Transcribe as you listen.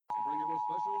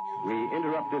We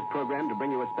interrupt this program to bring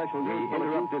you a special news. We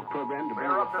interrupt this program to bring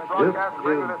you a This special is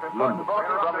London.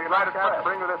 From the United States.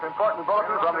 Bring you this important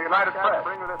bulletin from the United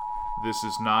States. This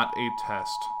is not a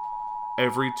test.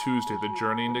 Every Tuesday, the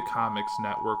Journey into Comics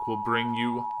Network will bring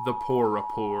you The Poor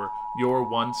Rapport, your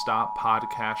one-stop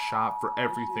podcast shop for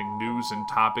everything news and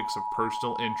topics of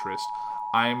personal interest.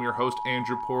 I am your host,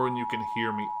 Andrew Poor, and you can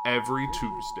hear me every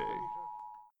Tuesday.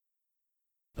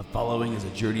 The following is a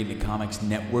Journey into Comics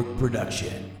Network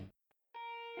production.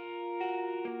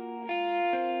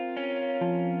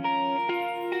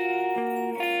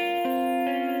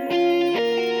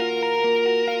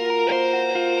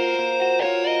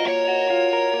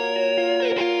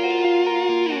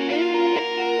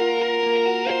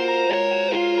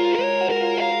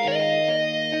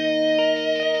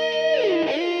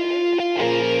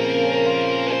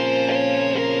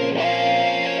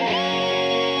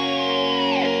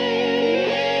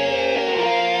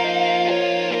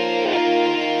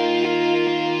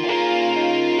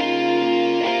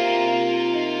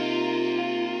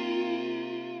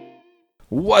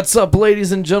 What's up,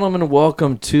 ladies and gentlemen?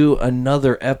 Welcome to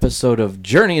another episode of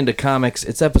Journey into Comics.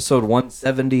 It's episode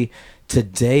 170.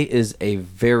 Today is a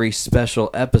very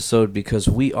special episode because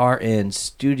we are in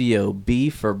Studio B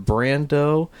for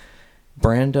Brando.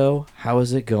 Brando, how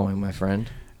is it going, my friend?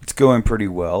 It's going pretty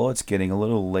well. It's getting a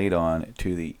little late on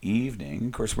to the evening.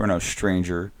 Of course, we're no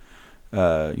stranger,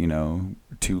 to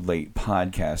late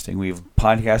podcasting. We've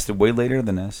podcasted way later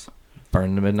than this.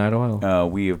 Burn the midnight oil.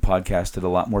 We have podcasted a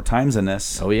lot more times than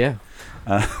this. Oh, yeah.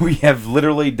 We have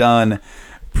literally done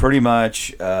pretty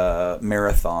much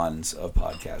marathons of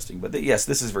podcasting. But yes,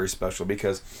 this is very special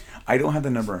because I don't have the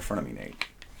number in front of me, Nate.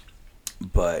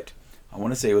 But I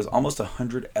want to say it was almost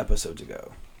 100 episodes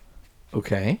ago.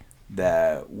 Okay.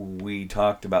 That we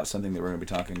talked about something that we're going to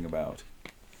be talking about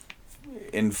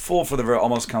in full for the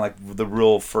almost kind of like the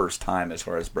real first time as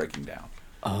far as breaking down.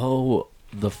 Oh,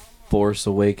 The Force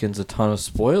Awakens, a ton of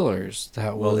spoilers.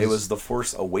 It was The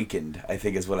Force Awakened, I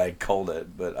think is what I called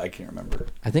it, but I can't remember.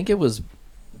 I think it was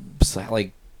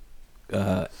like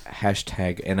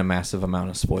hashtag and a massive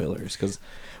amount of spoilers because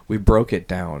we broke it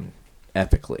down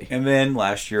epically. And then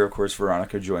last year, of course,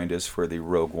 Veronica joined us for the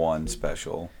Rogue One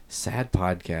special. Sad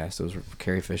podcast. It was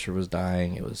Carrie Fisher was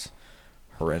dying. It was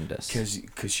horrendous.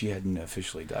 Because she hadn't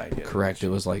officially died yet. Correct. It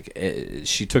was like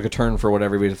she took a turn for what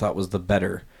everybody thought was the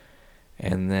better.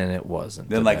 And then it wasn't.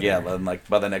 Then by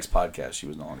the next podcast, she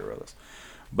was no longer with us.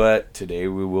 But today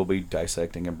we will be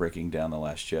dissecting and breaking down The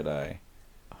Last Jedi.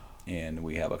 And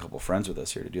we have a couple friends with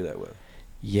us here to do that with.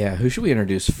 Yeah, who should we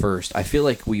introduce first? I feel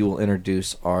like we will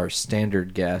introduce our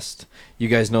standard guest. You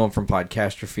guys know him from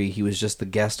Podcastrophe. He was just the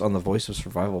guest on the Voice of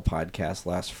Survival podcast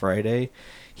last Friday.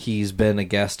 He's been a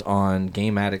guest on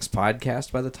Game Addicts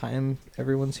podcast by the time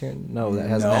everyone's here. No, that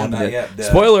hasn't happened not yet.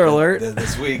 Spoiler alert.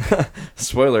 This week.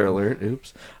 Spoiler alert.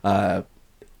 Oops.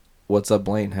 What's up,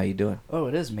 Blaine? How you doing? Oh,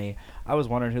 it is me. I was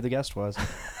wondering who the guest was.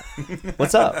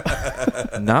 What's up?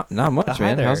 Not much,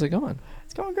 man. There. How's it going?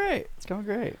 It's going great.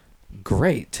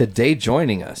 Great. Today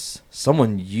joining us,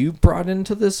 someone you brought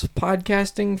into this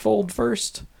podcasting fold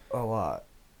first? A lot.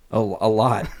 Oh, a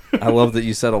lot. I love that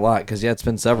you said a lot because, it's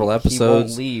been several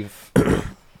episodes. He won't leave.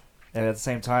 And at the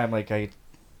same time, I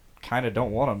kind of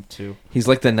don't want him to. He's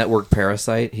like the network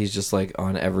parasite. He's just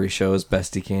on every show as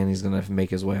best he can. He's going to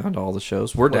make his way onto all the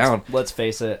shows. Down. Let's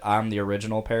face it, I'm the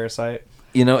original parasite.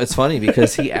 It's funny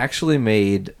because he actually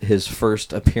made his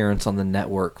first appearance on the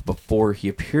network before he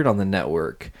appeared on the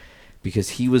network because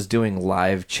he was doing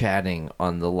live chatting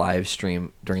on the live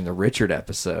stream during the Richard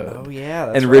episode. Oh, yeah,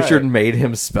 that's right. Richard made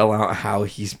him spell out how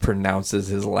he pronounces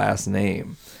his last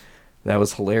name. That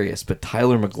was hilarious. But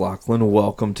Tyler McLaughlin,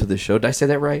 welcome to the show. Did I say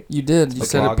that right? You did. You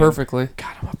said it perfectly.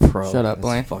 God, I'm a pro. Shut up,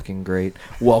 Blaine. That's fucking great.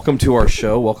 Welcome to our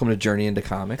show. Welcome to Journey into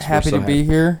Comics. Happy to be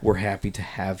here. We're happy to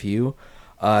have you.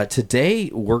 Today,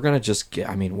 we're going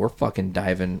to we're fucking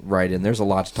diving right in. There's a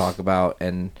lot to talk about.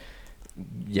 And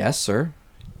yes, sir.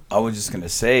 I was just going to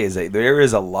say is that there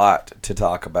is a lot to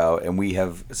talk about, and we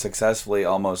have successfully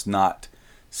almost not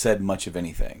said much of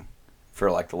anything for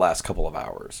the last couple of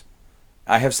hours.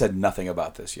 I have said nothing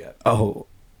about this yet. Oh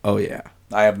yeah.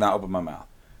 I have not opened my mouth.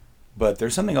 But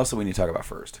there's something else that we need to talk about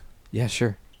first. Yeah,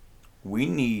 sure. We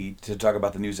need to talk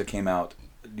about the news that came out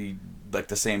the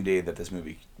same day that this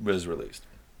movie was released.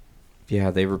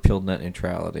 Yeah, they repealed net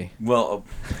neutrality. Well,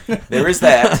 there is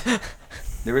that.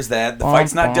 There is that. The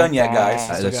fight's not done yet,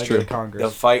 guys. That's true. The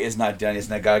fight is not done. It's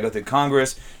not got to go through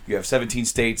Congress. You have 17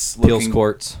 states appeals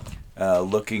courts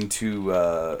looking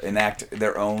to enact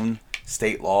their own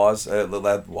state laws.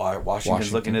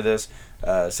 Washington's looking into this.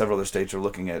 Several other states are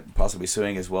looking at possibly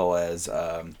suing, as well as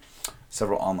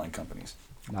several online companies.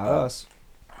 Not us.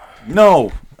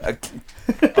 No,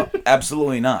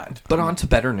 absolutely not. But on to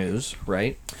better news,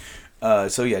 right?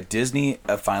 So yeah, Disney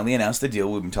finally announced the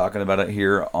deal. We've been talking about it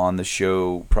here on the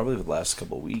show probably the last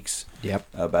couple of weeks. Yep.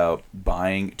 About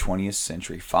buying 20th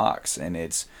Century Fox, and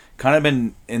it's kind of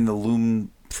been in the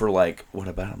loom for like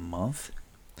about a month.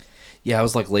 Yeah, it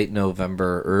was like late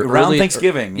November or Around early,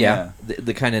 Thanksgiving, yeah.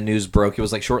 The kind of news broke. It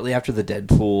was like shortly after the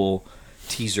Deadpool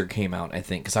teaser came out, I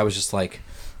think, because I was just like,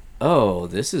 "Oh,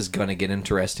 this is gonna get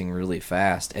interesting really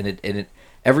fast," and it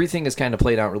everything is kind of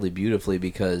played out really beautifully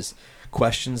because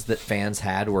questions that fans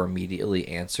had were immediately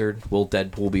answered. Will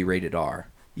Deadpool be rated R?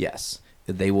 Yes.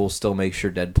 They will still make sure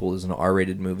Deadpool is an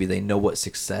R-rated movie. They know what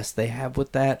success they have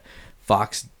with that.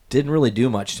 Fox didn't really do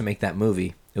much to make that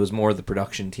movie. It was more the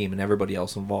production team and everybody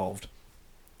else involved.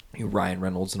 Ryan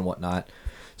Reynolds and whatnot.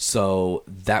 So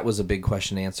that was a big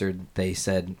question answered. They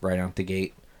said right out the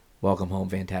gate, welcome home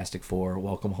Fantastic Four,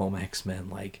 welcome home X-Men.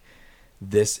 Like,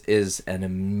 this is an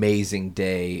amazing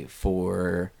day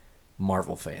for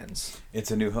Marvel fans.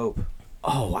 It's a new hope.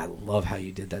 Oh, I love how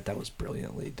you did that. That was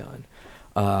brilliantly done.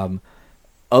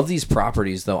 Of these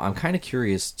properties, though, I'm kind of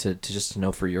curious to just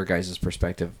know for your guys'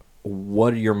 perspective,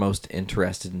 what are you most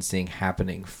interested in seeing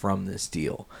happening from this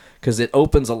deal? Because it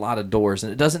opens a lot of doors,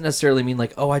 and it doesn't necessarily mean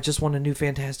like, oh, I just want a new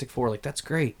Fantastic Four. Like, that's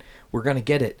great. We're going to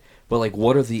get it. But, like,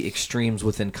 what are the extremes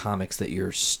within comics that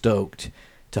you're stoked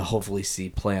to hopefully see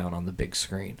play out on the big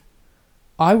screen?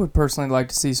 I would personally like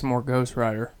to see some more Ghost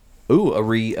Rider. Ooh, a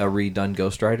redone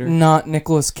Ghost Rider? Not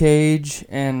Nicolas Cage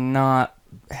and not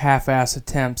half-ass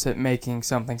attempts at making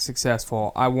something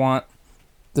successful. I want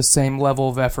the same level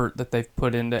of effort that they've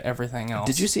put into everything else.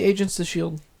 Did you see Agents of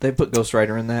S.H.I.E.L.D.? They put Ghost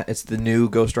Rider in that. It's the new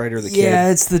Ghost Rider, the kid. Yeah,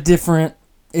 it's the different...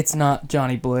 It's not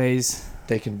Johnny Blaze.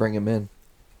 They can bring him in.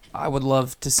 I would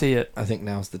love to see it. I think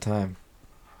now's the time.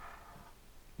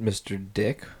 Mr.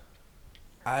 Dick?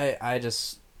 I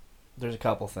just... There's a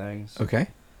couple things. Okay.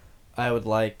 I would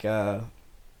like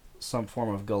some form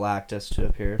of Galactus to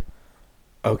appear,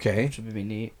 Okay. which would be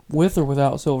neat. With or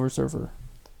without Silver Surfer?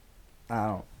 I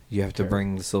don't... You have to Sure.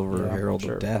 bring the Silver Yeah, Herald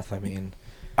sure. of Death. I mean...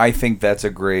 I think that's a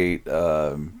great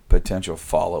potential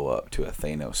follow-up to a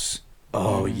Thanos.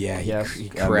 Oh, yeah. Yes. He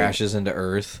crashes into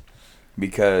Earth.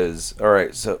 Because, all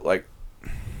right, so, like,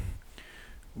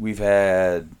 we've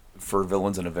had, for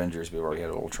villains and Avengers, we've already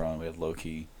had Ultron, we had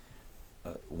Loki.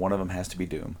 One of them has to be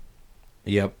Doom.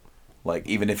 Yep. Like,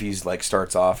 even if he's, like,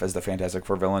 starts off as the Fantastic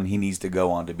Four villain, he needs to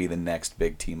go on to be the next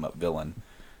big team-up villain.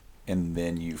 And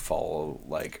then you follow,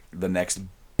 like, the next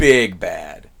big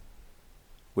bad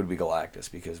would be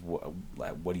Galactus, because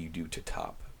what do you do to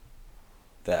top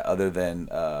that other than,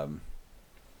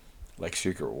 like,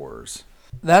 Secret Wars?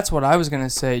 That's what I was going to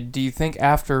say. Do you think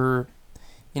after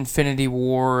Infinity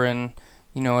War and,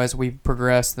 you know, as we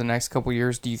progress the next couple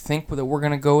years, do you think that we're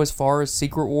going to go as far as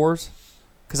Secret Wars?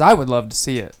 Because I would love to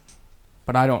see it,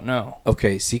 but I don't know.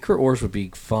 Okay, Secret Wars would be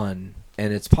fun,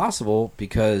 and it's possible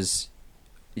because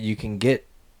you can get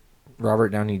Robert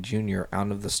Downey Jr.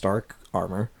 out of the Stark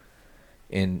armor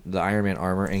in the Iron Man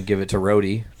armor and give it to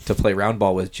Rhodey to play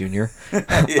roundball with Jr.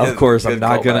 Yeah, of course, good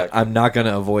I'm not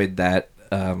gonna avoid that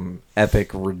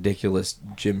epic, ridiculous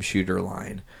Jim Shooter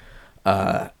line.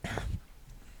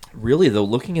 Really though,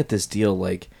 looking at this deal,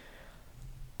 like,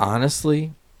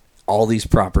 honestly, all these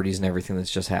properties and everything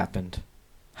that's just happened,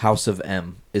 House of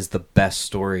M is the best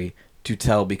story to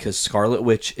tell because Scarlet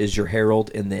Witch is your herald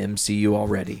in the MCU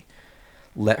already.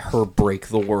 Let her break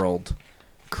the world,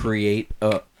 create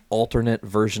a alternate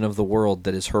version of the world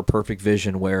that is her perfect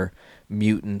vision, where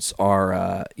mutants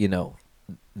are,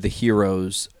 the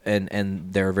heroes,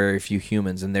 and there are very few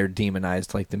humans, and they're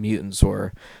demonized like the mutants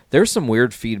were. There's some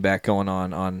weird feedback going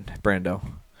on Brando.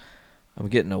 I'm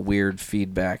getting a weird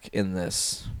feedback in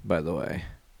this, by the way.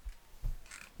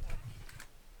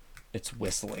 It's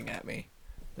whistling at me.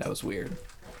 That was weird.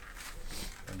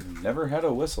 Never had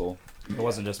a whistle. It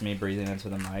wasn't just me breathing into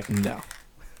the mic. No.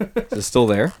 Is it still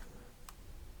there?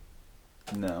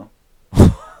 No.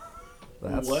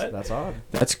 That's odd.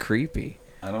 That's creepy.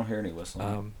 I don't hear any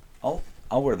whistling. I'll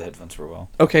wear the headphones for a while.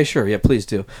 Okay, sure. Yeah, please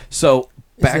do. So, Is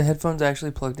the back... headphones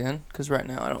actually plugged in? Because right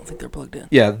now I don't think they're plugged in.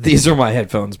 Yeah, these are my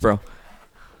headphones, bro.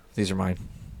 These are mine.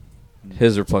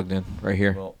 His are plugged in right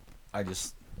here. Well,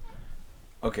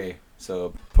 okay,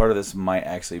 so part of this might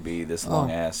actually be this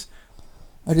long ass.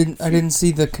 I didn't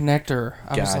see the connector.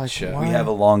 I was Gotcha. like, why? We have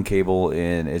a long cable,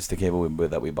 and it's the cable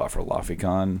that we bought for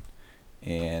LaFiCon,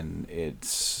 and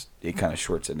it kind of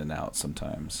shorts in and out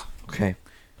sometimes. Okay.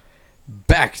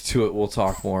 Back to it. We'll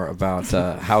talk more about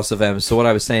House of M. So what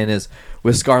I was saying is,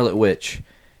 with Scarlet Witch,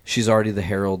 she's already the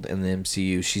herald in the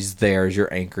MCU. She's there as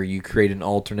your anchor. You create an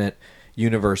alternate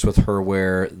universe with her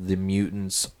where the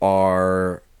mutants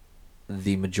are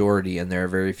the majority and there are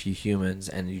very few humans,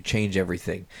 and you change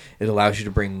everything. It allows you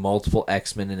to bring multiple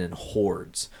X-Men in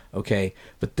hordes, okay?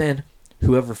 But then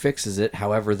whoever fixes it,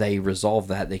 however they resolve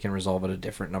that, they can resolve it a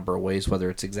different number of ways, whether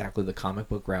it's exactly the comic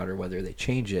book route or whether they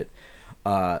change it.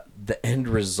 The end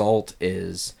result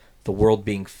is the world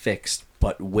being fixed,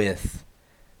 but with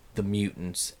the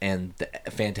mutants and the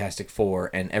Fantastic Four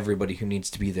and everybody who needs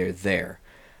to be there.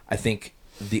 I think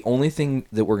the only thing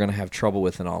that we're going to have trouble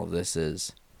with in all of this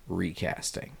is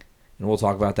recasting. And we'll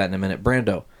talk about that in a minute.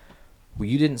 Brando, well,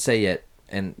 you didn't say yet,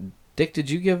 and Dick, did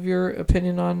you give your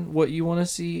opinion on what you want to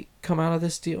see come out of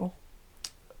this deal?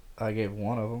 I gave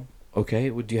one of them. Okay,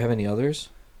 do you have any others?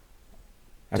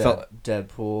 I felt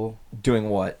Deadpool doing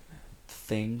what?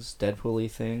 things, Deadpool-y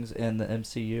things in the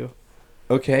MCU.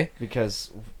 Okay.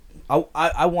 Because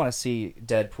I want to see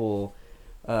Deadpool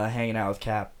hanging out with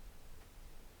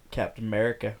Captain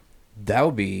America.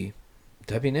 That'd be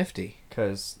nifty.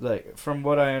 Because, like, from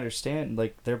what I understand,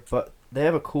 like, they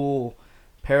have a cool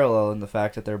parallel in the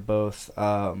fact that they're both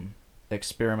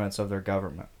experiments of their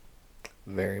government.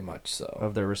 Very much so.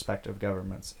 Of their respective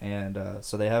governments. And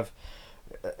so they have...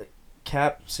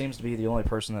 Cap seems to be the only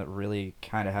person that really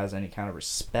kind of has any kind of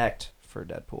respect for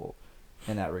Deadpool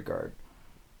in that regard.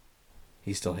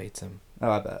 He still hates him.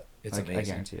 Oh, I bet. It's I amazing.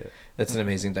 guarantee it. That's an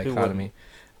amazing Who dichotomy.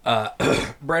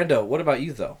 Brando, what about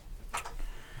you, though?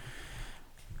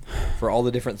 For all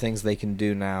the different things they can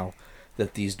do now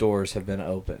that these doors have been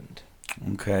opened.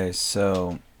 Okay,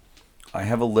 so I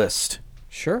have a list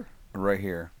Sure. right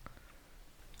here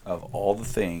of all the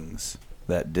things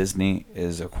that Disney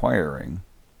is acquiring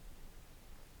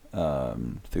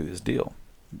through this deal.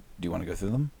 Do you want to go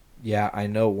through them? Yeah, I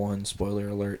know one. Spoiler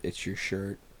alert, it's your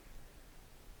shirt.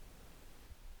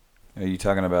 Are you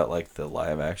talking about like the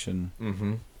live action?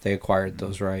 Mm-hmm. They acquired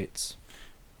those rights.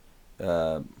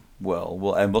 Well,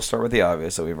 we'll start with the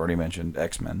obvious that we've already mentioned: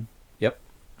 X-Men. Yep.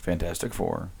 Fantastic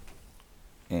Four,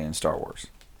 and Star Wars,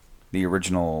 the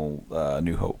original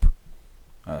New Hope.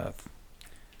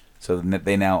 So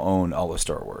they now own all of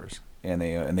Star Wars, and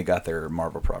they got their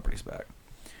Marvel properties back.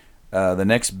 The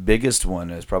next biggest one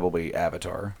is probably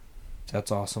Avatar, That's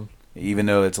awesome. even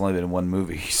though it's only been one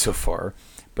movie so far.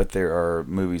 But there are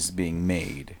movies being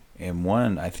made, and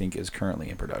one I think is currently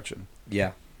in production.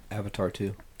 Yeah, Avatar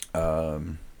 2.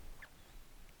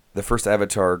 The first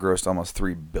Avatar grossed almost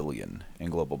 $3 billion in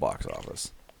global box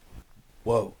office.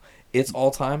 Whoa. It's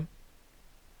all time?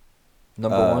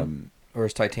 Number one? Or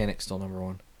is Titanic still number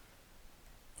one?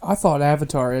 I thought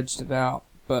Avatar edged it out,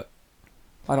 but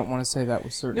I don't want to say that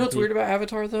with certainty. You know what's weird about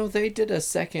Avatar, though? They did a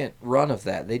second run of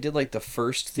that. They did, like, the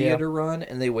first theater run,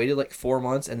 and they waited, like, 4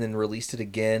 months and then released it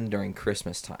again during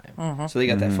Christmas time. Mm-hmm. So they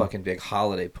got that fucking big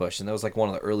holiday push, and that was, like, one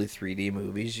of the early 3D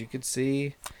movies you could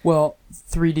see. Well,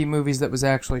 3D movies that was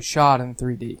actually shot in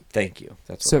 3D. Thank you.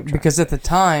 That's what So I'm trying because to at the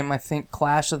time, I think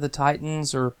Clash of the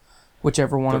Titans or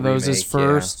whichever one The of those is remake,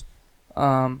 first,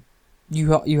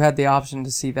 you had the option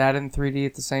to see that in 3D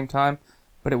at the same time,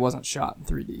 but it wasn't shot in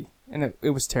 3D, and it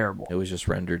was terrible. It was just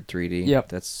rendered 3D. Yep.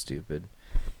 That's stupid.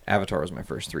 Avatar was my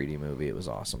first 3D movie. It was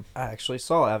awesome. I actually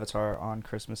saw Avatar on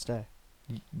Christmas Day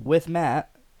with Matt,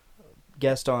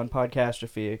 guest on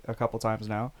Podcastrophe a couple times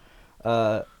now.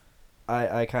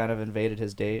 I kind of invaded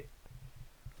his date.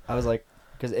 I was like,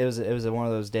 because it was one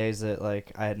of those days that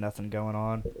like I had nothing going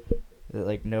on, that,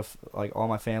 like all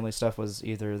my family stuff was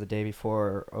either the day before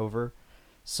or over,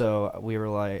 so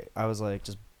I was like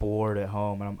just bored at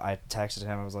home, and I texted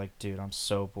him. I was like, dude, I'm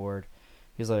so bored.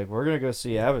 He's like, we're gonna go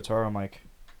see Avatar. I'm like,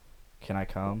 can I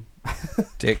come?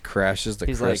 Dick crashes the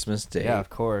He's Christmas like, day. yeah, of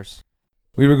course.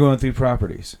 We were going through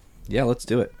properties. Yeah, let's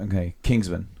do it. Okay,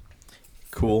 Kingsman.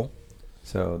 Cool.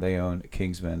 So they own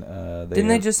Kingsman. Didn't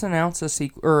they just announce a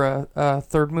sequel or a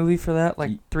third movie for that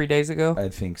like 3 days ago? I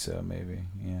think so, maybe.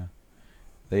 Yeah.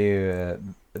 They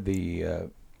the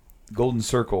Golden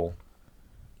Circle,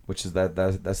 which is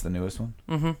that's the newest one.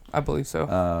 Mm-hmm. I believe so.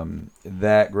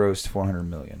 That grossed $400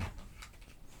 million.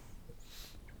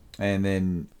 And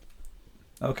then,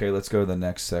 okay, let's go to the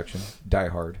next section. Die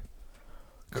Hard.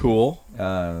 Cool.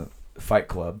 Fight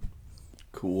Club.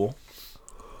 Cool.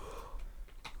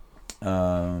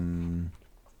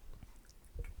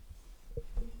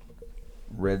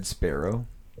 Red Sparrow.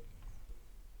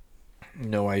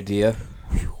 No idea.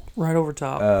 Right over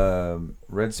top.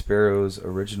 Red Sparrow's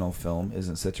original film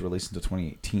isn't set to release until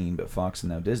 2018, but Fox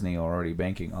and now Disney are already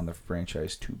banking on the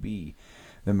franchise to be.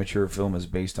 The mature film is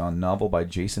based on a novel by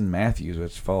Jason Matthews,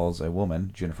 which follows a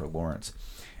woman, Jennifer Lawrence,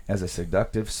 as a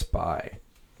seductive spy.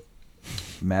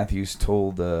 Matthews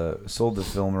sold the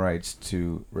film rights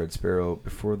to Red Sparrow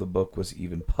before the book was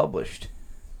even published.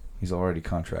 He's already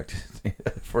contracted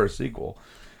for a sequel.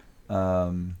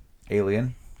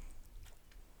 Alien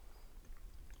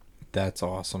That's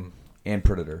awesome. and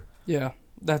Predator. Yeah,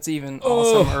 that's even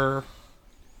awesomer.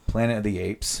 Planet of the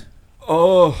Apes.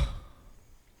 Oh.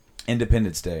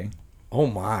 Independence Day. Oh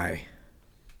my.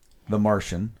 The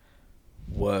Martian.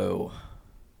 Whoa.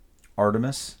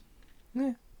 Artemis.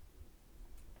 Eh.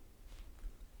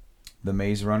 The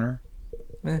Maze Runner.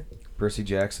 Eh. Percy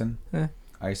Jackson. Eh.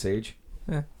 Ice Age.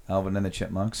 Eh. Alvin and the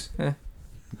Chipmunks. Eh.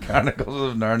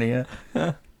 Chronicles of Narnia.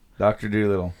 Dr.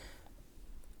 Dolittle.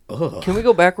 Ugh. Can we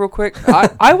go back real quick?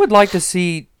 I would like to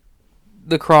see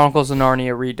the Chronicles of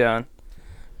Narnia redone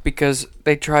because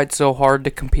they tried so hard to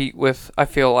compete with, I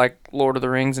feel like, Lord of the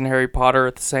Rings and Harry Potter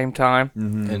at the same time.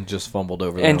 And just fumbled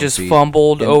over their And own just feet.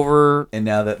 fumbled And- over. And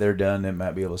now that they're done, it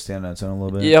might be able to stand on its own a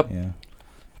little bit. Yep. Yeah.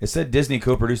 It said Disney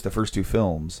co-produced the first two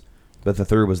films, but the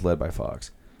third was led by Fox.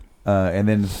 And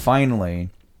then finally,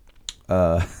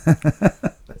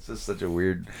 this is such a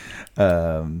weird,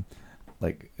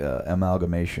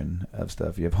 amalgamation of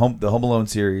stuff. You have the Home Alone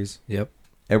series, Yep.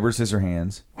 Edward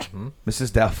Scissorhands, Mhm.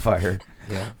 Mrs. Doubtfire.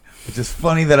 Yeah. It's just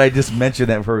funny that I just mentioned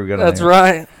that before we got on That's there.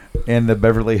 right. And the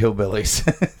Beverly Hillbillies.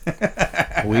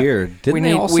 Weird. Didn't We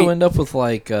they need- also we- end up with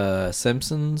like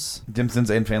Simpsons Simpsons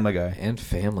and Family Guy. and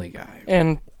Family Guy?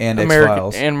 And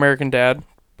X-Files. American Dad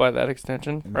by that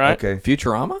extension, right? Okay.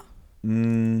 Futurama?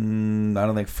 I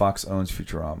don't think Fox owns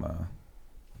Futurama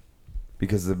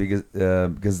because I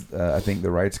think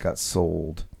the rights got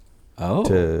sold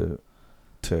Oh.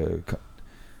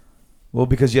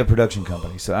 because you have production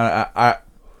companies. So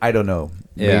I don't know.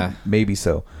 Yeah. Maybe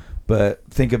so. But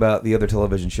think about the other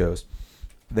television shows.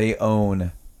 They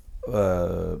own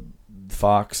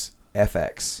Fox,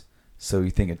 FX. So you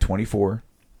think of 24.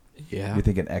 Yeah. You're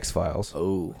thinking X-Files,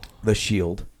 Oh. The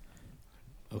Shield.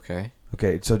 Okay.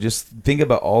 Okay, so just think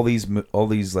about all these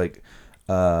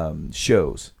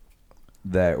shows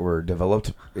that were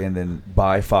developed and then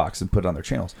by Fox and put on their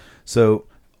channels. So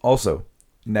also,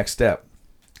 next step,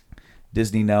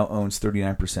 Disney now owns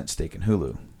 39% stake in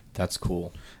Hulu. That's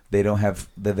cool. They don't have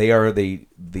they are the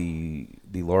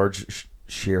large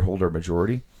shareholder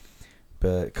majority,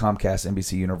 but Comcast,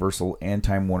 NBC Universal, and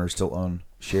Time Warner still own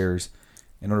shares.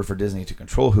 In order for Disney to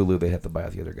control Hulu, they have to buy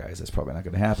out the other guys. That's probably not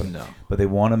going to happen. No. But they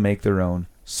want to make their own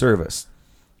service,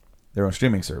 their own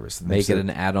streaming service. And Make they it said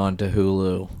an add-on to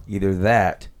Hulu. either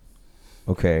that,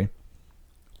 okay,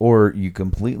 or you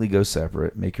completely go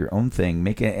separate, make your own thing,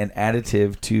 make it an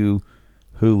additive to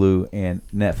Hulu and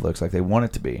Netflix like they want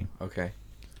it to be. Okay.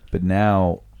 But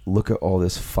now look at all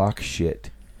this Fox shit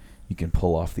you can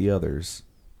pull off the others.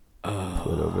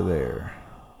 Put over there.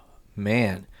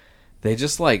 Man, they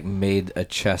just like made a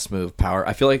chess move power.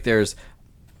 I feel like there's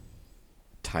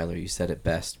Tyler, you said it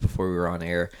best before we were on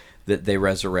air, that they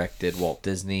resurrected Walt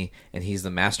Disney and he's the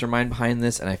mastermind behind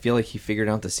this, and I feel like he figured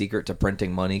out the secret to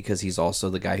printing money because he's also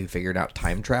the guy who figured out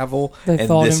time travel. They and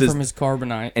thought this him is, from his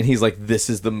carbonite. and he's like, this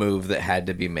is the move that had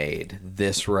to be made.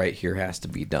 This right here has to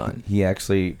be done. He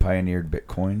actually pioneered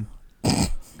Bitcoin.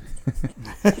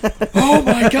 Oh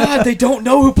my god, they don't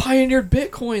know who pioneered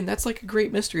Bitcoin. That's like a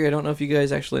great mystery. I don't know if you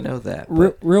guys actually know that.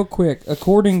 but- Real quick,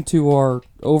 according to our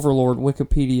overlord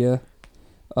Wikipedia,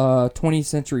 20th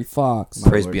Century Fox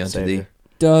Praise Lord be and unto thee. Savior.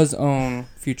 does own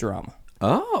Futurama.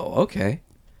 Oh, okay.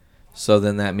 So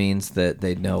then that means that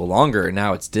they no longer,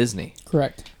 now it's Disney.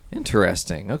 Correct.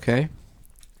 Interesting. Okay.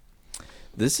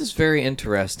 This is very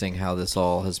interesting how this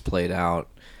all has played out.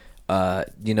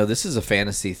 This is a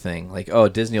fantasy thing. Like, oh,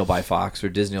 Disney will buy Fox or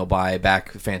Disney will buy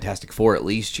back Fantastic Four at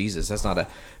least. Jesus, that's not a.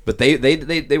 But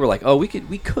they were like, oh, we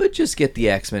could just get the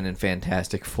X-Men and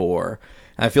Fantastic Four.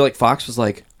 And I feel like Fox was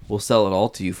like, we'll sell it all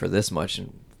to you for this much,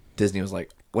 and Disney was like,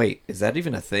 wait, is that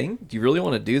even a thing? Do you really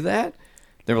want to do that?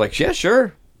 They were like, yeah,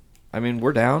 sure. I mean,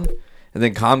 we're down. And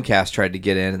then Comcast tried to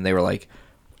get in, and they were like,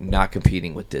 not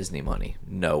competing with Disney money.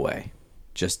 No way.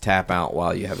 Just tap out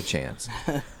while you have a chance.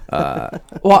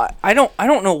 Well, I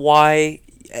don't know why,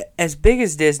 as big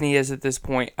as Disney is at this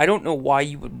point, I don't know why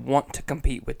you would want to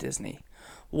compete with Disney.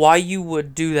 Why you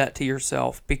would do that to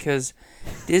yourself, because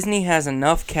Disney has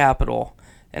enough capital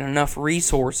and enough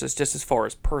resources just as far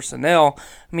as personnel.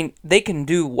 I mean, they can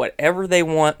do whatever they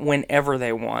want whenever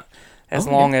they want, as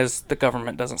long as the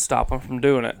government doesn't stop them from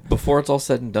doing it. Before it's all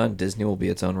said and done, Disney will be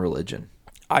its own religion.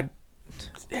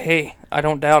 I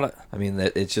don't doubt it. I mean,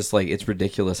 it's just like, it's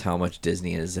ridiculous how much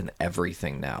Disney is in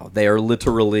everything now. They are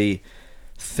literally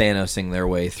Thanosing their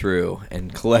way through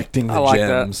and collecting the I like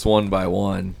gems one by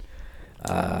one.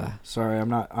 Sorry, I'm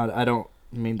not. I don't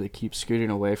mean to keep scooting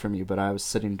away from you, but I was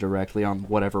sitting directly on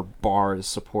whatever bar is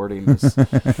supporting this.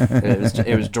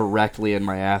 It was directly in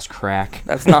my ass crack.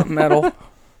 That's not metal.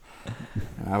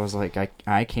 And I was like,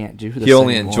 I can't do this. He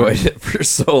only anymore. enjoyed it for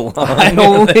so long.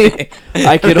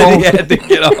 I could He only. had to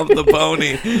get off the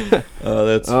pony. Oh,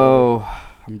 that's. Oh,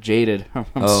 I'm jaded.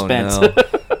 I'm spent.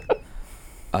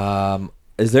 No.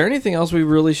 Is there anything else we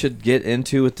really should get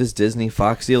into with this Disney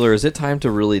Fox deal, or is it time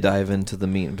to really dive into the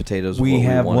meat and potatoes? of We what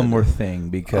have wanted one to- more thing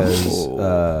because,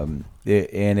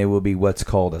 and it will be what's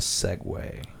called a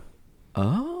segue.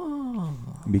 Oh.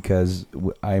 Because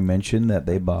I mentioned that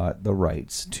they bought the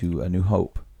rights to A New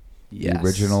Hope, Yes. the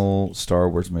original Star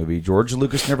Wars movie. George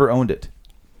Lucas never owned it.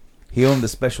 He owned the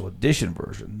special edition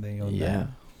version. They owned that.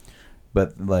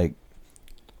 But like,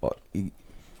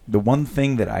 the one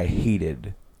thing that I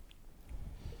hated,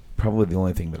 probably the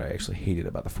only thing that I actually hated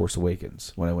about The Force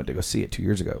Awakens when I went to go see it 2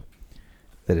 years ago,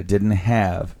 that it didn't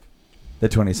have the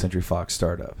 20th Century Fox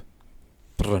startup.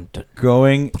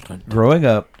 Growing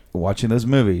up, watching those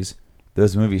movies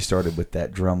started with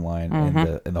that drum line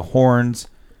and the horns,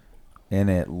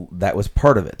 and that was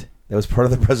part of it. That was part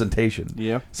of the presentation.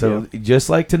 Yeah. So just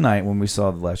like tonight when we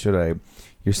saw The Last Jedi,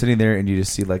 you're sitting there and you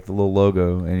just see like the little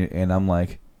logo, and I'm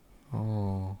like,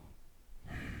 Oh.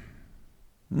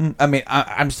 I mean,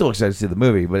 I'm still excited to see the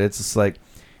movie, but it's just like,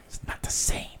 it's not the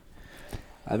same.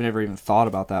 I've never even thought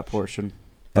about that portion,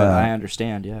 but I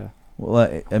understand. Yeah.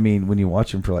 Well, I mean, when you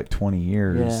watch them for like 20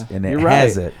 years and it You're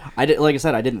has right. it, Like I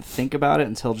said, I didn't think about it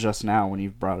until just now when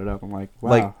you brought it up. I'm like, wow,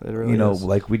 like it really is.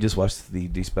 like we just watched the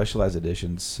despecialized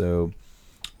editions, so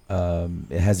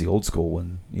it has the old school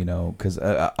one, because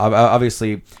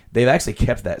obviously they've actually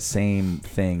kept that same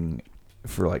thing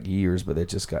for like years, but they've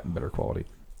just gotten better quality.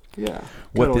 Yeah.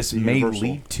 What this may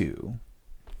lead to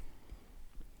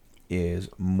is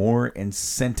more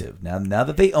incentive. Now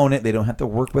that they own it, they don't have to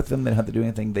work with them. They don't have to do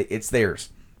anything. It's theirs.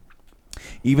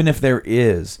 Even if there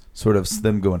is sort of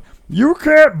them going, you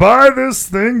can't buy this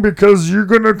thing because you're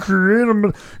going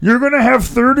to you're going to have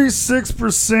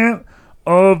 36%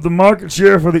 of the market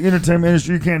share for the entertainment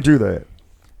industry. You can't do that.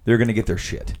 They're going to get their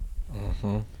shit.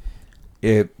 Mm-hmm.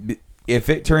 If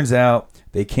it turns out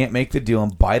they can't make the deal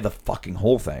and buy the fucking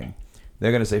whole thing,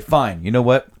 they're going to say, fine, you know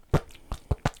what?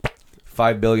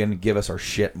 $5 billion, give us our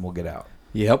shit and we'll get out.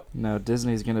 Yep. No,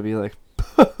 Disney's gonna be like,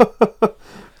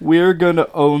 we're gonna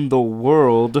own the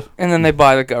world. And then they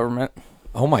buy the government.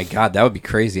 Oh my God, that would be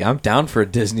crazy. I'm down for a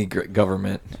Disney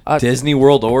government. Uh, Disney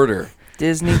World Order.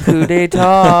 Disney coup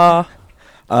d'etat.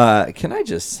 Can I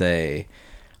just say,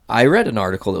 I read an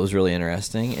article that was really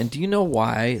interesting, and do you know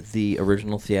why the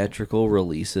original theatrical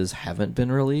releases haven't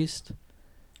been released?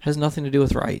 Has nothing to do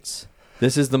with rights.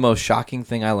 This is the most shocking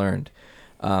thing I learned.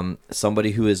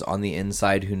 Somebody who is on the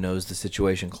inside who knows the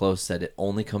situation close said it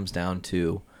only comes down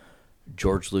to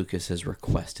George Lucas has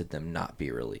requested them not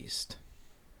be released.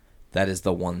 That is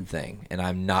the one thing, and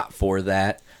I'm not for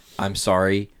that. I'm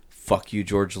sorry. Fuck you,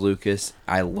 George Lucas.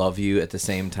 I love you at the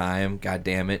same time. God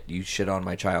damn it, you shit on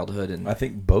my childhood. And I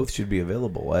think both should be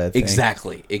available. I think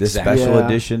Exactly. the special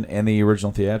edition and the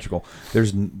original theatrical.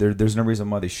 There's no reason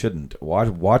why they shouldn't.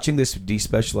 Watching this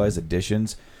despecialized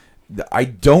editions, I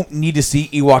don't need to see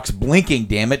Ewoks blinking.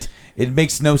 Damn it, it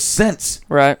makes no sense.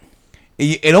 Right.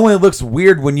 It only looks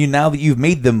weird now that you've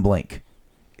made them blink.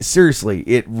 Seriously,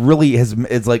 it really has.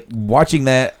 It's like watching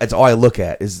that. That's all I look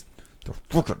at is the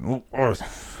fucking.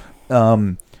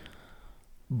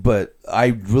 But I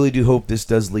really do hope this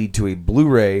does lead to a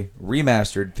Blu-ray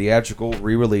remastered theatrical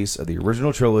re-release of the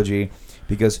original trilogy,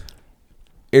 because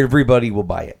everybody will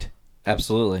buy it.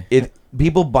 Absolutely. If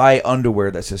people buy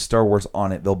underwear that says Star Wars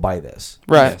on it, they'll buy this.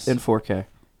 Right. Yes. In 4K.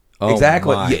 Oh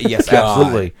Exactly. my Yes, God.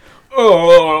 absolutely.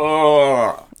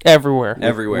 Everywhere.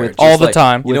 Everywhere. With- Just all the like-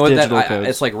 time. You know With what? digital codes.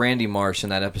 It's like Randy Marsh in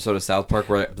that episode of South Park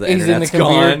where the He's in the internet's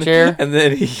computer gone, chair. and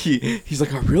then he's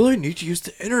like, I really need to use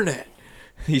the internet.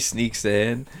 He sneaks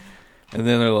in, and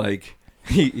then they're like,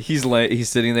 he's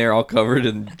sitting there all covered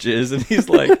in jizz, and he's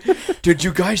like, "Did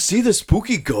you guys see the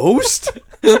spooky ghost?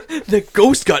 The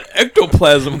ghost got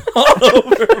ectoplasm all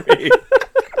over me."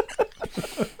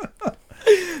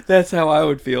 That's how I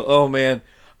would feel. Oh man.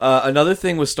 Another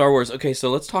thing with Star Wars. Okay, so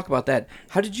let's talk about that.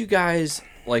 How did you guys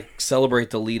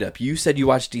celebrate the lead up? You said you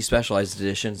watched despecialized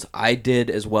editions. I did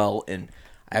as well, and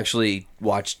I actually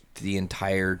watched the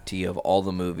entirety of all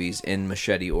the movies in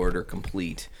machete order,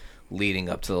 complete, leading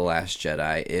up to The Last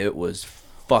Jedi. It was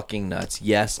fucking nuts.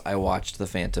 Yes, I watched The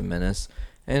Phantom Menace,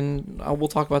 and we'll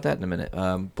talk about that in a minute.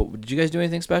 But did you guys do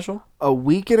anything special? A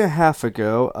week and a half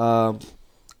ago,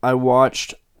 I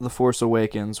watched The Force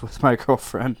Awakens with my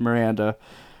girlfriend Miranda,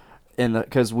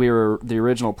 because the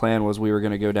original plan was we were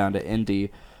going to go down to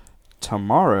Indy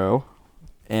tomorrow,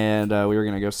 and we were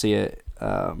gonna go see it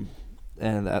and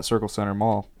at Circle Center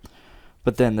Mall.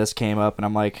 But then this came up, and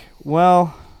I'm like,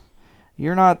 well,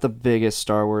 you're not the biggest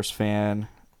Star Wars fan.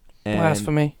 And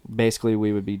Blasphemy. basically,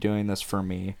 we would be doing this for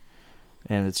me.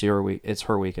 And it's her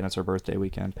weekend. It's her birthday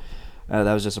weekend.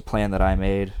 That was just a plan that I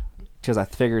made because I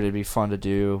figured it'd be fun to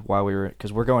do while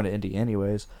because we're going to Indy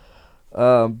anyways.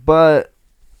 And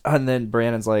then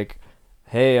Brandon's like,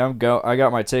 hey, I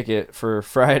got my ticket for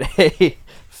Friday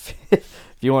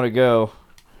if you want to go.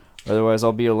 Otherwise,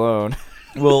 I'll be alone.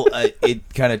 Well,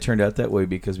 it kind of turned out that way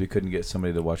because we couldn't get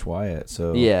somebody to watch Wyatt.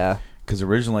 So Yeah. Because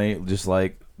originally, just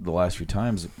like the last few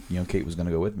times, Kate was going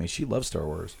to go with me. She loves Star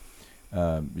Wars.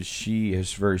 She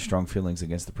has very strong feelings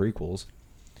against the prequels,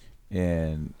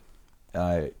 and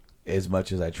as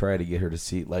much as I try to get her to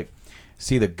see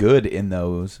the good in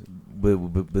those,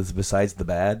 besides the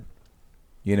bad,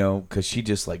 because she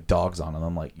just like dogs on them.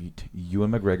 I'm like,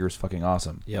 Ewan McGregor's fucking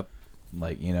awesome. Yep.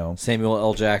 Like, Samuel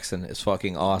L. Jackson is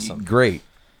fucking awesome. Great.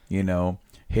 Hayden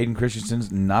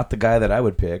Christensen's not the guy that I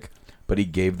would pick, but he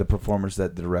gave the performance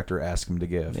that the director asked him to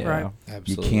give. Yeah. Right.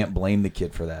 Absolutely. You can't blame the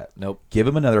kid for that. Nope. Give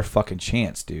him another fucking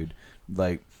chance, dude.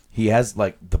 Like, he has,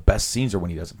 the best scenes are when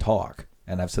he doesn't talk.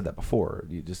 And I've said that before,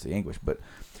 just the English. But,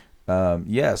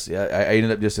 yes, I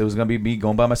ended up it was going to be me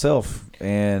going by myself.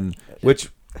 And, which,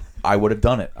 I would have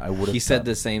done it. He said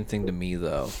the same thing to me,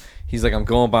 though. He's like, I'm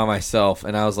going by myself.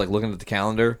 And I was, looking at the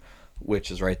calendar, which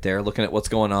is right there, looking at what's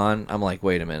going on. I'm like,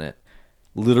 wait a minute.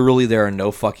 Literally, there are no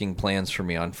fucking plans for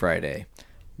me on Friday.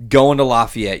 Going to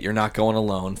Lafayette, you're not going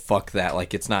alone. Fuck that.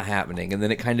 It's not happening. And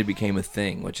then it kind of became a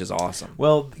thing, which is awesome.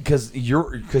 Well, because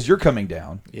you're coming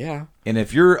down. Yeah. And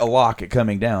if you're a lock at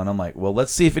coming down, I'm like, well,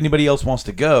 let's see if anybody else wants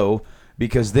to go,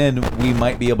 because then we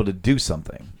might be able to do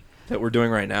something. That we're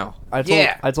doing right now. I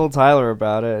told Tyler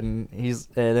about it, and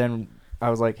then I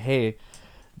was like, hey,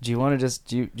 do you want to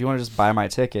just buy my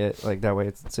ticket? That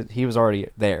way, he was already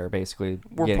there, basically.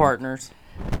 We're partners.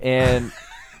 And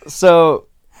so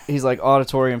he's like,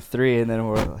 Auditorium 3, and then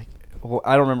we're like, well,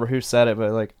 I don't remember who said it,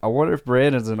 but I wonder if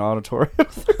Brandon's in Auditorium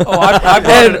 3. Oh,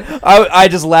 I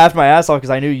just laughed my ass off because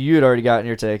I knew you had already gotten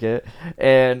your ticket,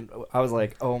 and I was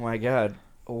like, oh my god,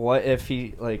 what if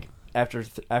he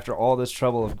after all this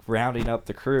trouble of rounding up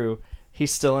the crew, he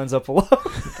still ends up alone?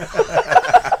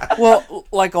 Well,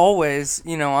 like always,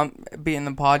 I'm being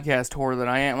the podcast whore that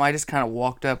I am. I just kind of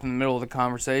walked up in the middle of the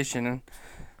conversation and,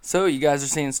 so you guys are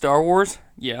seeing Star Wars?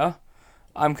 Yeah,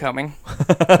 I'm coming.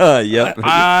 Yep.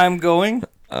 I'm going.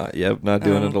 Yep, not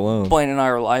doing it alone. Blaine and I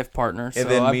are life partners,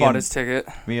 so I bought his ticket.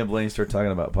 Me and Blaine started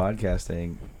talking about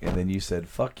podcasting, and then you said,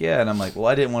 fuck yeah. And I'm like, well,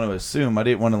 I didn't want to assume. I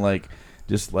didn't want to,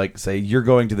 just say you're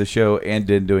going to the show and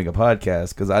then doing a podcast,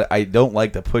 because I don't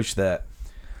like to push that.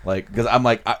 Because I'm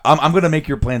I'm going to make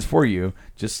your plans for you.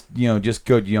 Just go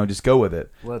with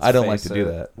it. I don't like to do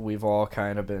that. We've all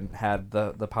kind of had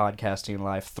the podcasting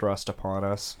life thrust upon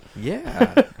us.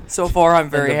 Yeah. So far, I'm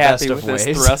very happy with this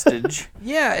ways. thrustage.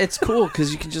 Yeah, it's cool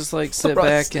because you can just sit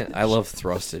back and I love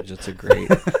thrustage. It's a great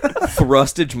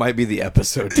thrustage might be the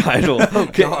episode title. Oh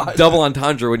god, double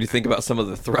entendre when you think about some of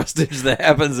the thrustage that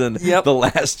happens in The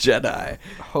Last Jedi.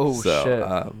 Oh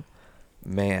shit,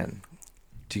 man.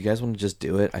 Do you guys want to just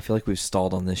do it? I feel like we've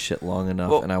stalled on this shit long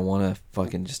enough, and I want to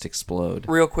fucking just explode.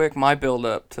 Real quick, my build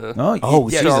up to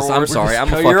Jesus! I'm sorry. I'm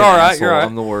a fucking you're all right. asshole. You're all right.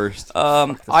 I'm the worst.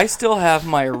 I still have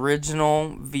my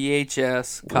original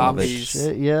VHS copies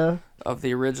shit, yeah. of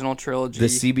the original trilogy. The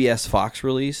CBS Fox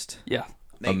released. Yeah,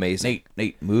 amazing.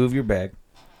 Nate, move your bag.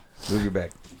 Move your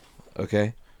bag.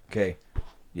 Okay.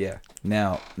 Yeah.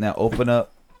 Now open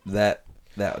up that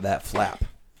flap.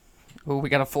 Oh, we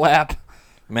got a flap.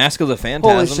 Mask of the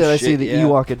Phantasm. Holy shit! I see the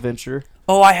Ewok Adventure.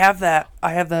 Oh, I have that.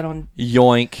 I have that on.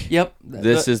 Yoink. Yep.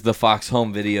 This is the Fox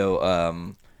Home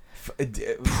Video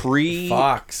pre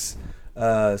Fox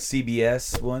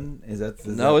CBS one. Is that?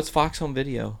 It's Fox Home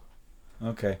Video.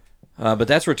 Okay. But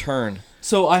that's Return.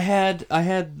 So I had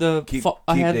the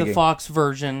digging. the Fox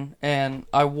version, and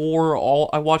I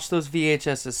watched those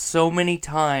VHSs so many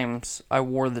times. I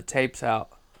wore the tapes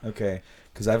out. Okay,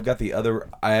 because I've got the other.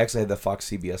 I actually had the Fox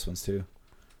CBS ones too.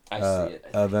 I see it.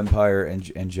 Of Empire and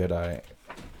Jedi.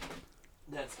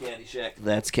 That's Caddyshack.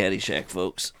 That's Caddyshack,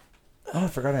 folks. Oh, I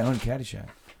forgot I owned Caddyshack.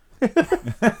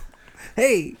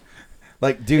 Hey,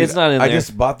 dude, it's not in I there.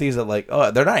 just bought these at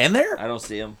they're not in there. I don't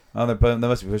see them. Oh, they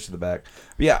must be pushed to the back.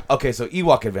 But yeah, okay. So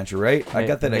Ewok Adventure, right? I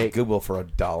got that at Nate. Goodwill for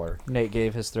 $1. Nate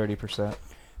gave his 30%.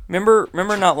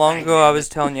 remember not long ago I was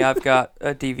telling you I've got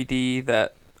a DVD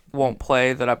that won't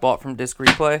play that I bought from Disc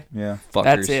Replay. Yeah, Fuckers.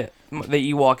 That's it.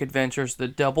 The Ewok Adventures, the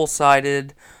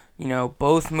double-sided,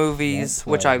 both movies,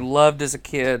 which I loved as a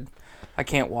kid. I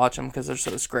can't watch them because they're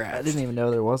so scratched. I didn't even know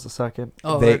there was a second.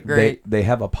 Oh, they're great. They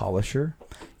have a polisher.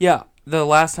 Yeah, the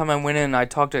last time I went in, I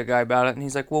talked to a guy about it, and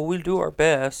he's like, "Well, we'll do our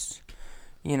best,"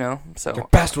 So. Your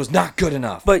best was not good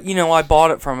enough. But I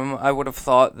bought it from him. I would have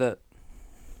thought that.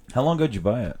 How long ago did you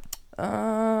buy it?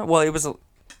 Well, it was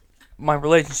my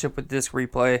relationship with Disc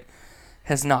Replay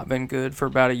has not been good for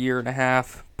about a year and a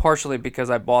half. Partially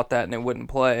because I bought that and it wouldn't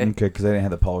play. Okay, because I didn't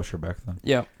have the polisher back then.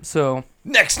 Yeah. So.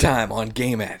 Next time on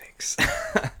Game Addicts.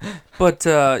 But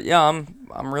I'm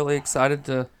really excited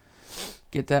to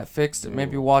get that fixed and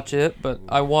maybe watch it. But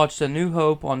I watched A New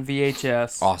Hope on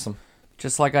VHS. Awesome.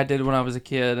 Just like I did when I was a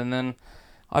kid, and then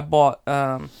I bought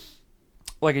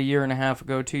like a year and a half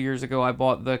ago, 2 years ago, I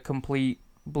bought the complete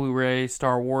Blu-ray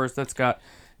Star Wars that's got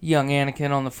young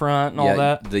Anakin on the front and all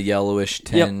that. The yellowish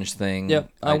tinge thing. Yep.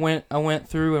 I went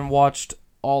through and watched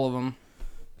all of them.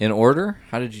 In order?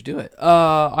 How did you do it?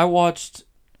 I watched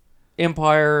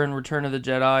Empire and Return of the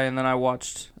Jedi, and then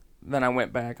I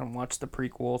went back and watched the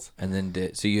prequels. And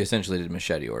then so you essentially did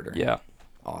machete order. Yeah.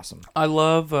 Awesome. I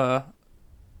love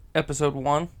Episode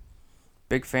 1.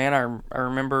 Big fan. I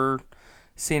remember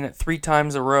seeing it 3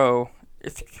 times in a row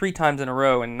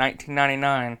in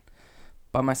 1999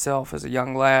 by myself as a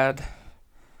young lad.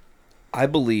 I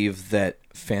believe that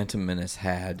Phantom Menace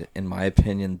had, in my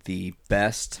opinion, the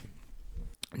best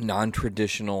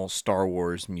non-traditional Star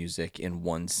Wars music in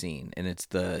one scene, and it's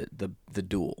the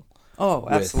duel. Oh,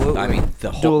 absolutely. I mean,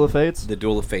 the whole Duel of Fates? The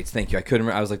Duel of Fates. Thank you. I couldn't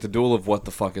remember. I was like, the Duel of what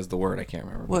the fuck is the word? I can't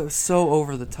remember. Well, it was so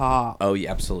over the top. Oh, yeah,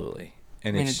 absolutely.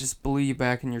 And it just blew you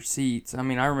back in your seats. I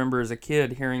mean, I remember as a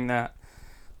kid hearing that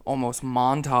almost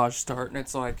montage start, and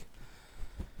it's like,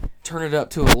 turn it up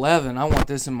to 11. I want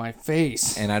this in my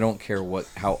face. And I don't care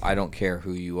I don't care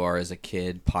who you are as a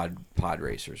kid. Pod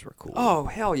racers were cool. Oh,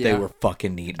 hell yeah. They were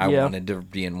fucking neat. I Yeah. wanted to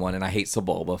be in one, and I hate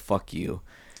Sebulba. Fuck you,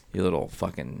 you little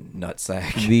fucking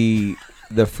nutsack.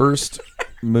 The first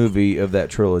movie of that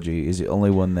trilogy is the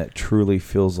only one that truly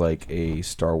feels like a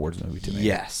Star Wars movie to me.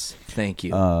 Yes, thank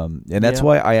you. And that's Yeah.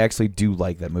 why I actually do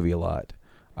like that movie a lot.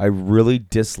 I really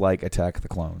dislike Attack of the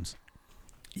Clones.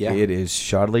 Yeah, It is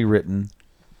shoddily written,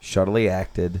 shoddily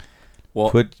acted,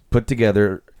 well, put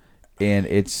together, and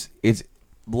it's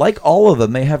like all of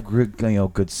them. They have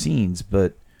good scenes,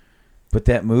 but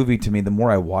that movie to me, the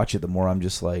more I watch it, the more I'm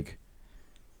just like,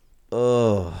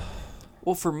 ugh.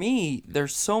 Well, for me,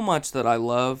 there's so much that I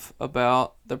love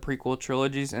about the prequel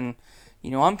trilogies, and,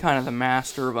 I'm kind of the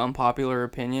master of unpopular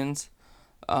opinions.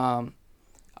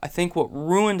 I think what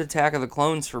ruined Attack of the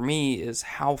Clones for me is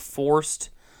how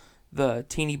forced the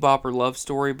teeny bopper love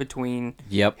story between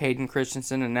Hayden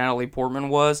Christensen and Natalie Portman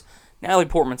was. Natalie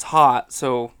Portman's hot,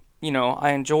 so,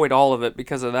 I enjoyed all of it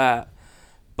because of that.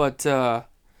 But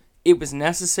it was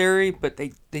necessary, but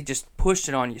they just pushed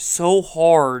it on you so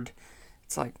hard.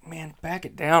 It's like, man, back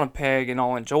it down a peg and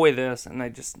I'll enjoy this, and they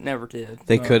just never did.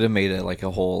 they could have made it like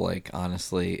a whole,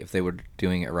 honestly, if they were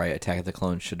doing it right, Attack of the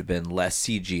Clones should have been less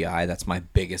CGI. That's my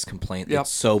biggest complaint. Yep.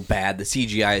 It's so bad. The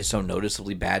CGI is so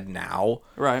noticeably bad now.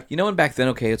 Right. And back then,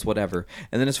 okay, it's whatever.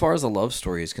 And then as far as the love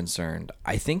story is concerned,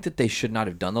 I think that they should not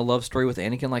have done the love story with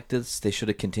Anakin like this. They should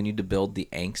have continued to build the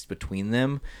angst between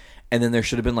them. And then there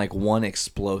should have been one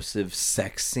explosive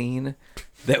sex scene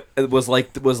that was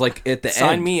like at the end.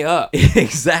 Sign me up.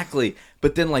 Exactly.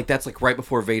 But then that's right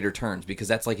before Vader turns, because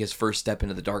that's his first step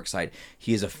into the dark side.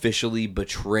 He has officially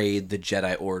betrayed the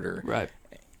Jedi Order. Right.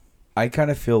 I kind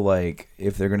of feel like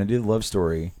if they're gonna do the love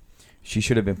story, she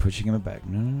should have been pushing him back.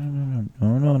 No.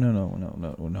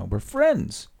 We're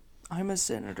friends. I'm a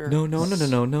senator. No.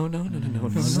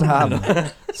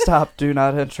 Stop. Stop. Do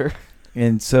not enter.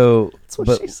 And so, what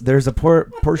but she said. there's a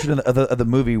portion of the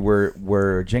movie where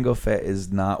Jango Fett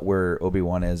is not where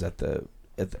Obi-Wan is at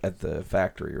the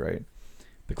factory, right?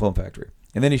 The clone factory.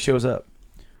 And then he shows up.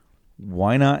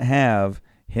 Why not have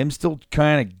him still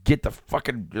kind of get the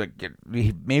fucking...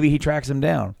 maybe he tracks him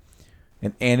down.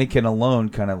 And Anakin alone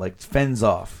kind of fends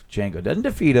off Jango. Doesn't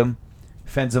defeat him,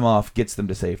 fends him off, gets them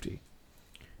to safety.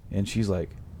 And she's like,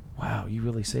 wow, you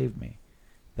really saved me.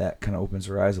 That kind of opens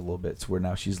her eyes a little bit, to where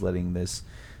now she's letting this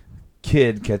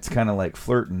kid gets kind of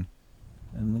flirting,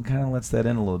 and then kind of lets that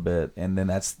in a little bit, and then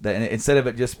that's that. And instead of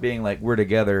it just being we're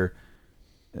together,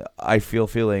 I feel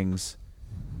feelings.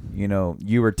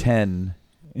 You were 10,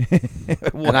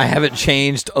 And I haven't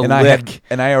changed a and lick.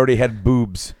 I already had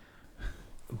boobs.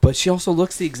 But she also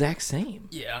looks the exact same.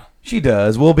 Yeah. She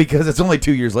does well because it's only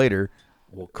 2 years later.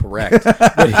 Well, correct.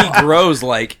 But he grows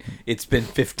it's been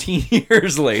 15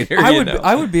 years later.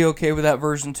 I would be okay with that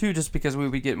version too, just because we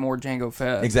would get more Jango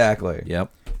Fett. Exactly. Yep.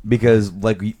 Because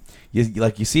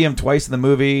you see him twice in the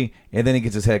movie, and then he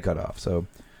gets his head cut off. So,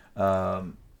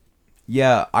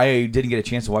 Yeah, I didn't get a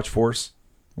chance to watch Force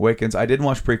Awakens. I didn't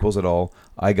watch prequels at all.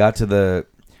 I got to the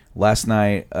last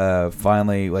night.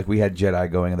 Finally, like we had Jedi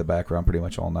going in the background pretty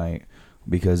much all night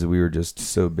because we were just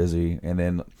so busy. And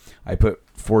then I put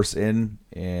Force in,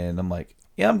 and I'm like,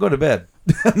 yeah, I'm going to bed.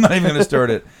 I'm not even going to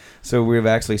start it. So we've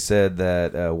actually said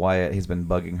that Wyatt has been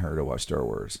bugging her to watch Star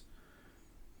Wars,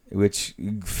 which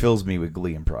fills me with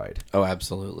glee and pride. Oh,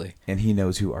 absolutely. And he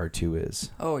knows who R2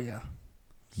 is. Oh yeah.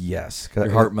 Yes.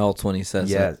 Your heart melts when he says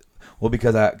Yeah. that. Well,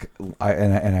 because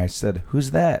I said,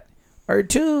 who's that?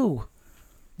 R2.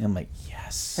 And I'm like,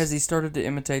 yes. Has he started to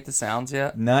imitate the sounds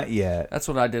yet? Not yet. That's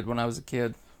what I did when I was a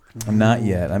kid. Not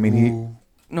yet. I mean,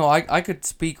 No, I could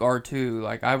speak R2.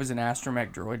 Like, I was an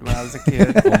astromech droid when I was a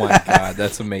kid. Oh my god,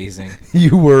 that's amazing.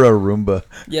 you were a Roomba.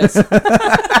 Yes.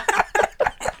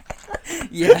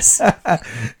 Yes.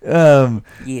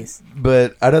 Yes.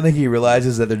 But I don't think he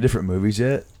realizes that they're different movies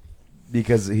yet,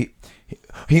 because he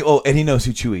and he knows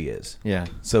who Chewie is. Yeah.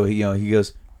 So he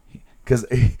goes, because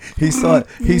he saw like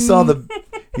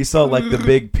the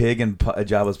big pig in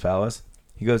Jabba's palace.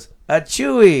 He goes, a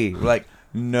Chewie. We're like,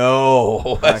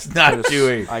 no, that's not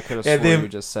Chewie. I could have And sworn then- you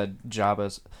just said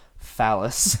Jabba's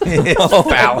phallus. It's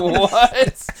phallus.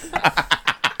 What?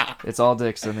 It's all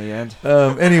dicks in the end.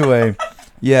 Anyway,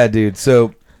 yeah, dude.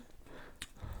 So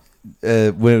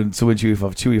when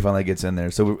Chewie finally gets in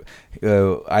there, so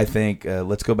I think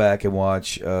let's go back and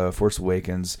watch Force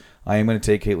Awakens. I am going to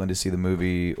take Caitlin to see the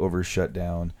movie over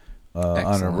Shutdown on a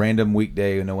Excellent. random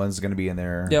weekday. No one's going to be in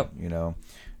there. Yep. You know,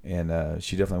 and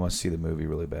she definitely wants to see the movie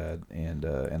really bad, and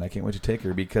I can't wait to take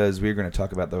her because we're going to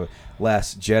talk about the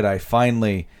Last Jedi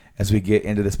finally as we get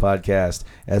into this podcast,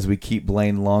 as we keep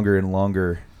Blaine longer and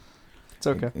longer. It's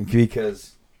okay.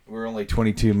 Because we're only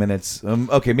 22 minutes,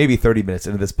 okay, maybe 30 minutes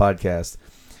into this podcast.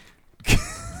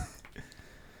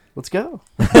 Let's go.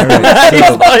 We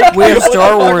have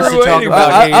Star Wars to talk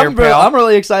about here, I'm pal.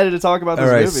 really excited to talk about this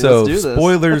All right, movie. so Let's do this.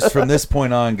 spoilers from this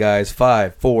point on, guys.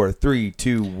 5, 4, 3,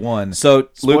 2, 1. So Luke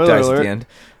Spoiler dies alert. at the end.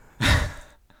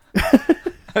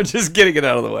 I'm just getting it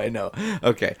out of the way. No.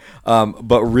 Okay.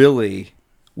 But really,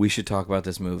 we should talk about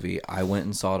this movie. I went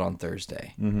and saw it on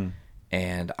Thursday. Mm-hmm.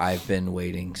 And I've been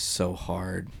waiting so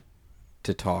hard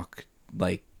to talk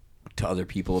like to other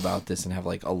people about this and have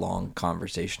like a long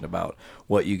conversation about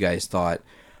what you guys thought.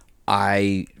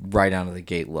 I right out of the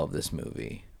gate love this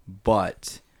movie,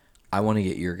 but I want to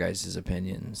get your guys'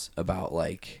 opinions about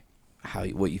like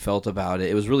what you felt about it.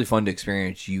 It was really fun to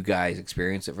experience. You guys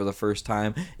experience it for the first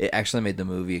time. It actually made the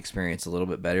movie experience a little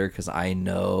bit better because I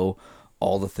know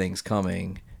all the things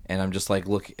coming. And I'm just like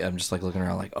looking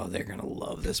around like, oh, they're gonna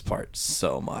love this part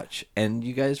so much. And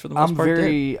you guys, for the most part,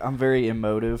 did. I'm very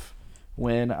emotive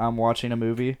when I'm watching a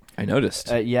movie. I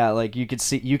noticed. Yeah, like you can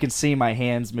see my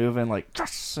hands moving, like,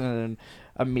 yes, and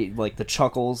I mean, like the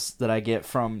chuckles that I get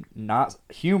from not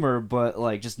humor, but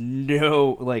like just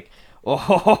no, like,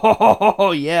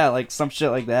 oh yeah, like some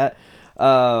shit like that.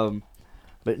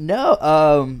 But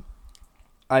no,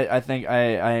 I think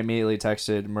I immediately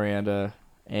texted Miranda.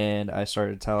 And I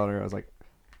started telling her, I was like,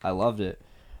 I loved it.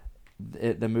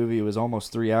 The movie was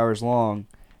almost 3 hours long,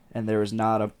 and there was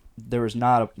not a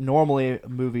normally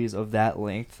movies of that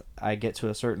length. I get to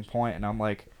a certain point, and I'm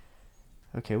like,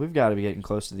 okay, we've got to be getting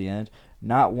close to the end.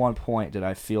 Not one point did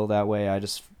I feel that way.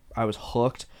 I was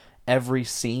hooked. Every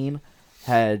scene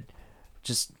had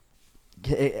just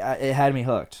it had me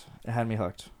hooked. It had me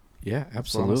hooked. Yeah,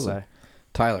 That's what I'm gonna absolutely. say.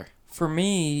 Tyler. For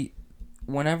me,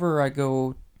 whenever I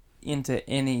go into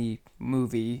any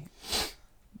movie,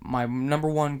 my number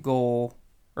one goal,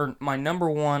 or my number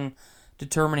one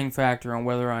determining factor on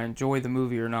whether I enjoy the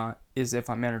movie or not, is if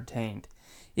I'm entertained.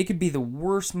 It could be the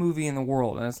worst movie in the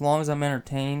world, and as long as I'm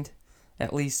entertained,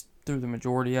 at least through the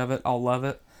majority of it, I'll love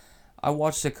it. I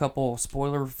watched a couple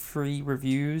spoiler-free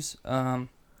reviews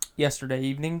yesterday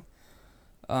evening,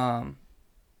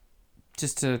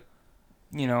 just to,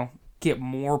 get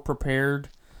more prepared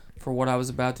for what I was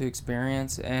about to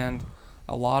experience, and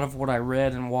a lot of what I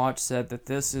read and watched said that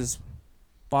this is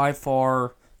by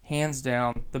far, hands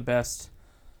down, the best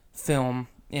film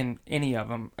in any of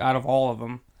them, out of all of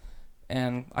them,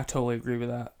 and I totally agree with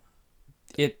that.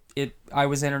 I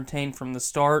was entertained from the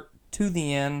start to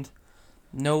the end,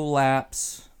 no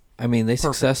lapse. I mean, they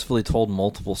Perfect. successfully told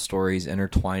multiple stories,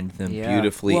 intertwined them Yeah.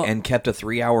 beautifully, Well- and kept a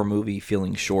 3-hour movie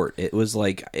feeling short. It was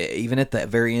like, even at the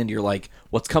very end, you're like,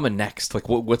 what's coming next? Like,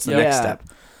 what's the next Yeah. step?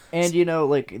 And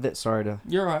like that. Sorry to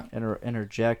You're right.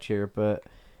 interject here, but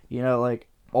like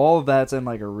all of that's in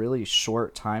like a really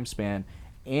short time span,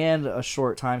 and a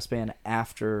short time span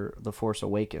after The Force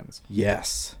Awakens.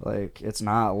 Yes. Like it's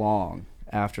not long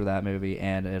after that movie,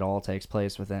 and it all takes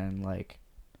place within like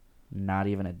not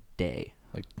even a day.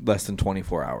 Like less than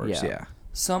 24 hours. Yeah. Yeah.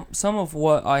 Some of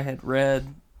what I had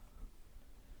read,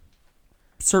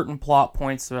 certain plot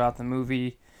points throughout the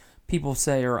movie, people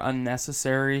say are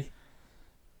unnecessary.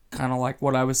 Kind of like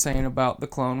what I was saying about the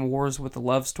Clone Wars with the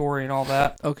love story and all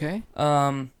that. Okay.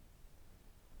 I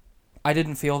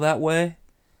didn't feel that way.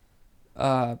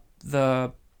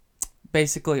 The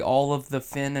basically all of the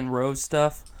Finn and Rose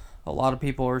stuff, a lot of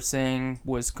people are saying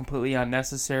was completely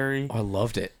unnecessary. I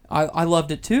loved it. I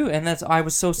loved it too, and I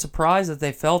was so surprised that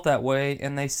they felt that way.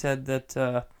 And they said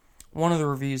that one of the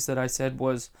reviews that I said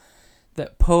was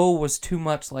that Poe was too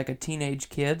much like a teenage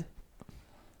kid,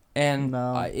 and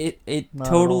No, it not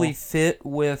at totally all. fit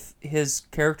with his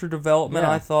character development.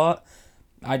 Yeah. I thought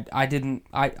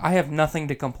I have nothing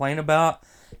to complain about,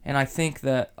 and I think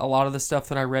that a lot of the stuff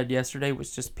that I read yesterday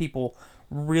was just people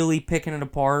really picking it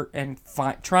apart and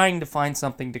trying to find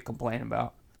something to complain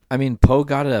about. I mean, Poe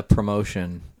got a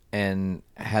promotion and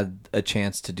had a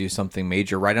chance to do something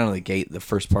major right out of the gate. The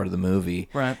first part of the movie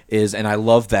Right. and I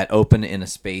love that open in a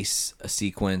space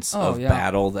sequence Oh, of yeah.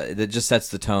 battle that just sets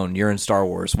the tone. You're in Star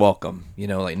Wars, welcome. You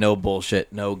know, like no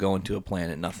bullshit, no going to a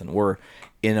planet, nothing. We're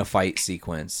in a fight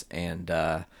sequence, and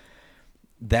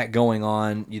that going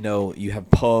on. You know, you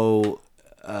have Poe.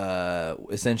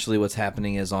 Essentially, what's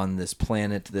happening is on this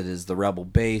planet that is the rebel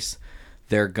base.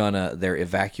 They're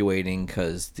evacuating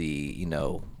because the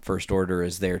First Order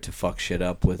is there to fuck shit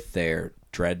up with their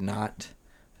dreadnought,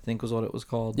 I think was what it was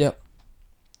called. Yep.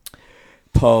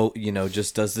 Poe,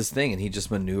 just does this thing, and he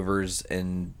just maneuvers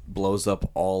and blows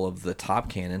up all of the top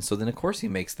cannons. So then, of course, he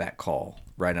makes that call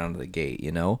right out of the gate.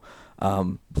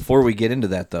 Before we get into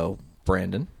that, though,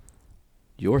 Brandon,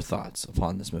 your thoughts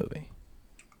upon this movie?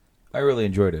 I really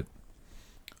enjoyed it.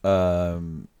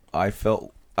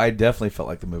 I definitely felt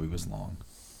like the movie was long.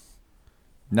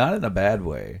 Not in a bad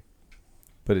way,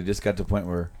 but it just got to the point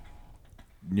where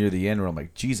near the end where I'm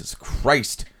like, Jesus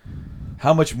Christ,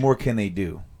 how much more can they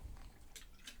do?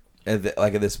 It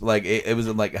was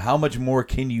like, how much more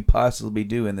can you possibly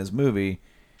do in this movie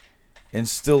and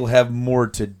still have more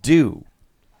to do?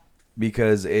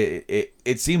 Because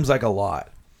it seems like a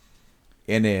lot.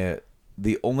 And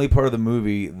the only part of the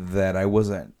movie that I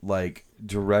wasn't like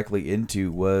directly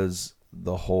into was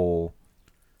the whole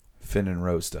Finn and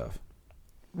Rose stuff.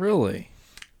 Really?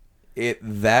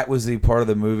 That was the part of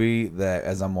the movie that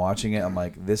as I'm watching it, I'm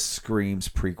like, this screams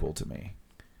prequel to me.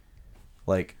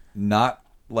 Like, not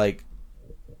like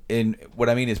in what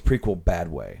I mean is prequel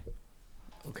bad way.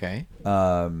 Okay.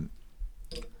 I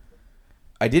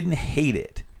didn't hate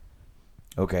it.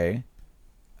 Okay.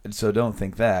 And so don't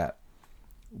think that.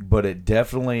 But it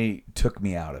definitely took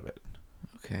me out of it.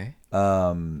 Okay.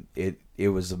 It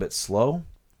was a bit slow.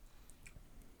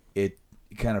 It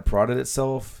kind of prodded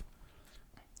itself.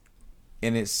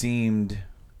 And it seemed,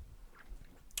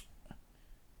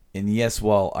 and yes,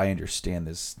 while I understand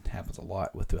this happens a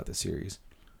lot throughout the series,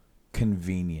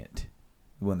 convenient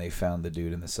when they found the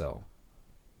dude in the cell.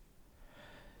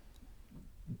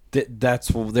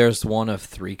 There's one of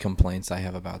 3 complaints I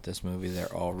have about this movie.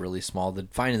 They're all really small.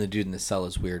 Finding the dude in the cell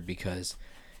is weird because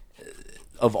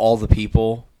of all the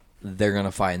people, they're going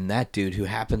to find that dude who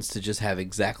happens to just have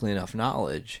exactly enough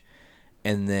knowledge.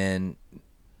 And then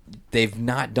they've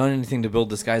not done anything to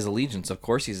build this guy's allegiance. Of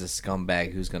course he's a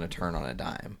scumbag who's going to turn on a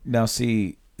dime. Now,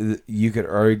 see, you could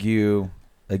argue,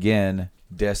 again,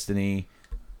 destiny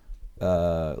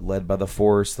led by the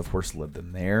Force. The Force led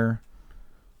them there.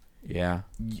 Yeah.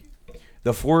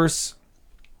 The Force,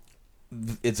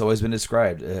 it's always been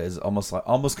described as almost kind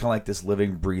of like this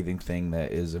living, breathing thing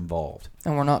that is involved.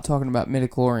 And we're not talking about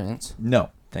midichlorians. No.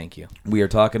 Thank you. We are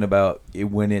talking about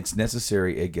when it's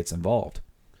necessary, it gets involved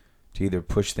to either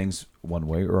push things one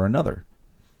way or another.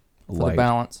 For the Light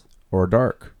balance. or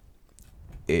dark.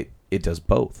 It does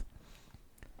both.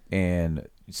 And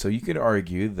so you could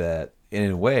argue that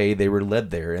in a way they were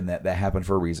led there and that happened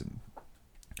for a reason.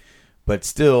 But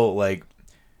still, like,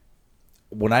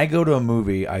 when I go to a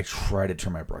movie, I try to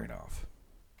turn my brain off.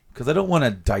 Because I don't want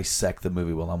to dissect the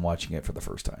movie while I'm watching it for the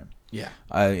first time. Yeah.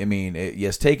 I mean,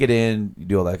 yes, take it in, you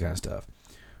do all that kind of stuff.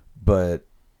 But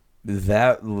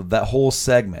that whole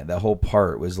segment, that whole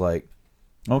part was like,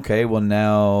 okay, well,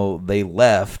 now they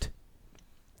left.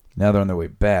 Now they're on their way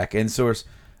back. And so it's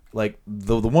like,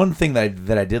 the one thing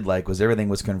that I did like was everything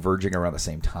was converging around the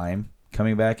same time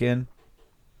coming back in.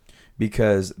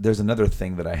 Because there's another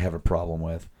thing that I have a problem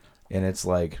with. And it's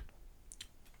like,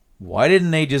 why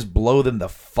didn't they just blow them the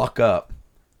fuck up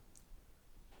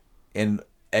and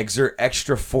exert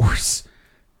extra force?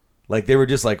 Like, they were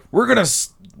just like, we're going to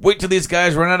wait till these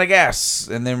guys run out of gas,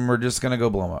 and then we're just going to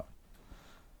go blow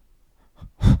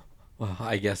them up. Well,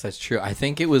 I guess that's true. I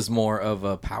think it was more of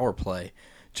a power play.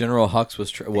 General Hux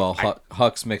was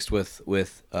Hux mixed with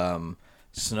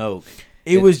Snoke.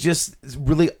 It was just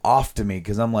really off to me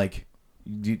because I'm like,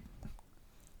 you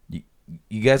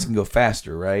guys can go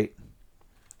faster, right?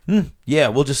 Yeah,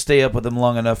 we'll just stay up with them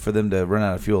long enough for them to run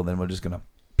out of fuel. Then we're just gonna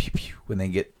pew pew when they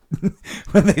get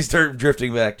when they start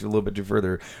drifting back to a little bit too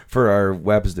further for our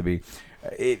weapons to be.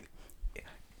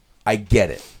 I get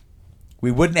it.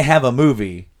 We wouldn't have a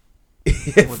movie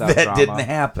if Without that drama. didn't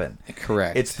happen.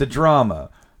 Correct. It's the drama.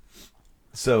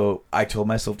 So I told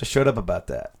myself to shut up about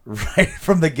that right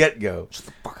from the get go.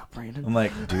 Fuck up, Brandon. I'm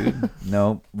like, dude,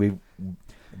 no,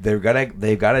 they've got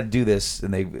to do this,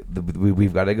 and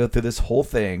we've got to go through this whole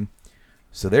thing.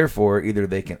 So therefore, either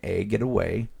they can A, get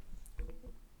away,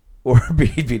 or B,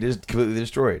 be just completely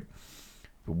destroyed.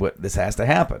 But this has to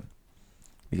happen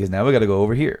because now we got to go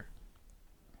over here,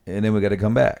 and then we got to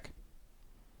come back,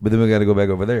 but then we got to go back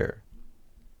over there.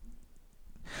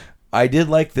 I did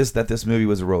like that this movie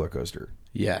was a roller coaster.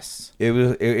 Yes.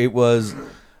 It was.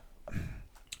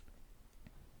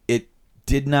 It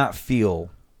did not feel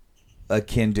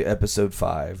akin to episode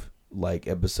 5 like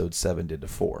episode 7 did to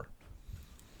 4.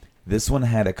 This one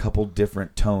had a couple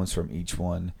different tones from each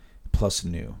one, plus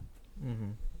new. Mm-hmm.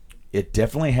 It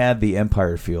definitely had the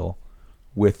Empire feel,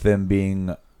 with them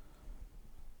being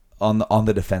on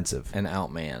the defensive And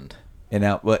outmanned. and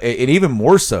even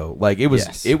more so. Like it was,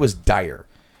 Yes. it was dire.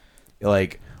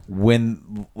 Like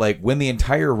when the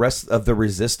entire rest of the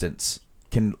Resistance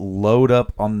can load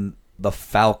up on the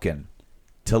Falcon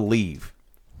to leave,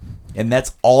 and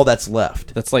that's all that's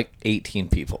left. That's like 18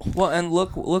 people. Well, and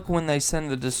look when they send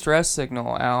the distress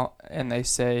signal out and they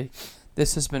say,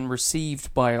 "This has been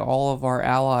received by all of our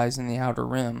allies in the Outer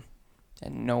Rim,"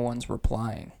 and no one's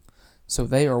replying. So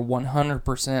they are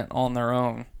 100% on their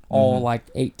own. All like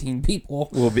 18 people.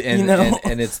 Well, and, you know?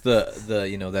 and it's the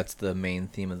that's the main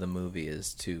theme of the movie,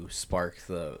 is to spark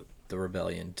the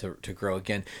rebellion to grow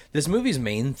again. This movie's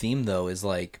main theme, though, is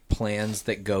like plans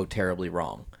that go terribly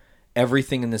wrong.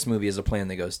 Everything in this movie is a plan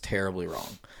that goes terribly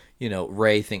wrong. You know,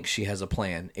 Rey thinks she has a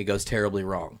plan. It goes terribly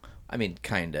wrong. I mean,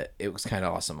 kinda. It was kind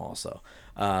of awesome also.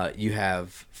 You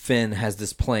have Finn has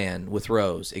this plan with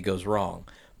Rose. It goes wrong.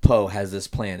 Poe has this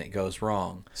plan. It goes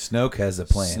wrong. Snoke has a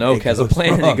plan. Snoke has a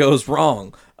plan and it wrong. goes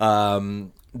wrong.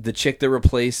 The chick that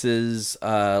replaces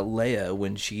Leia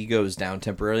when she goes down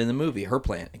temporarily in the movie, her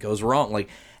plan, it goes wrong. Like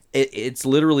it's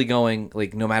literally going,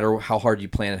 like, no matter how hard you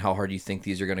plan and how hard you think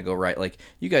these are going to go right. Like,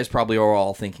 you guys probably are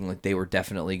all thinking like they were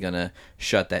definitely going to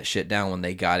shut that shit down when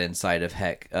they got inside of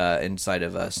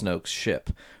Snoke's ship,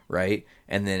 right?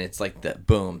 And then it's like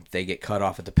boom, they get cut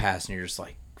off at the pass, and you're just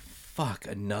like, fuck,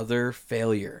 another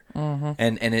failure. Mm-hmm.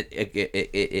 And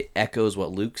it echoes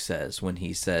what Luke says when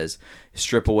he says,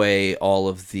 strip away all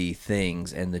of the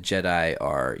things and the Jedi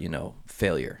are,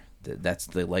 failure. That's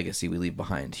the legacy we leave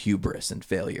behind, hubris and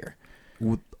failure.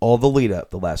 With all the lead up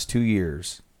the last 2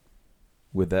 years,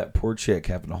 with that poor chick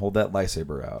having to hold that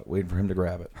lightsaber out, waiting for him to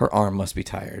grab it. Her arm must be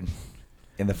tired.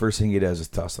 And the first thing he does is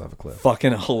toss it off a cliff.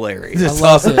 Fucking hilarious. Just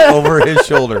toss it over his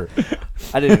shoulder.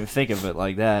 I didn't even think of it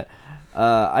like that.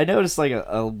 I noticed like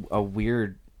a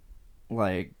weird,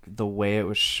 like, the way it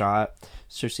was shot.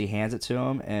 So she hands it to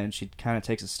him and she kind of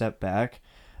takes a step back,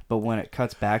 but when it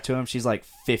cuts back to him, she's like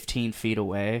 15 feet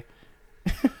away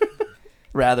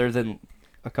rather than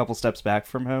a couple steps back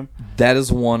from him. That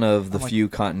is one of the I'm like, few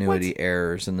continuity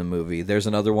errors in the movie. There's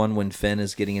another one when Finn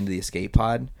is getting into the escape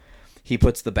pod. He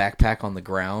puts the backpack on the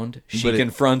ground. She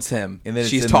confronts him. And then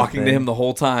she's it's talking to him the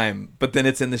whole time, but then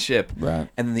it's in the ship. Right.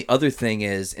 And then the other thing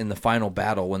is, in the final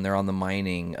battle, when they're on the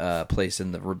mining place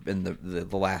in the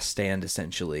last stand,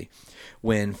 essentially,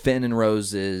 when Finn and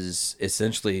Rose is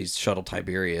essentially shuttle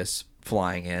Tiberius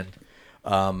flying in,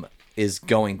 is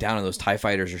going down, and those TIE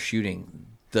fighters are shooting,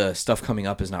 the stuff coming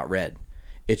up is not red.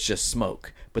 It's just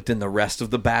smoke. But then the rest of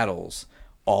the battles,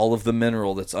 all of the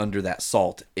mineral that's under that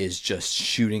salt is just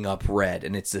shooting up red,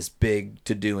 and it's this big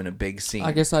to-do in a big scene.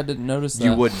 I guess I didn't notice that.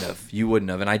 You wouldn't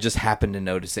have, and I just happened to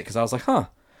notice it because I was like, huh,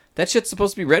 that shit's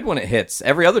supposed to be red when it hits.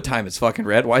 Every other time it's fucking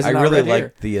red. Why is it I not really red here?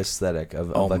 liked the aesthetic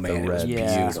of Oh, like man, the it was red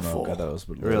beautiful. smoke. I thought it was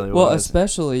Really Well, was.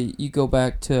 especially you go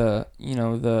back to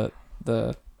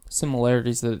the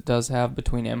similarities that it does have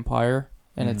between Empire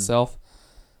and itself.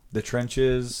 the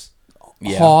trenches.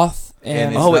 Yeah. Hoth And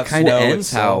and, it's Oh, it not kind of snow, ends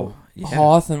it's how... Yeah.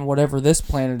 Hoth and whatever this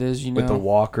planet is, with the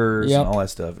walkers Yep. and all that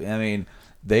stuff. I mean,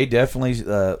 they definitely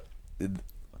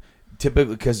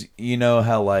typically, because you know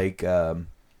how like in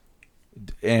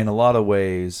a lot of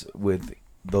ways with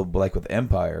with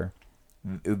Empire,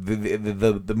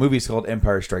 the movie's called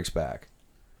Empire Strikes Back,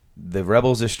 the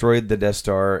rebels destroyed the Death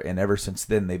Star, and ever since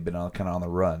then they've been kind of on the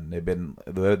run. They've been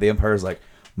the Empire's like,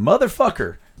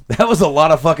 motherfucker, that was a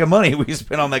lot of fucking money we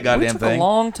spent on that We goddamn took thing. a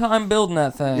long time building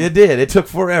that thing. It did. It took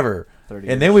forever. 30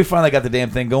 And then we finally got the damn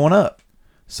thing going up.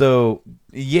 So,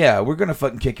 yeah, we're going to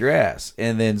fucking kick your ass.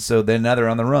 And then now they're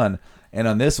on the run. And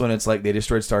on this one, it's like they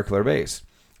destroyed Starkiller Base.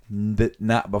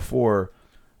 Not before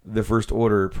the First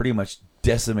Order pretty much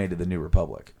decimated the New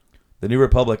Republic. The New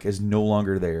Republic is no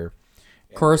longer there.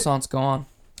 Coruscant's gone.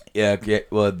 Yeah,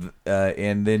 well,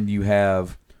 and then you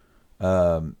have,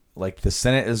 like, the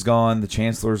Senate is gone, the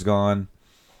Chancellor's gone,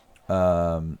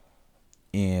 and,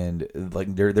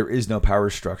 like, there is no power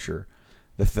structure.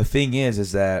 The thing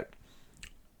is that,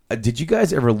 did you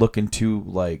guys ever look into,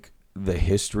 like, the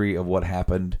history of what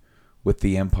happened with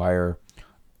the Empire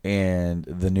and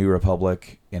the New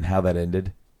Republic and how that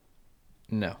ended?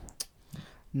 No.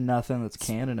 Nothing that's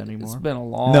canon It's anymore. been a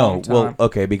long No, time. well,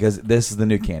 okay, because this is the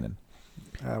new canon.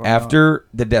 I don't know. After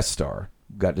the Death Star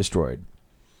got destroyed,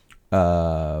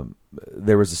 there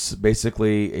was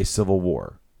basically a civil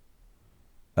war.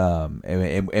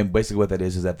 And basically what that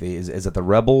is that the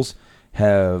rebels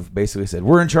have basically said,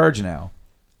 we're in charge now.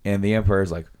 And the Empire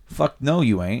is like, fuck no,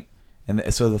 you ain't.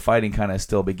 And so the fighting kind of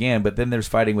still began, but then there's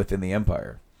fighting within the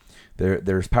Empire.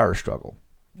 There's power struggle.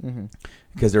 Mm-hmm.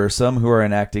 Because there are some who are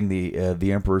enacting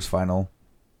the Emperor's final,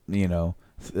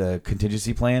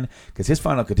 contingency plan. Because his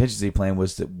final contingency plan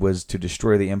was to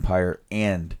destroy the Empire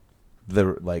and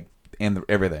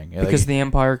everything. Because the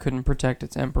Empire couldn't protect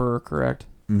its emperor, correct?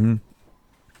 Mm-hmm.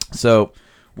 So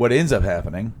what ends up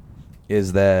happening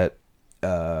is that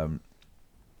there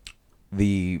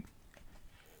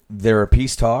are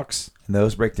peace talks, and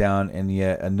those break down, and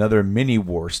yet another mini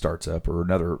war starts up, or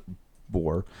another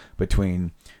war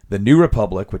between the New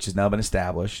Republic, which has now been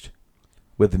established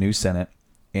with the new Senate,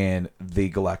 and the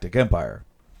Galactic Empire.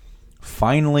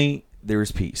 Finally, there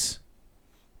is peace.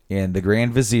 And the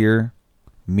Grand Vizier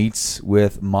meets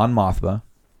with Mon Mothma,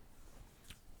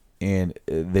 and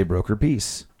they broker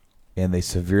peace. And they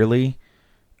severely,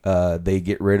 they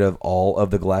get rid of all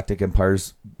of the Galactic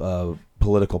Empire's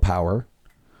political power,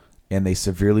 and they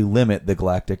severely limit the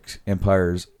Galactic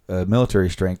Empire's military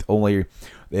strength. And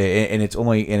it's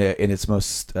only in its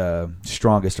most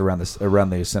strongest around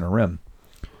the center rim.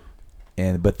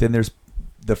 But then there's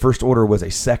the First Order was a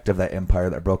sect of that empire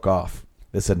that broke off.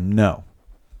 They said no,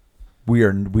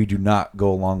 we do not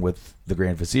go along with the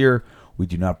Grand Vizier. We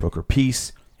do not broker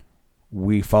peace.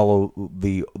 We follow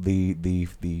the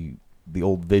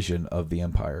old vision of the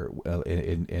empire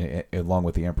along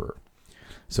with the emperor.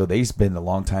 So they spend a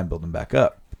long time building back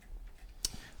up.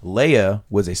 Leia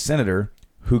was a senator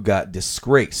who got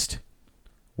disgraced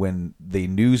when the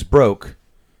news broke,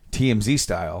 TMZ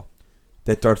style,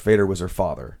 that Darth Vader was her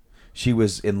father. She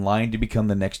was in line to become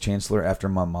the next chancellor after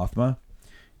Mon Mothma,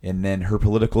 and then her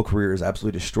political career is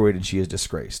absolutely destroyed, and she is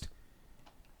disgraced.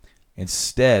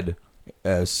 Instead,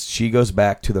 she goes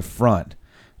back to the front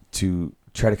to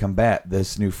try to combat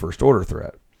this new First Order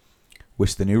threat,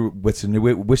 which the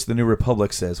new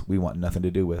Republic says we want nothing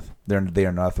to do with. They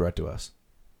are not a threat to us.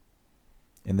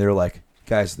 And they're like,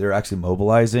 guys, they're actually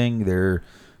mobilizing. They're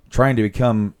trying to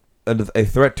become a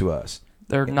threat to us.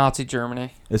 They're Nazi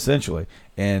Germany. Essentially.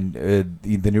 And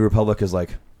the New Republic is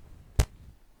like,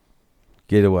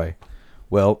 get away.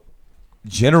 Well,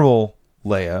 General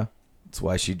Leia, that's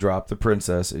why she dropped the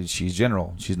princess. She's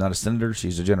general. She's not a senator.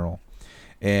 She's a general.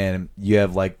 And you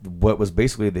have like what was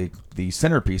basically the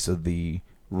centerpiece of the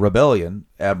rebellion,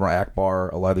 Admiral Akbar,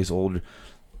 a lot of these old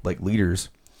like leaders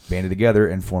banded together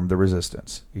and formed the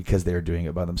resistance because they're doing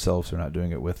it by themselves. They're not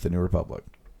doing it with the New Republic.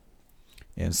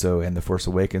 And so in The Force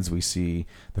Awakens, we see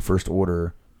the First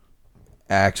Order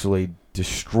actually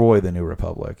destroy the New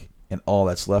Republic, and all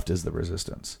that's left is the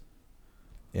resistance.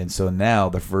 And so now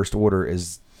the First Order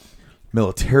is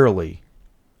militarily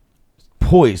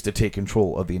poised to take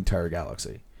control of the entire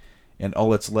galaxy, and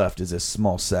all that's left is a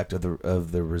small sect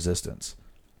of the resistance.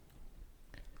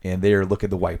 And they're looking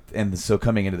to wipe. And so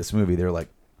coming into this movie, they're like,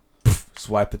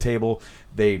 swipe the table.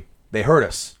 They hurt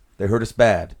us. They hurt us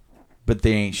bad, but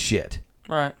they ain't shit.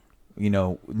 Right.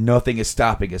 Nothing is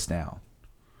stopping us now.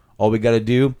 All we got to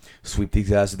do, sweep these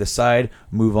guys to the side,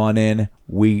 move on in.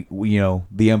 We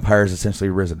the Empire's essentially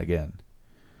risen again.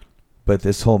 But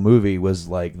this whole movie was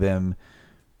like them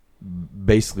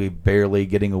basically barely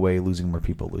getting away, losing more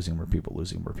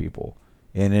people.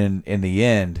 And in the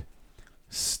end,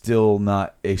 still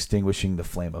not extinguishing the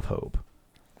flame of hope.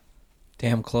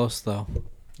 Damn close, though.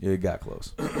 It got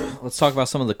close. Let's talk about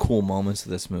some of the cool moments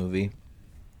of this movie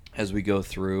as we go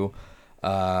through.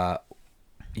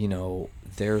 you know,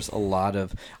 there's a lot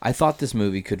of... I thought this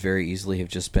movie could very easily have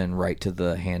just been right to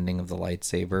the handing of the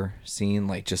lightsaber scene,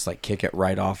 like just like kick it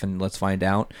right off and let's find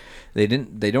out. They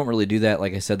don't really do that.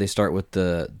 Like I said, they start with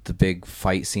the big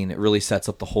fight scene. It really sets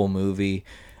up the whole movie.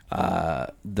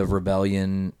 The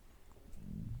rebellion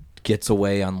gets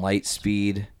away on light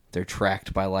speed. They're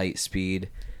tracked by light speed.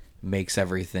 Makes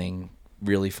everything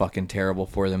really fucking terrible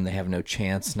for them. They have no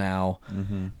chance now.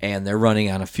 And they're running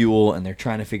out of fuel, and they're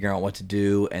trying to figure out what to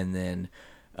do. And then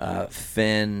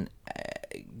Finn,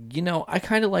 you know, I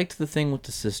kind of liked the thing with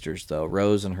the sisters, though.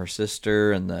 Rose and her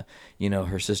sister, and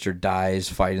her sister dies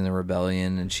fighting the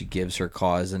rebellion, and she gives her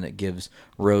cause, and it gives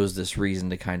Rose this reason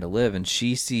to kind of live. And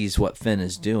she sees what Finn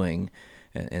is doing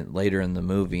and later in the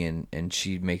movie, and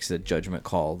she makes a judgment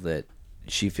call that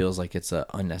she feels like it's an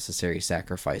unnecessary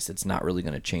sacrifice. It's not really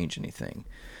going to change anything.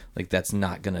 Like, that's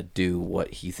not going to do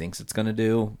what he thinks it's going to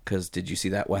do, because did you see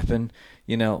that weapon?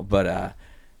 You know, but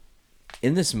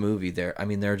in this movie, there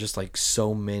are just like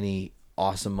so many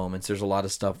awesome moments. There's a lot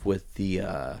of stuff with the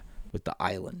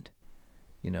island.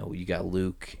 You know, you got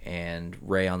Luke and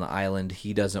Rey on the island.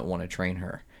 He doesn't want to train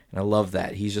her, and I love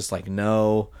that. He's just like,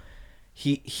 no.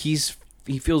 He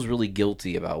feels really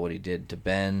guilty about what he did to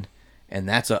Ben. And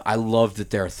I love that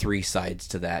there are 3 sides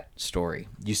to that story.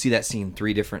 You see that scene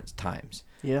 3 different times.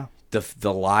 Yeah.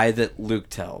 The lie that Luke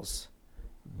tells,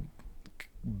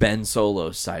 Ben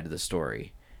Solo's side of the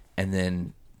story, and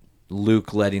then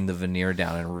Luke letting the veneer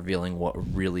down and revealing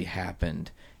what really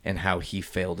happened and how he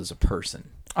failed as a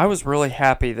person. I was really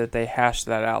happy that they hashed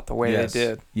that out the way they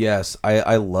did. Yes,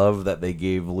 I love that they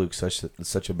gave Luke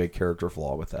such a big character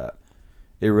flaw with that.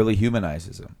 It really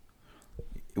humanizes him.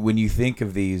 When you think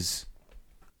of these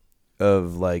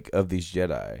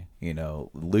Jedi, you know,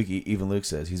 Luke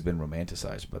says he's been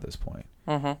romanticized by this point.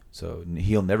 So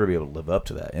he'll never be able to live up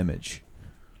to that image,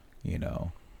 you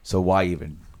know. So why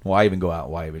even go out?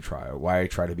 Why even try? Or why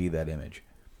try to be that image?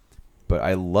 But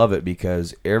I love it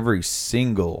because every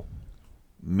single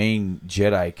main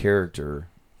Jedi character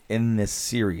in this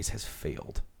series has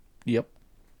failed. Yep.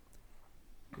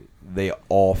 They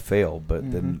all fail,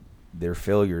 but then their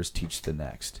failures teach the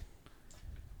next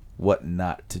what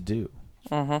not to do.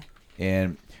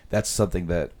 And that's something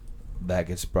that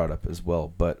gets brought up as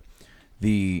well. But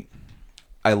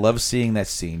I love seeing that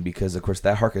scene because, of course,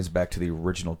 that harkens back to the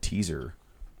original teaser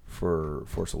for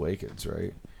Force Awakens,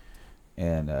 right?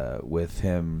 And with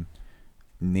him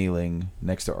kneeling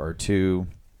next to R2,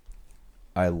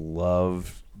 I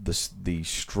love the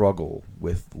struggle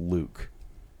with Luke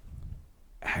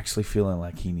actually feeling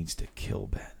like he needs to kill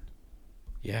Ben.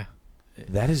 Yeah.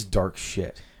 That is dark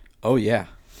shit. Oh, yeah.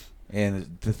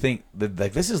 And to think that,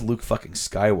 like, this is Luke fucking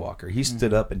Skywalker. He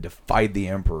stood up and defied the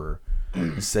Emperor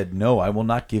and said, "No, I will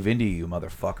not give in to you,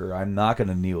 motherfucker. I'm not going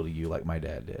to kneel to you like my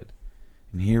dad did."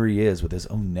 And here he is with his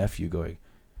own nephew going,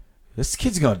 "This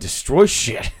kid's going to destroy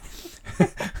shit."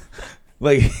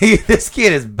 Like, this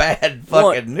kid is bad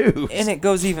fucking news. And it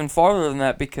goes even farther than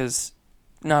that because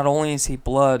not only is he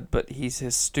blood, but he's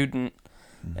his student.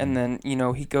 And then, you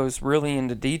know, he goes really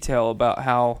into detail about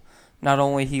how not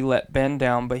only he let Ben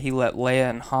down, but he let Leia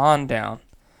and Han down.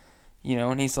 You know,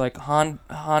 and he's like, Han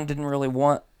didn't really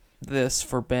want this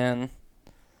for Ben,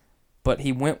 but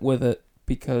he went with it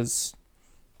because,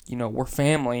 you know, we're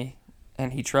family,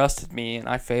 and he trusted me, and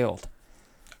I failed.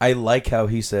 I like how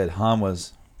he said Han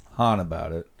was Han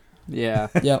about it. Yeah.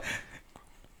 Yep.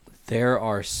 There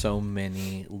are so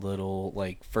many little,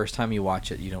 like, first time you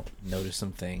watch it, you don't notice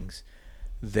some things.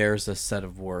 There's a set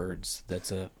of words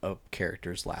that's a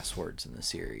character's last words in the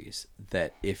series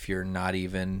that if you're not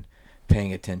even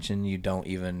paying attention, you don't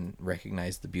even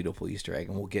recognize the beautiful Easter egg.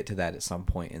 And we'll get to that at some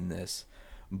point in this.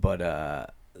 But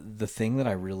the thing that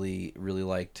I really, really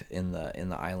liked in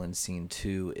the island scene,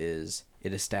 too, is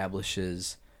it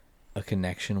establishes a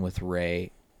connection with Rey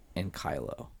and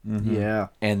Kylo. Yeah.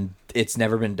 And it's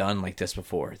never been done like this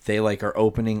before. They like are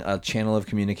opening a channel of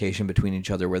communication between each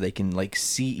other where they can like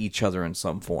see each other in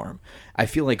some form. I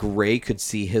feel like Rey could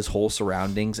see his whole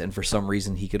surroundings, and for some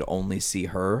reason he could only see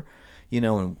her, you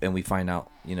know, and we find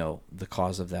out, you know, the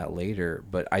cause of that later.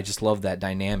 But I just love that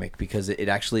dynamic because it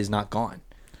actually is not gone,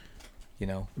 you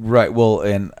know. Right. Well,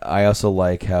 and I also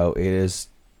like how it is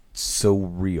so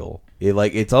real.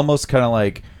 It's almost kind of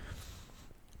like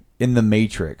in the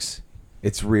Matrix.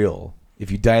 It's real. If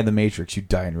you die in the Matrix, you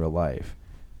die in real life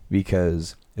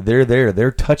because they're there.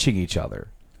 They're touching each other.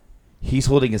 He's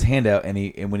holding his hand out,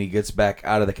 and when he gets back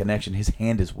out of the connection, his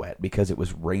hand is wet because it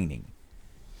was raining.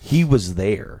 He was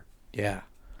there. Yeah.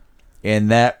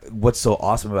 And what's so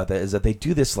awesome about that is that they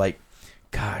do this like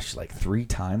 3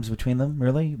 times between them,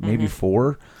 really? Maybe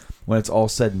 4 when it's all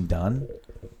said and done.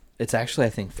 It's actually, I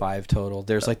think, 5 total.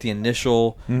 There's like the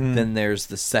initial, then there's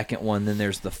the second one, then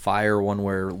there's the fire one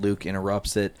where Luke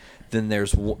interrupts it, then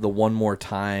there's the one more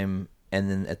time, and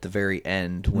then at the very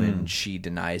end when she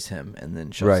denies him and then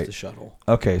shuts the shuttle.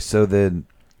 Okay, so then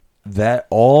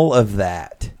all of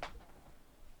that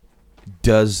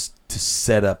does to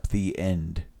set up the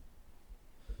end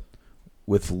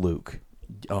with Luke.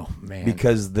 Oh man!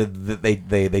 Because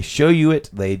they show you it,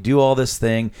 they do all this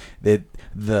thing, that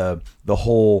the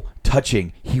whole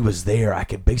touching. He was there. I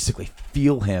could basically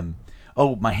feel him.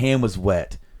 Oh, my hand was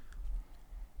wet.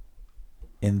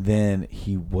 And then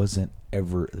he wasn't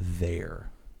ever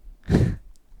there.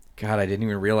 God, I didn't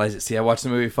even realize it. See, I watched the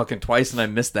movie fucking twice and I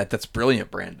missed that. That's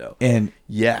brilliant, Brando. And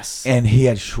yes, and he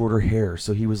had shorter hair,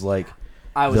 so he was like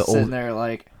I was sitting there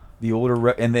like the older,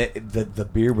 and the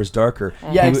beard was darker.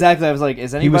 Yeah, exactly. I was like,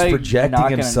 is he anybody was projecting not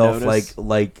gonna himself notice?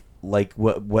 like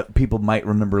what people might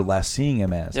remember last seeing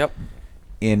him as. Yep.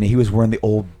 And he was wearing the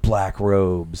old black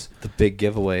robes. the big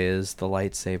giveaway is the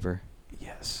lightsaber.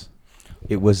 Yes.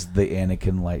 It was the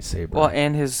Anakin lightsaber. Well,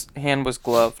 and his hand was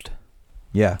gloved.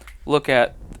 yeah. Look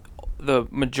at the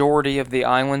majority of the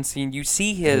island scene. You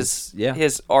see his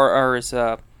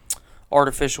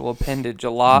artificial appendage a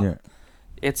lot. Yeah.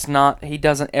 It's not. He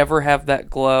doesn't ever have that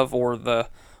glove or the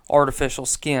artificial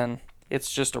skin.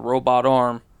 It's just a robot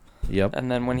arm. Yep.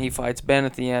 And then when he fights Ben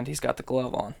at the end, he's got the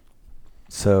glove on.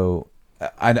 So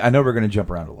I know we're going to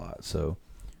jump around a lot. So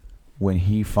when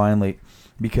he finally,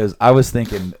 because I was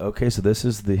thinking, okay, so this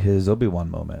is his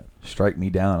Obi-Wan moment. Strike me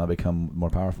down, I'll become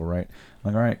more powerful, right?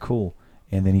 I'm like, all right, cool.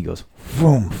 And then he goes,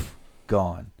 boom,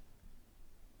 gone.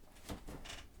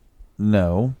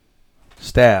 No.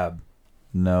 Stab.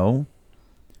 No.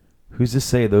 Who's to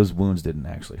say those wounds didn't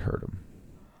actually hurt him?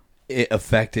 It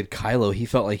affected Kylo. He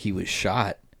felt like he was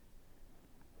shot.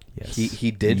 Yes.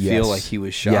 He did feel like he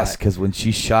was shot. Yes, because when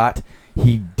she shot,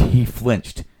 he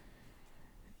flinched.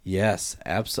 Yes,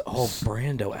 Oh,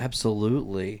 Brando,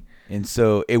 absolutely. And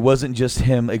so it wasn't just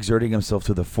him exerting himself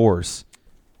to the Force.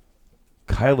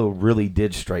 Kylo really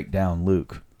did strike down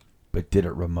Luke, but did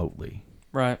it remotely.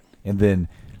 Right. And then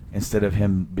instead of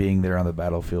him being there on the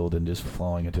battlefield and just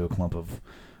falling into a clump of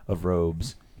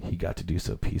robes, he got to do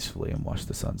so peacefully and watch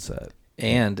the sunset.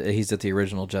 And he's at the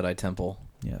original Jedi Temple.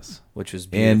 Yes. Which was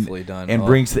beautifully done. And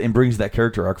brings that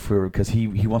character arc forward because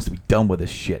he wants to be done with this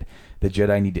shit. The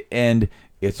Jedi need to end.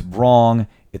 It's wrong.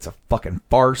 It's a fucking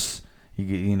farce.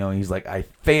 He's like, I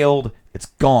failed. It's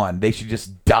gone. They should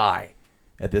just die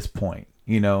at this point,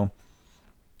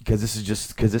 because this is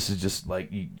just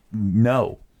like,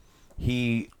 no.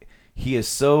 He is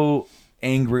so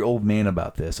angry old man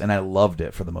about this, and I loved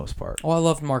it for the most part. Oh, I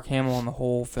loved Mark Hamill in the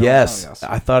whole film. Yes, Oh, yes.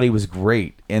 I thought he was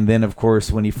great. And then, of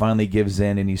course, when he finally gives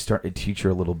in and you start to teach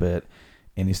her a little bit,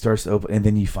 and he starts to open, and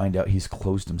then you find out he's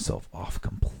closed himself off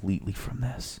completely from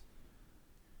this.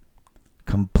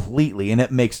 Completely, and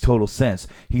it makes total sense.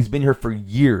 He's been here for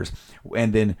years,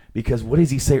 and then because what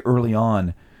does he say early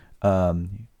on?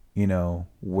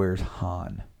 Where's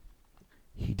Han?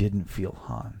 He didn't feel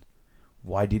Han.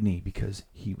 Why didn't he? Because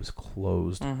he was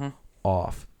closed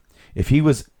off. If he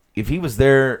was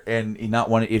there and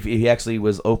if he actually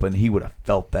was open, he would have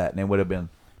felt that, and it would have been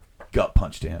gut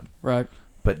punch to him. Right.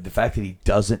 But the fact that he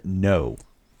doesn't know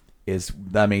is,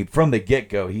 from the get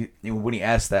go, when he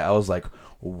asked that, I was like,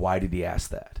 why did he ask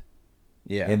that?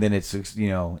 Yeah. And then it's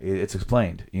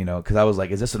explained, because I was like,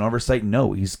 is this an oversight?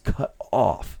 No, he's cut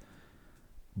off.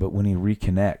 But when he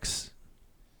reconnects,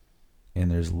 and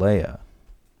there's Leia,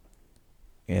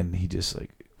 and he just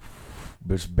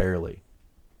barely.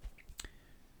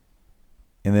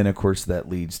 And then, of course, that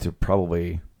leads to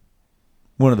probably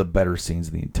one of the better scenes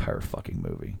in the entire fucking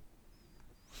movie.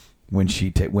 When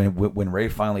when Rey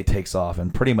finally takes off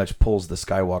and pretty much pulls the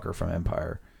Skywalker from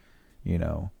Empire,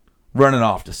 running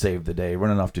off to save the day,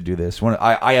 running off to do this.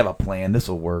 I have a plan. This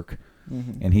will work.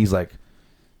 Mm-hmm. And he's like,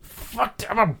 fuck,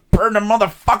 I'm gonna burn the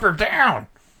motherfucker down.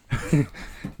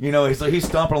 He's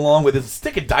stomping along with his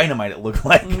stick of dynamite, it looked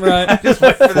like. Right.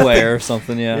 Flare or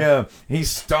something, yeah. Yeah, he's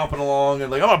stomping along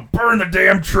and like, I'm gonna burn the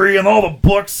damn tree and all the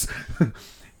books.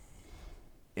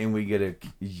 And we get a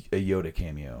Yoda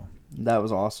cameo. That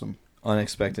was awesome.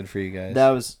 Unexpected for you guys. That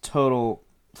was total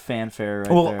fanfare right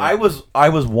there. I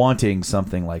was wanting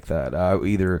something like that.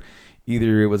 Either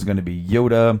it was going to be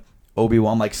Yoda,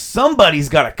 Obi-Wan. I'm like, somebody's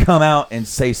got to come out and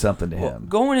say something to him.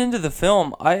 Going into the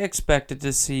film, I expected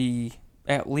to see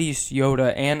at least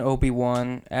Yoda and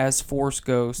Obi-Wan as Force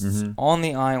ghosts on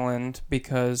the island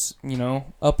because,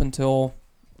 up until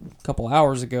a couple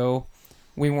hours ago,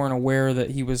 we weren't aware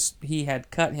that he had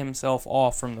cut himself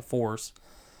off from the Force.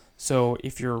 So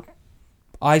if you're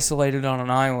isolated on an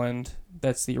island,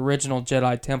 that's the original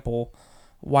Jedi Temple,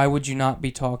 why would you not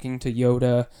be talking to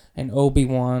Yoda and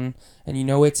Obi-Wan? And you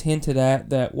know it's hinted at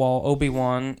that while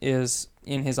Obi-Wan is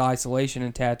in his isolation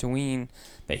in Tatooine,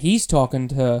 that he's talking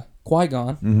to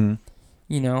Qui-Gon. Mm-hmm.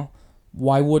 You know,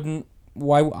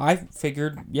 I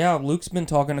figured, yeah, Luke's been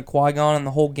talking to Qui-Gon and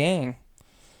the whole gang.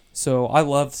 So I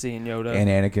love seeing Yoda. And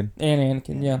Anakin. And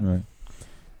Anakin, yeah. Right.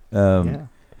 Yeah.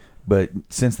 But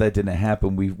since that didn't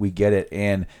happen, we get it.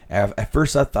 And at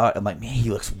first I thought, I'm like, man, he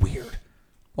looks weird.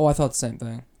 Oh, I thought the same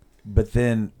thing. But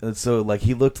then, so like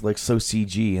he looked like so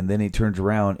CG, and then he turns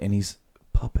around and he's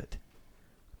puppet.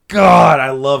 God,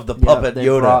 I love the puppet they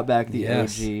Yoda. brought back the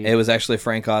Yes. OG. It was actually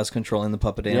Frank Oz controlling the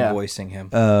puppet and Yeah. voicing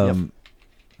him.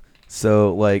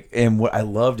 So like, and what I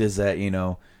loved is that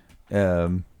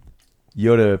Yoda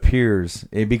appears,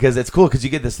 and because it's cool because you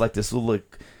get this little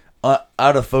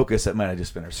out of focus. That might have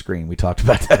just been our screen. We talked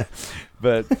about that,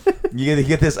 but you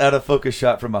get this out of focus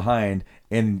shot from behind,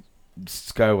 and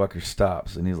Skywalker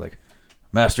stops, and he's like,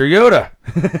 "Master Yoda."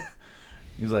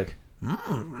 He's like,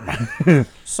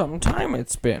 Some time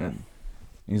it's been.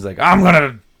 he's like, "I'm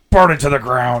gonna burn it to the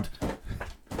ground,"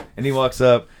 and he walks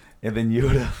up, and then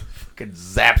Yoda fucking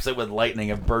zaps it with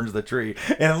lightning and burns the tree,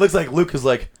 and it looks like Luke is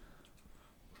like,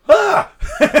 "Ah!"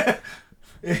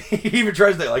 He even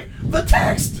tries to like the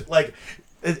text, like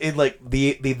it like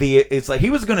the it's like he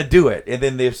was gonna do it, and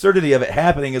then the absurdity of it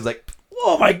happening is like,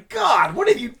 oh my god, what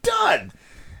have you done?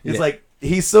 It's like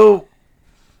he's so.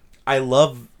 I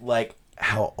love like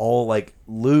how all like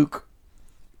Luke.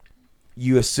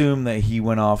 You assume that he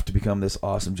went off to become this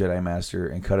awesome Jedi Master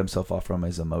and cut himself off from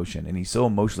his emotion, and he's so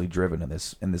emotionally driven in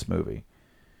this movie.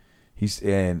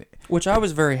 Which I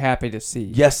was very happy to see.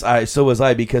 Yes, so was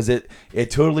I, because it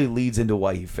totally leads into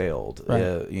why he failed.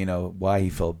 Right. Why he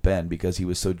failed Ben, because he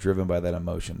was so driven by that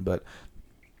emotion.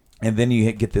 And then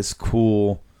you get this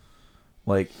cool,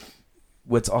 like,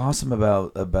 what's awesome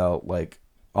about like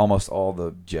almost all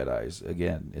the Jedis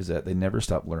again is that they never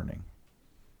stop learning.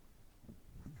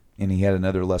 And he had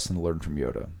another lesson to learn from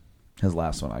Yoda, his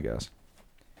last one, I guess,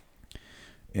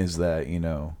 is that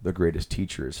the greatest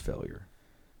teacher is failure.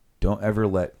 Don't ever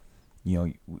let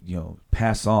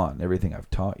pass on everything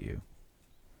I've taught you.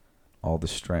 All the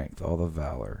strength, all the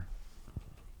valor,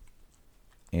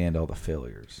 and all the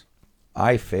failures.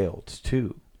 I failed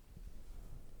too.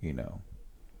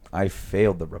 I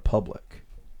failed the Republic.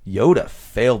 Yoda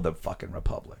failed the fucking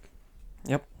Republic.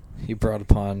 Yep. He brought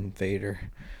upon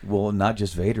Vader. Well, not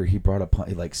just Vader. He brought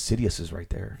upon like Sidious is right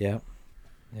there. Yep.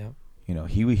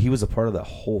 He was a part of the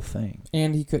whole thing.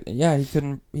 And he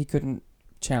couldn't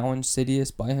challenge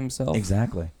Sidious by himself.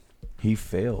 Exactly. He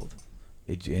failed.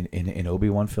 And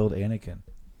Obi-Wan failed Anakin.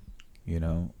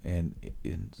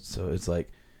 And so it's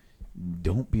like,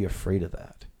 don't be afraid of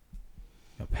that.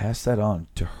 Pass that on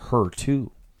to her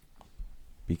too.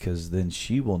 Because then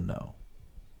she will know.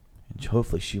 And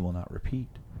hopefully she will not repeat.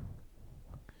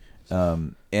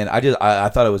 And I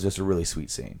thought it was just a really sweet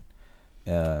scene.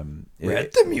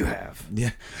 Read them, you have.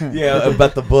 Yeah,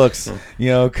 about the books,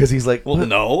 because he's like, Well,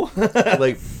 no.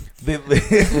 like,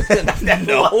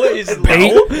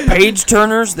 Page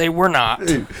turners, they were not.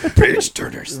 Page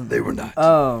turners, they were not.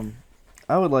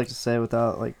 I would like to say,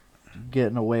 without like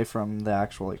getting away from the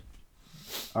actual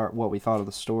or what we thought of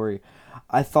the story,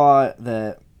 I thought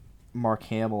that Mark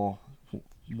Hamill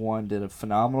did a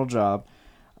phenomenal job.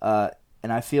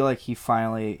 And I feel like he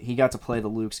got to play the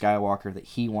Luke Skywalker that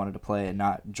he wanted to play, and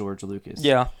not George Lucas.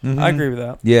 Yeah, I agree with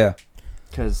that. Yeah.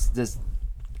 Because this,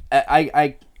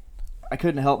 I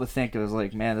couldn't help but think, it was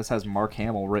like, man, this has Mark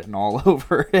Hamill written all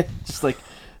over it. Just like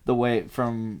the way,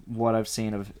 from what I've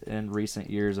seen in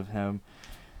recent years of him,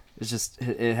 it's just,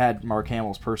 it had Mark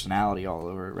Hamill's personality all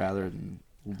over it rather than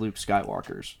Luke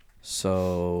Skywalker's.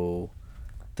 So,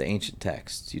 the ancient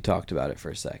texts, you talked about it for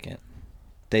a second.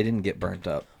 They didn't get burnt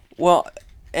up. Well,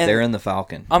 and they're in the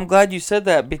Falcon. I'm glad you said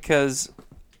that, because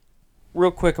real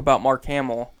quick about Mark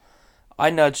Hamill, I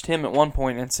nudged him at one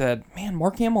point and said, "Man,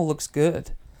 Mark Hamill looks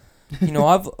good."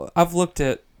 I've looked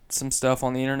at some stuff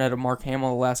on the internet of Mark Hamill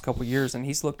the last couple of years, and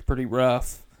he's looked pretty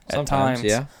rough at times.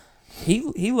 Yeah,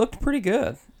 he looked pretty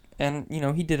good, and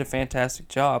he did a fantastic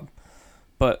job.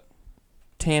 But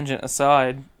tangent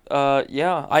aside,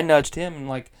 I nudged him and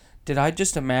like, did I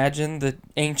just imagine the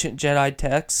ancient Jedi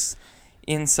texts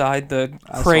inside the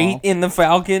crate in the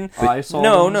Falcon? I saw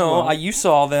them as well. You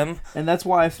saw them. And that's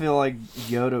why I feel like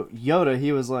Yoda,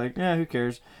 he was like, yeah, who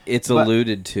cares? It's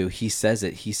alluded to. He says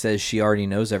it. He says she already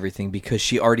knows everything because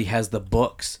she already has the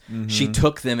books. Mm-hmm. She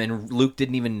took them and Luke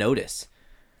didn't even notice.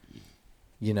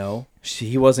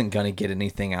 He wasn't going to get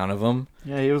anything out of them.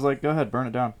 Yeah, he was like, go ahead, burn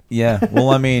it down. Yeah, well,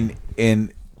 I mean,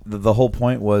 and the whole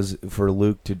point was for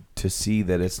Luke to see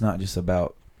that it's not just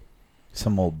about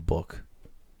some old book.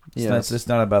 It's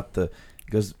not about the.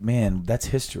 He goes, man, that's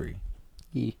history.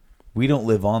 Yeah. We don't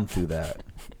live on through that.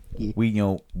 Yeah. We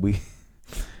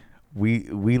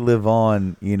live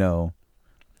on,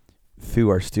 through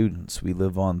our students. We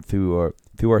live on through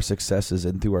our successes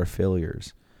and through our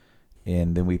failures,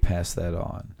 and then we pass that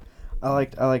on. I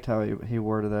liked how he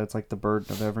worded that. It's like the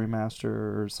burden of every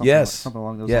master or something. Yes. Something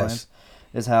along those Yes. lines.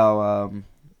 Is how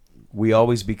We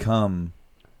always become.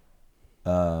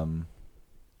 How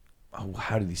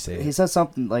did he say it? he says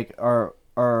something like our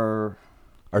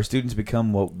Our students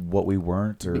become what we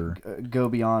weren't, or go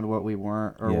beyond what we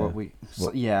weren't, or Yeah. what we.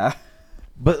 What- Yeah.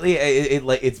 but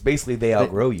it's basically they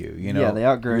outgrow you. Yeah, they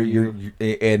outgrow you.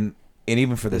 And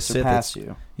even for They the Sith, surpass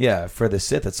you. yeah, for the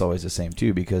Sith, it's always the same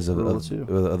too because of Rule of- of two.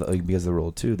 because of the rule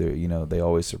of two. They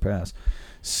always surpass.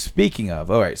 Speaking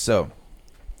of, all right, so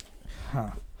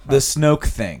the Snoke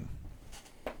thing.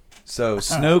 So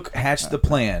Snoke hatched the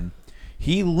plan.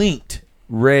 He linked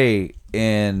Rey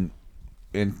and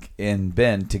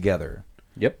Ben together.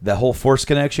 Yep. The whole Force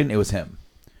connection, it was him.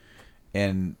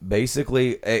 And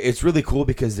basically, it's really cool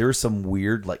because there's some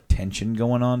weird tension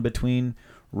going on between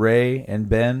Rey and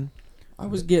Ben. I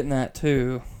was getting that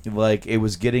too. It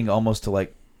was getting almost to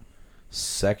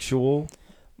sexual.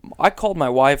 I called my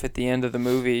wife at the end of the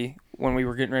movie when we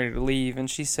were getting ready to leave, and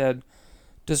she said,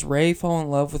 "Does Rey fall in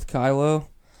love with Kylo?"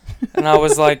 And I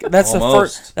was like, "That's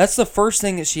Almost. That's the first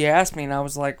thing that she asked me," and I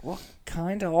was like, "Well,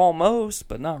 kind of, almost,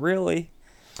 but not really."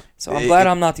 So I'm glad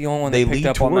I'm not the only one that They picked lead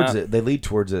up on towards that. it. They lead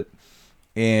towards it,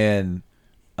 and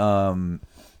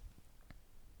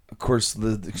of course,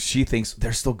 she thinks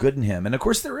there's still good in him, and of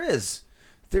course there is.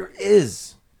 There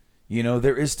is,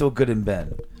 there is still good in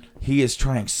Ben. He is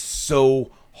trying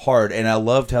so hard, and I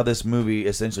loved how this movie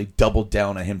essentially doubled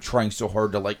down on him trying so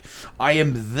hard to I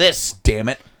am this, damn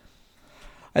it.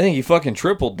 I think he fucking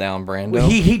tripled down, Brando.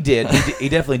 He did. He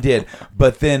definitely did.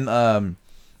 But then, of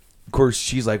course,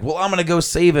 she's like, well, I'm going to go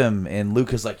save him. And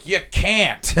Luke is like, you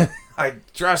can't.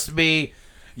 Trust me,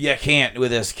 you can't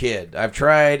with this kid. I've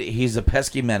tried. He's a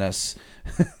pesky menace.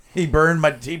 He burned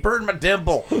my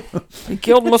temple. He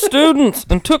killed my students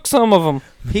and took some of them.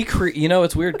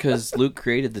 It's weird because Luke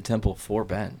created the temple for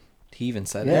Ben. He even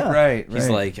said it. Yeah. Right. He's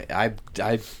like, I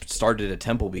started a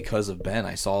temple because of Ben.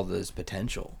 I saw this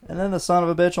potential. And then the son of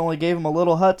a bitch only gave him a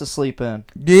little hut to sleep in.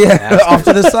 Yeah, off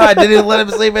to the side. They didn't let him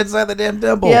sleep inside the damn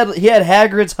temple. He had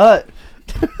Hagrid's hut.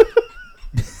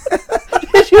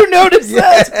 Did you notice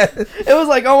that? It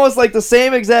was almost the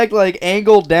same exact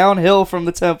angle downhill from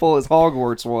the temple as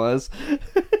Hogwarts was.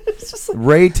 It's just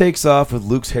Rey takes off with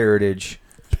Luke's heritage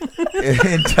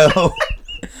in tow.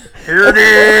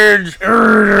 Heritage.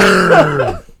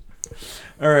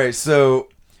 All right, so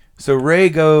Rey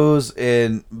goes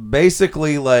and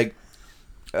basically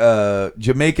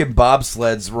Jamaican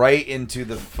bobsleds right into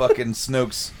the fucking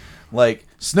Snoke's.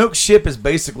 Snoke's ship is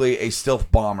basically a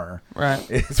stealth bomber. Right.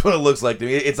 It's what it looks like to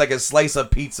me. It's like a slice of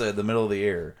pizza in the middle of the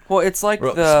air. Well, it's like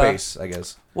Or the space, I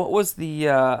guess. What was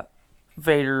the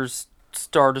Vader's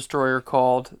Star Destroyer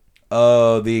called?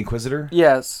 The Inquisitor?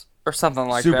 Yes, or something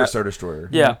like Super that. Star Destroyer.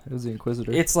 Yeah. it was the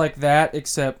Inquisitor. It's like that,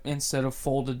 except instead of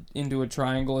folded into a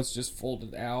triangle, it's just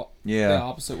folded out Yeah. the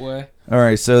opposite way. All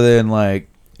right, so then,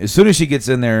 as soon as she gets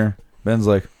in there, Ben's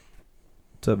like,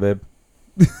 what's up, babe?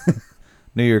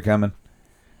 Knew you were coming.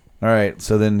 All right,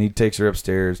 so then he takes her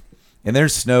upstairs, and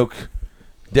there's Snoke,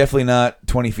 definitely not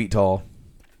 20 feet tall,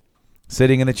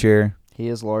 sitting in a chair. He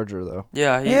is larger though.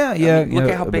 Yeah, Yeah. Look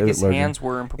at how a big bit his larger. hands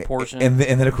were in proportion. And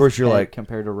then, of course, you're like,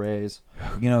 compared to Rey's.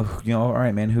 all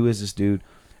right, man, who is this dude?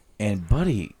 And,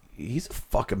 buddy, he's a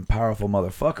fucking powerful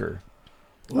motherfucker.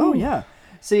 Oh yeah.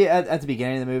 See, at the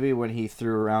beginning of the movie when he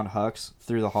threw around Hux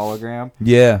through the hologram,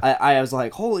 Yeah. I was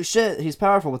like, holy shit, he's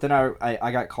powerful. But then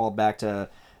I got called back to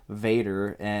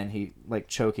Vader and he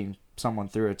choking someone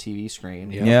through a TV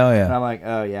screen. Yeah. And I'm like,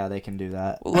 oh yeah, they can do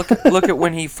that. Well, look at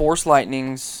when he force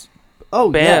lightnings Oh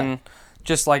Ben, yeah.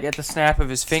 just at the snap of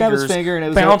his Snap his fingers, finger and it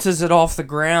was bounces it off the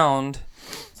ground.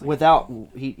 Without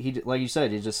he like you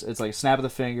said, it's like snap of the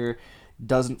finger.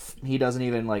 He doesn't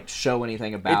even show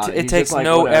anything about it. It He's takes just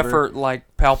no whatever. effort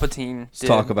like Palpatine Let's did.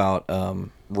 talk about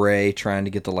Rey trying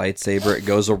to get the lightsaber. It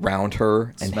goes around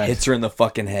her and Smack. hits her in the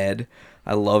fucking head.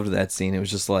 I loved that scene. It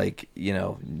was just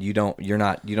you don't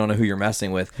know who you're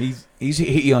messing with.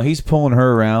 He's pulling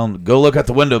her around. Go look out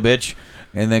the window, bitch.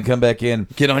 And then come back in.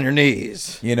 Get on your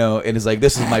knees. And it's like,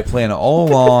 this is my plan all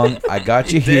along. I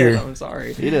got you here. I'm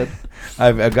sorry. He did.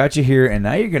 I've got you here, and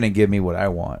now you're going to give me what I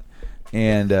want.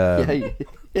 And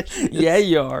Yeah,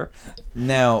 you are.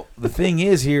 now, the thing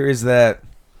is here is that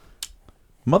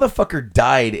Motherfucker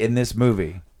died in this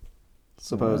movie.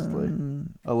 Supposedly.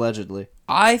 Allegedly.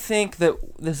 I think that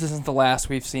this isn't the last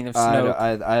we've seen of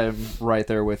Snoke. I'm right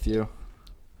there with you.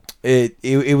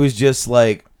 It was just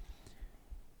like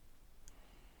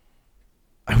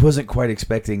I wasn't quite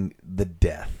expecting the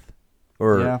death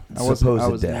or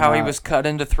supposed death. How he was cut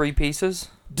into 3 pieces?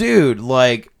 Dude,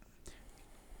 like,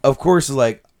 of course,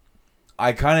 like,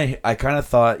 I kind of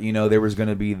thought, there was going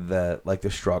to be the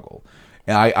struggle,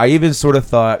 and I even sort of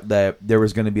thought that there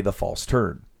was going to be the false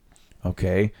turn.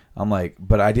 Okay, I'm like,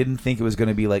 but I didn't think it was going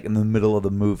to be like in the middle of the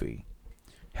movie.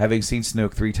 Having seen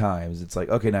Snoke 3 times, it's like,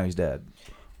 okay, now he's dead.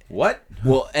 What?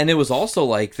 Well, and it was also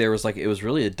like it was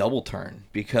really a double turn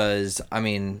because I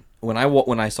mean when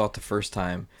I saw it the first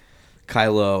time,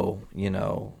 Kylo,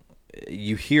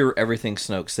 you hear everything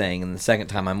Snoke's saying, and the second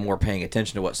time I'm more paying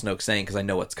attention to what Snoke's saying because I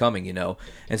know what's coming, and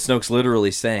Snoke's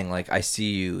literally saying like, I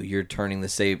see you, you're turning the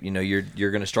saber,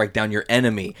 you're gonna strike down your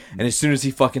enemy, and as soon as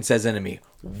he fucking says enemy,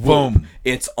 boom,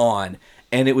 it's on,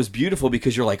 and it was beautiful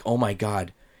because you're like, oh my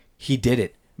god, he did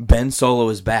it. Ben Solo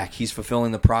is back. He's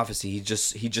fulfilling the prophecy. He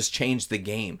just changed the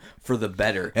game for the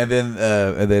better. And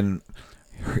then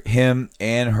him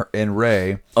and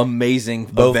Rey, amazing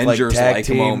both Avengers like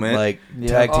moment,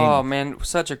 tag team. Oh man,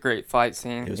 such a great fight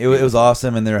scene. It was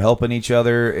awesome, and they're helping each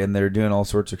other, and they're doing all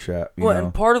sorts of crap.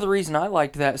 And part of the reason I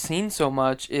liked that scene so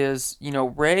much is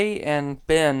Rey and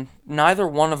Ben. Neither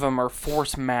one of them are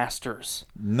Force masters.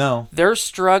 No, they're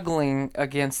struggling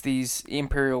against these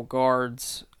Imperial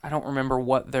guards. I don't remember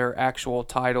what their actual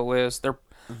title is. They're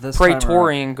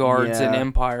Praetorian guards in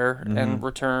Empire and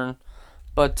Return.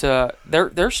 But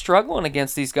they're struggling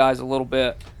against these guys a little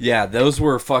bit. Yeah, those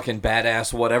were fucking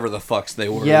badass whatever the fucks they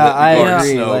were. Yeah, I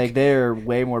agree. Snoke. Like, they're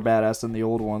way more badass than the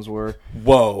old ones were.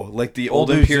 Whoa, like the old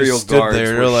dudes Imperial just stood guards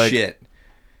there, were like, shit.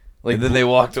 Like, and then they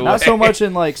walked away. Not so much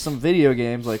in like some video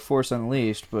games like Force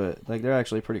Unleashed, but like they're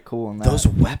actually pretty cool in that. Those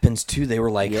weapons too, they were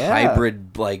like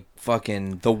hybrid, like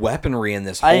fucking the weaponry in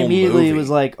this whole I immediately movie. was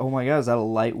like, oh my god, is that a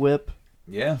light whip?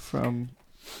 Yeah, from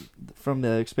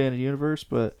the expanded universe,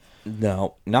 but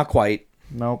no, not quite.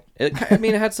 Nope. It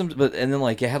had some, but and then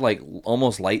like it had like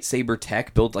almost lightsaber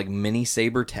tech built, like mini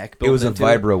saber tech built. It was a into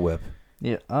vibro whip.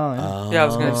 Yeah. Oh yeah. Yeah, I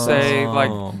was gonna say like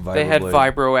they had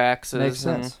Vibroblade. vibro axes. Makes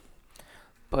sense.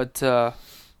 But so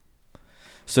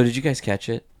did you guys catch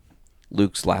it?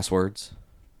 Luke's last words.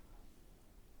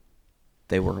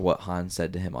 They were what Han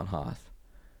said to him on Hoth.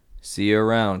 See you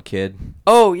around, kid.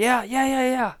 oh yeah.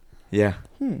 Yeah.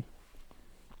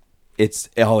 It's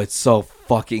so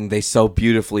fucking, they so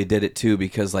beautifully did it too,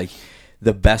 because like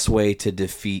the best way to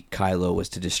defeat Kylo was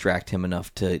to distract him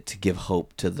enough to give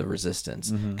hope to the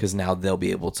Resistance, because now they'll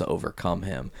be able to overcome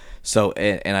him. So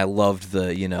and I loved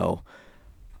the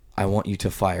I want you to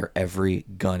fire every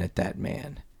gun at that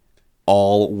man.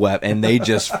 All weapon, and they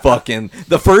just fucking,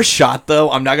 the first shot though,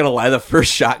 I'm not gonna lie, the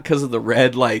first shot because of the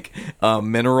red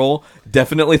mineral,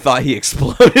 definitely thought he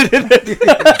exploded in it.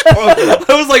 I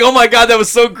was like, oh my god, that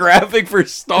was so graphic for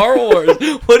Star Wars.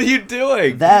 What are you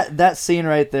doing? That scene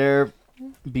right there,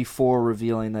 before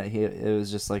revealing that it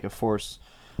was just like a Force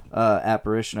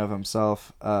apparition of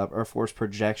himself, or Force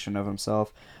projection of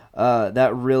himself,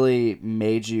 that really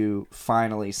made you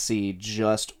finally see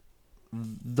just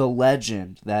the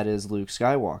legend that is Luke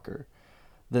Skywalker,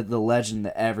 the legend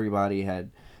that everybody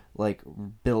had like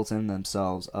built in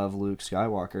themselves of Luke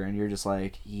Skywalker, and you're just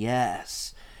like,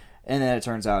 yes. And then it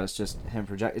turns out it's just him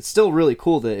project. It's still really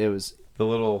cool that it was The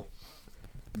little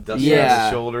dust on his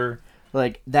shoulder.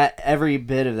 like that. Every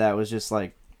bit of that was just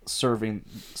like serving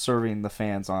the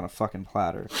fans on a fucking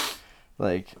platter.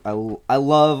 Like I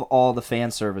love all the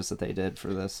fan service that they did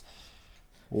for this,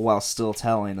 while still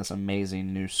telling this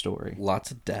amazing new story.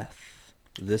 Lots of death.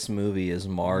 This movie is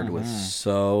marred with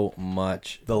so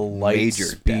much The light major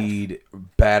speed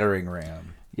battering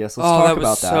ram. Yes, let's talk that about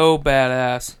was that. so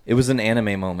badass. It was an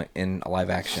anime moment in live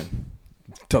action.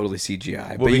 Totally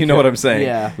CGI, Well, but you know what I'm saying.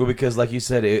 Yeah. Well, because like you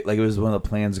said, it was one of the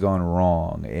plans gone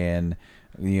wrong, and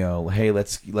hey,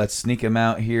 let's sneak him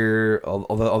out here.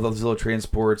 All those little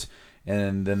transports,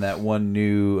 and then that one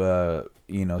new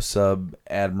sub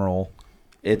admiral.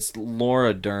 It's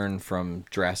Laura Dern from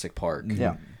Jurassic Park.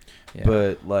 Yeah. Yeah.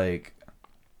 But like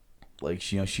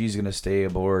she's gonna stay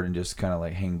aboard and just kind of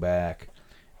like hang back,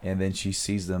 and then she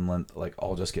sees them like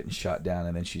all just getting shot down,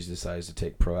 and then she decides to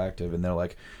take proactive, and they're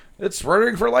like, "It's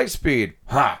running for light speed."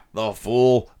 Ha! The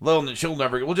fool! She'll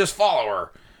never. We'll just follow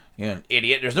her.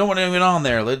 Idiot! There's no one even on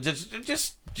there. Just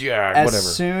As whatever.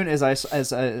 soon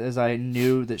as I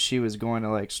knew that she was going to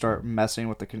like start messing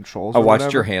with the controls, I or watched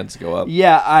whatever, your hands go up.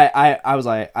 Yeah, I was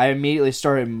like, I immediately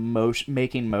started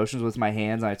making motions with my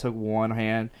hands, and I took one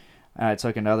hand and I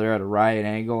took another at a right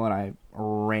angle, and I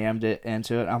rammed it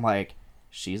into it. I'm like,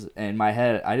 she's in my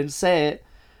head. I didn't say it,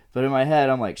 but in my head,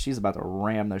 I'm like, she's about to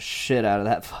ram the shit out of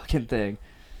that fucking thing.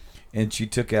 And she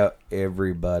took out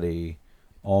everybody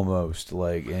almost,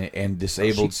 like, and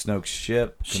disabled Snoke's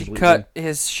ship She completely. cut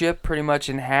his ship pretty much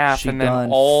in half, She and then done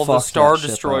all the fucked Star that ship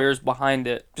Destroyers behind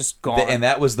it just gone. And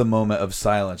that was the moment of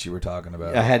silence you were talking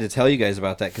about. I had to tell you guys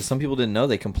about that because some people didn't know.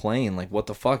 They complain like, "What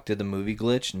the fuck? Did the movie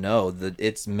glitch?" No,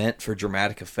 it's meant for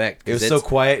dramatic effect. It was so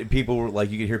quiet, people were like,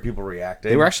 you could hear people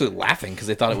reacting. They were actually laughing because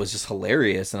they thought it was just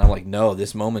hilarious, and I'm like, "No,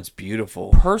 this moment's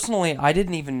beautiful." Personally, I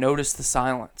didn't even notice the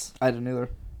silence. I didn't either.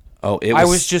 Oh, it I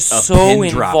was just so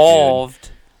involved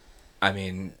I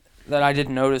mean, that I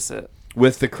didn't notice it.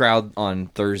 with the crowd on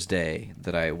Thursday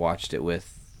that I watched it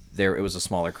with, it was a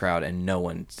smaller crowd, and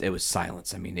it was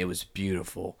silence. I mean, it was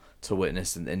beautiful to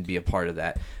witness and be a part of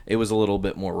that. It was a little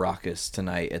bit more raucous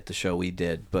tonight at the show we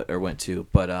did, went to,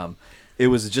 but it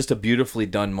was just a beautifully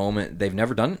done moment. They've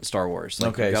never done it in Star Wars.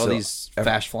 Like, Okay, we've got all so these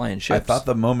fast flying ships. I thought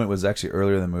the moment was actually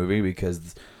earlier in the movie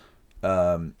because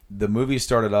the movie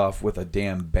started off with a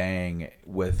damn bang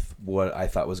with what I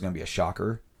thought was going to be a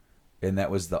shocker, and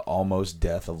that was the almost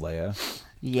death of Leia.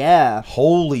 Yeah.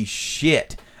 Holy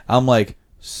shit. I'm like,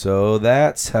 so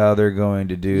that's how they're going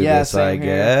to do Yeah, this, I same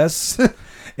here. guess.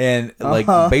 And like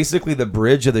basically the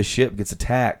bridge of the ship gets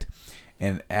attacked,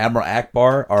 and Admiral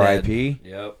Akbar, R.I.P.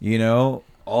 Yep. You know,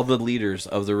 All the leaders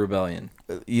of the rebellion.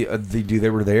 they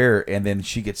were there, and then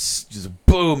she gets just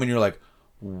boom, and you're like,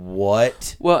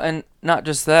 what? Well, and not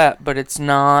just that, but it's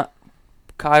not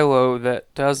Kylo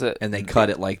that does it. And they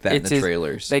cut it like that in It's the his-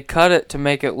 trailers. They cut it to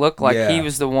make it look like Yeah. he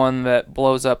was the one that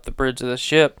blows up the bridge of the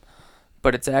ship,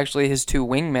 but it's actually his two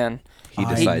wingmen. he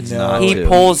I decides know. not He to.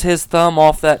 pulls his thumb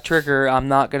off that trigger. I'm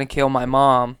not going to kill my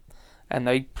mom. And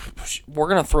we're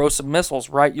going to throw some missiles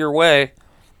right your way.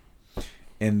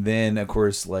 And then of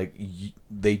course, like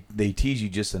they tease you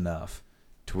just enough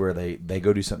to where they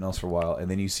go do something else for a while, and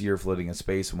then you see her floating in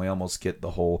space, and we almost get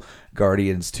the whole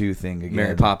Guardians 2 thing again.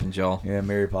 Mary Poppins, y'all. Yeah,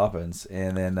 Mary Poppins.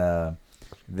 And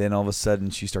then all of a sudden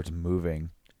she starts moving,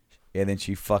 and then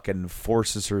she fucking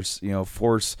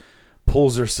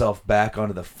pulls herself back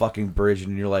onto the fucking bridge,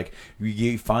 and you're like,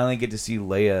 you finally get to see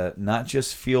Leia not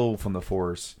just feel from the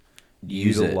Force,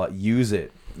 use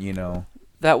it, you know.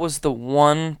 That was the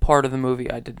one part of the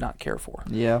movie I did not care for.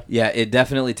 Yeah. Yeah, it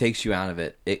definitely takes you out of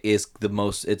it. It's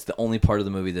the only part of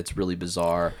the movie that's really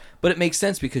bizarre. But it makes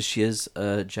sense because she is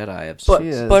a Jedi. But She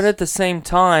is. but at the same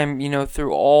time,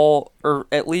 through all, or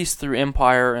at least through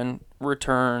Empire and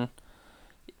Return,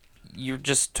 you're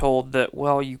just told that,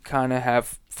 well, you kind of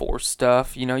have Force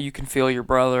stuff. You can feel your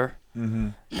brother. Mm-hmm.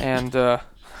 And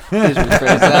Please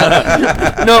rephrase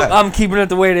that. no, I'm keeping it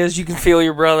the way it is. You can feel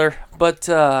your brother, but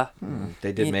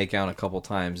They did make out a couple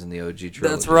times in the OG trilogy.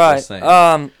 that's right. just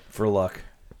saying. For luck.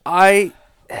 I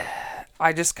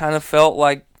just kind of felt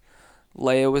like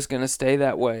Leia was going to stay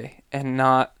that way and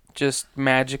not just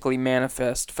magically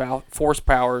manifest Force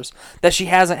powers that she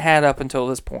hasn't had up until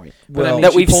this point. But I mean,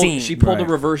 that she we've pulled, seen. She pulled a Right.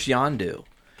 reverse Yondu.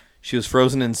 She was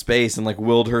frozen in space and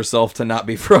willed herself to not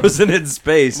be frozen in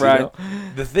space. Right. You know?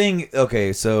 The thing,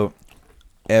 okay, so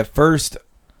at first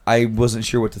I wasn't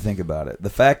sure what to think about it. The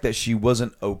fact that she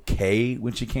wasn't okay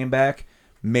when she came back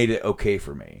made it okay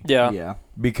for me. Yeah. Yeah.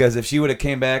 Because if she would have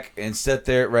came back and sat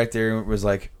there right there and was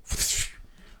like,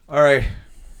 all right,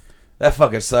 that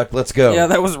fucking sucked, let's go. Yeah,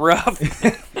 that was rough.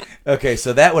 Okay,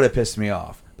 so that would have pissed me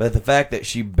off. But the fact that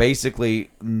she basically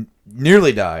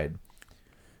nearly died,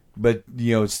 but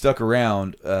stuck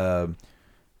around,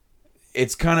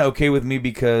 it's kind of okay with me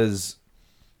because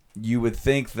you would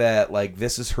think that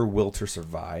this is her will to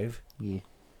survive. Yeah.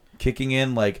 Kicking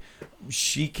in,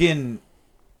 she can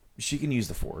use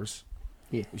the Force.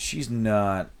 Yeah. She's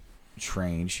not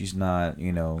trained. She's not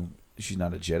she's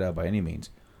not a Jedi by any means.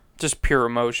 Just pure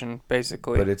emotion,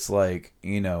 basically. But it's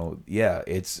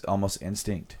it's almost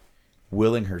instinct,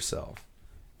 willing herself,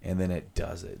 and then it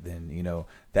does it. Then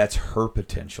that's her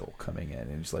potential coming in,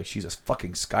 and it's like she's a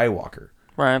fucking Skywalker.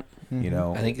 right.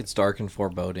 I think it's dark and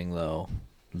foreboding, though,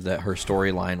 that her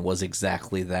storyline was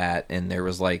exactly that, and there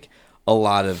was a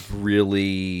lot of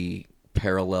really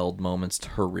paralleled moments to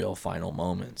her real final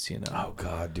moments. Oh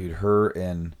God, dude, her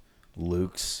and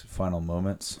Luke's final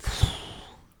moments.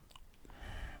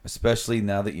 Especially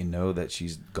now that you know that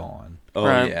she's gone. Oh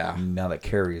Right. yeah. Now that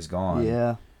Carrie is gone.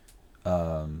 Yeah.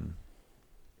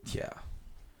 Yeah.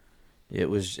 It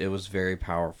was very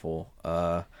powerful.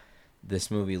 This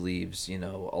movie leaves, a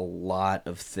lot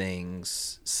of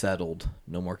things settled.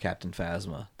 No more Captain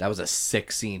Phasma. That was a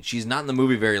sick scene. She's not in the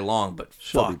movie very long, but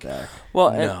She'll fuck. be back.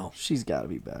 Well, No. She's got to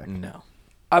be back. No.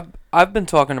 I've been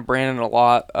talking to Brandon a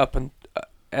lot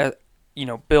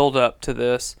build up to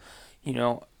this.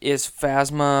 Is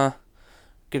Phasma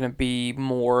gonna be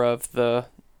more of the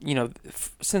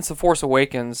since The Force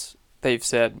Awakens they've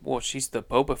said, well, she's the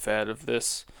Boba Fett of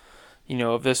this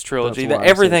of this trilogy. That's why I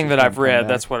Everything said that she's I've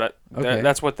gonna come read, back.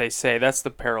 that's what they say. That's the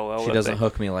parallel. She that doesn't they-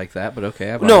 hook me like that, but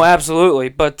okay. No, absolutely.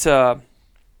 But I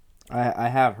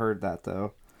have heard that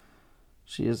though.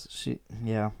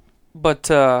 Yeah.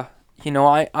 But I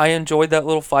enjoyed that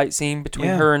little fight scene between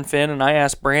Yeah. her and Finn, and I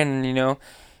asked Brandon,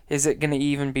 is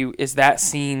that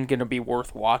scene gonna be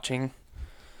worth watching?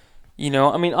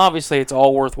 Obviously it's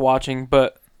all worth watching,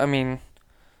 but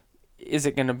is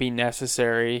it gonna be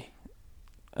necessary?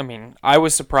 I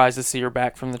was surprised to see her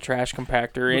back from the trash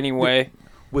compactor anyway.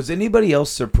 Was anybody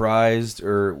else surprised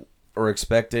or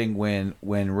expecting when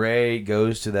Rey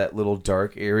goes to that little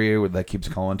dark area where that keeps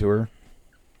calling to her,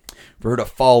 for her to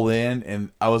fall in?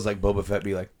 And I was like, Boba Fett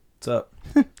be like, "What's up?"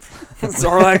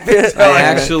 Sarlacc pit.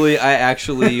 I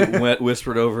actually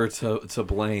whispered over to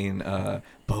Blaine,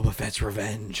 Boba Fett's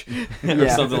revenge, or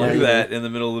Yeah, something like yeah. that in the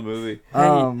middle of the movie.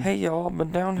 Hey y'all, I've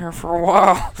been down here for a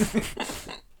while.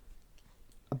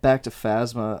 Back to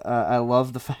Phasma. I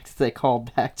love the fact that they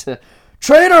called back to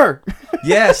traitor.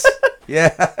 Yes.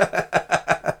 Yeah.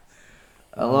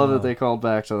 I love that they called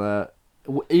back to that.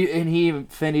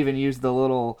 And Finn even used the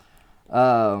little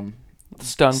Stun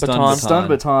Stun baton baton. stun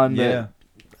baton Yeah.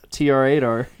 that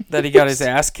TR-8 that he got his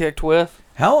ass kicked with.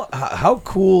 How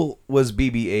cool was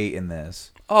BB-8 in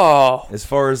this? Oh, As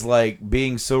far as like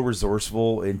being so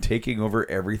resourceful and taking over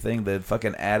everything, the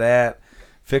fucking AT-AT,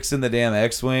 fixing the damn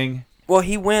X-wing. well,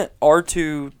 he went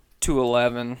R2 to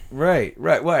 11. Right.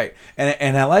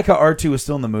 And I like how R2 was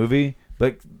still in the movie,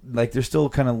 but like they're still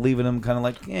kind of leaving him kind of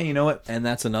like, yeah, you know what? And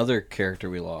that's another character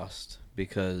we lost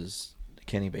because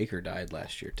Kenny Baker died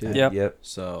last year too. Yep. Yep.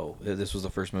 So this was the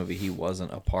first movie he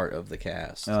wasn't a part of the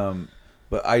cast.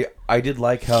 But I did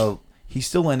like how he's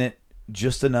still in it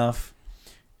just enough.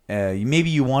 Maybe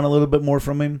you want a little bit more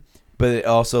from him, but it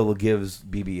also gives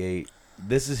BB-8.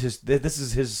 This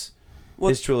is his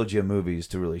trilogy of movies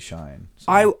to really shine.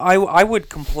 So. I would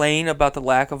complain about the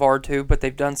lack of R2, but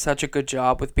they've done such a good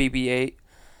job with BB-8.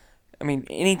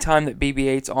 Anytime that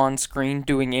BB-8's on screen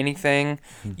doing anything,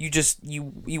 you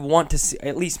want to see,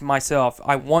 at least myself,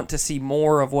 I want to see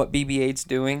more of what BB-8's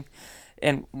doing.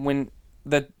 And when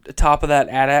the top of that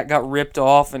AT-AT got ripped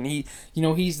off, and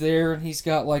he's there, and he's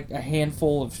got like a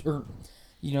handful of,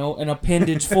 an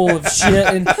appendage full of shit,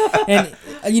 and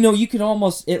you can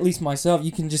almost, at least myself,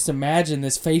 you can just imagine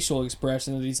this facial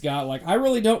expression that he's got. Like, I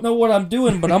really don't know what I'm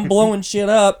doing, but I'm blowing shit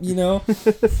up.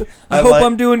 I hope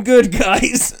I'm doing good,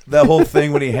 guys. That whole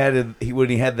thing when he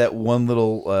had that one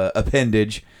little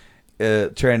appendage,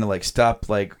 trying to like stop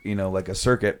like a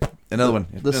circuit. Another one.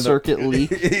 The circuit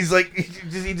leak. He's like he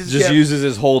just Just kept, uses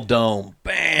his whole dome.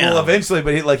 Bam. well, eventually,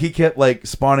 but he kept like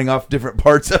spawning off different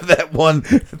parts of that one.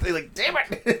 They like, damn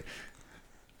it.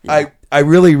 Yeah. I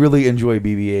really, really enjoy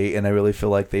BB-8, and I really feel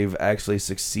like they've actually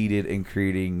succeeded in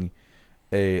creating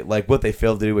a like what they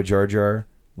failed to do with Jar Jar,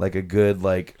 like a good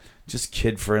like just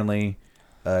kid friendly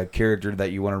character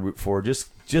that you want to root for, just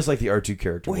like the R2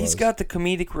 character. Well, was. he's got the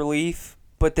comedic relief,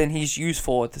 but then he's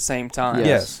useful at the same time.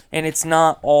 Yes. And it's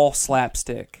not all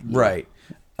slapstick. Right.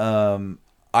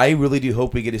 I really do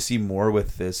hope we get to see more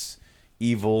with this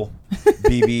evil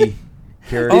BB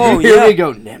character. Oh, Here yeah. we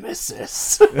go,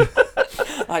 Nemesis.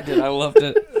 I did. I loved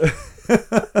it.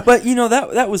 But,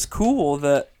 that was cool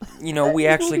that, we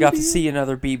actually got to see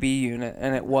another BB unit,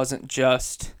 and it wasn't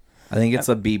just... I think it's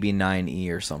a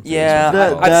BB-9E or something. Yeah, is what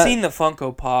it's called. I've seen the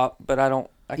Funko Pop, but I can't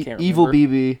remember. Evil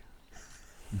BB.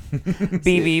 BB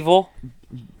Evil.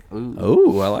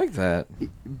 Oh, I like that.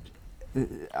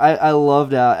 I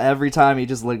loved how every time he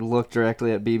just like looked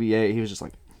directly at BB-8, he was just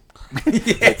like.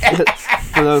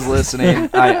 For those listening,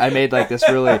 I made like this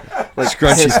really like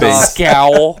Scrunchy pissed face.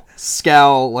 off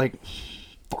scowl like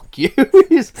fuck you.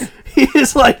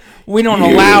 he's like, We don't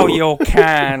allow your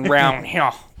kind round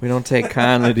here. We don't take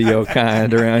kindly to your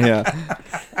kind around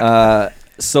here.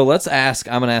 So let's ask.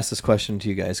 I'm gonna ask this question to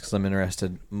you guys because I'm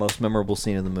interested. Most memorable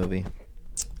scene of the movie.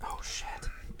 Oh shit.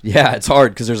 Yeah, it's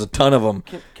hard because there's a ton of them.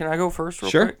 Can I go first real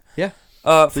Sure. quick?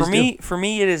 Yeah. For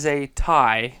me, it is a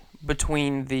tie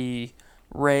between the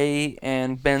Rey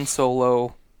and Ben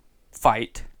Solo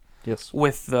fight yes,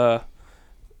 with the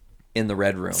In the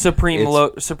red room.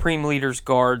 Supreme Leader's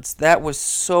guards. That was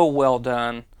so well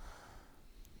done.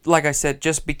 Like I said,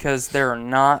 just because they're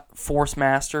not Force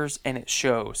Masters, and it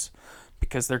shows.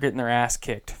 Because they're getting their ass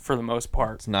kicked for the most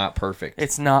part. It's not perfect.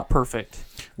 It's not perfect.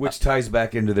 Which ties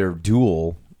back into their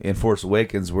duel in Force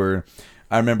Awakens, where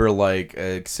I remember like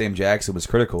Sam Jackson was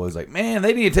critical. He was like, man,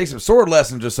 they need to take some sword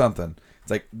lessons or something. It's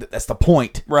like that's the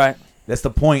point. Right. That's the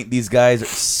point. These guys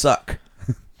suck.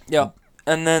 Yeah.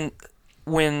 And then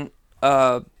when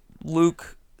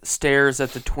Luke stares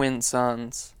at the twin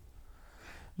suns,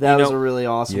 That You was know- a really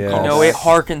awesome Yeah. call. you know, it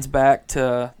harkens back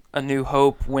to A New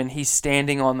Hope when he's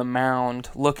standing on the mound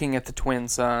looking at the twin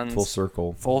suns. Full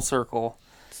circle. Full circle.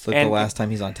 It's like And- the last time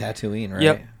he's on Tatooine, right?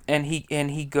 Yep. And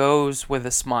he goes with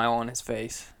a smile on his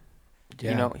face.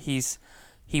 Yeah. You know,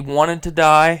 he wanted to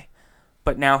die,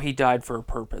 but now he died for a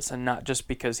purpose and not just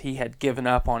because he had given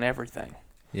up on everything.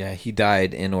 Yeah, he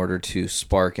died in order to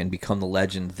spark and become the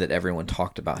legend that everyone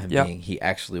talked about him Yep. being. He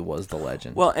actually was the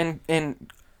legend. Well,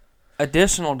 and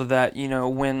additional to that, you know,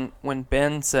 when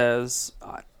Ben says,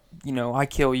 you know, I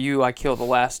kill you, I kill the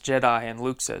last Jedi, and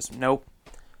Luke says, nope,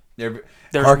 there's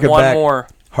Harken one back- more.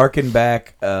 Harken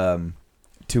back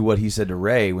to what he said to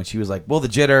Rey when she was like, well, the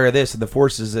Jedi are this, and the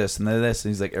Force is this, and then this. And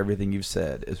he's like, everything you've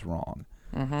said is wrong.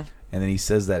 Mm-hmm. And then he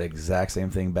says that exact same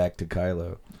thing back to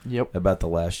Kylo Yep. about the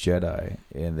Last Jedi.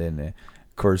 And then,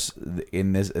 of course,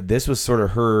 in this was sort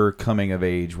of her coming of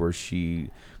age where she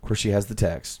has the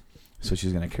text. So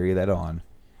she's going to carry that on,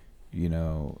 you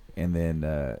know. And then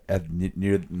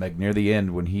near the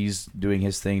end, when he's doing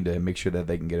his thing to make sure that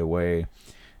they can get away,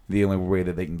 the only way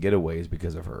that they can get away is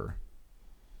because of her,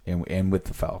 and with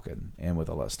the Falcon and with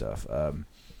all that stuff.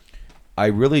 I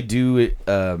really do.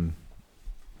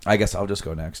 I guess I'll just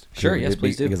go next. Sure, yes,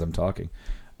 please do. Because I'm talking.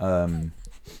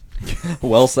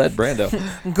 Well said,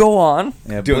 Brando. Go on.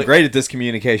 Yeah, Doing great at this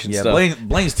communication Yeah, stuff.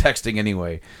 Blaine's texting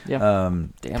anyway. Yeah.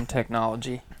 Damn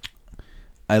technology.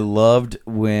 I loved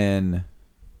when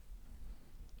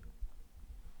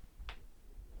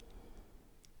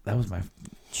that was my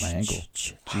ankle.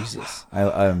 Jesus.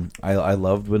 I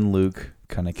loved when Luke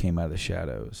kind of came out of the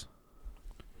shadows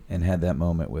and had that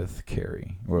moment with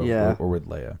Carrie or with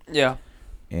Leia, Yeah.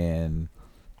 and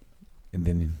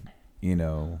then you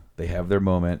know they have their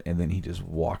moment, and then he just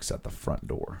walks out the front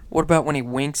door. What about when he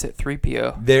winks at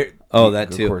 3PO? There. Oh, that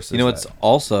of too. course You know, there's it's that.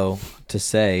 also to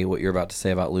say what you're about to say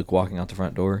about Luke walking out the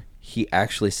front door. He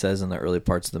actually says in the early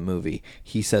parts of the movie,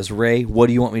 he says, Rey, what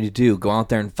do you want me to do? Go out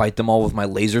there and fight them all with my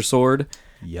laser sword?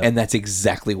 Yep. And that's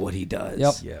exactly what he does.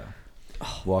 Yep. Yeah.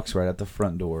 Walks right out the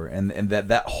front door, and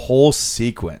that whole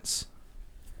sequence,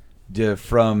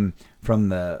 from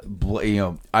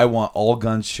the I want all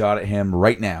guns shot at him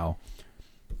right now,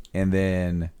 and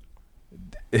then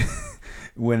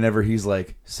whenever he's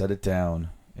like, set it down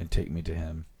and take me to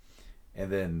him,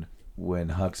 and then when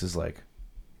Hux is like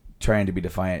trying to be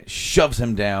defiant, shoves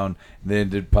him down, and then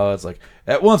the pilot's like,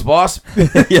 at once, boss.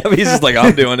 Yeah, he's just like,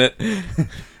 I'm doing it.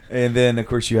 And then of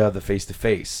course you have the face to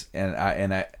face, and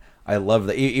I love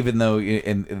that, even though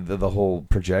in the whole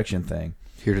projection thing.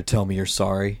 Here to tell me you're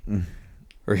sorry,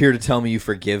 or here to tell me you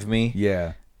forgive me.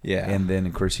 Yeah, Yeah. And then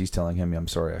of course he's telling him, "I'm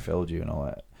sorry, I failed you," and all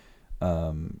that.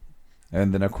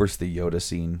 And then of course the Yoda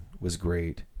scene was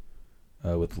great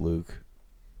with Luke.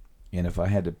 And if I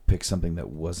had to pick something that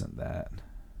wasn't that,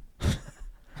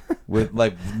 with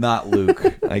like not Luke,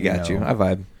 I got you. I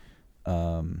vibe.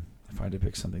 If I had to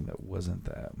pick something that wasn't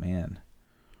that, man,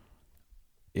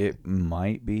 it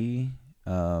might be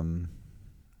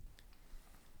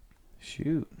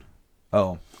shoot.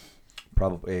 Oh,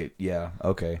 probably yeah.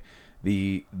 Okay,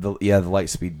 the light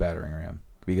speed battering ram,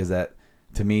 because that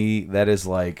to me that is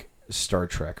like Star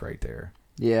Trek right there.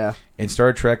 Yeah. In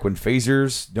Star Trek, when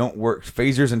phasers don't work,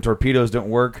 phasers and torpedoes don't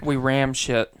work, We ram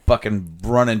shit. fucking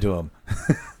run into them.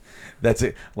 That's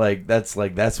it.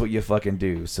 That's what you fucking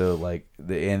do. So like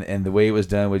and the way it was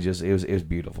done was just it was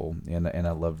beautiful, and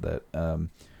I loved that.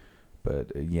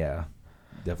 But yeah,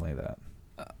 definitely that.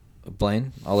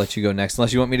 Blaine, I'll let you go next.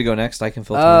 Unless you want me to go next, I can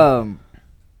filter mine.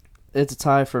 It's a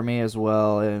tie for me as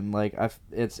well, and like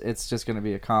it's just gonna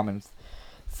be a common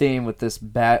theme with this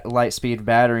light speed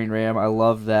battering ram. I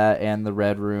love that, and the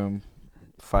Red Room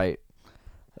fight.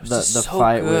 The So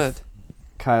fight good. with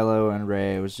Kylo and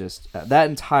Rey was just that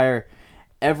entire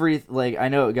I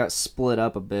know it got split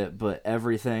up a bit, but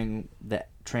everything that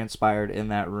transpired in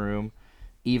that room,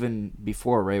 even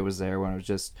before Rey was there, when it was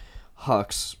just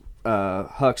Hux,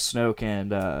 Snoke,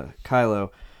 and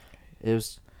Kylo, it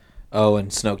was. Oh, and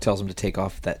Snoke tells him to take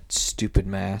off that stupid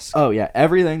mask. Oh yeah,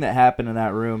 everything that happened in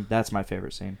that room, that's my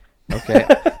favorite scene. Okay.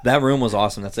 That room was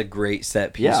awesome. That's a great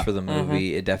set piece Yeah. for the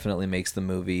movie. It definitely makes the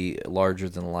movie larger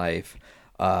than life.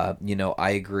 I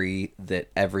agree that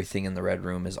everything in the Red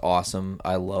Room is awesome.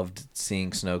 I loved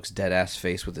seeing Snoke's dead ass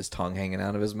face with his tongue hanging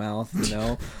out of his mouth,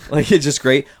 Like, it's just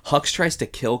great. Hux tries to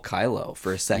kill Kylo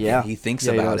for a second. Yeah. He thinks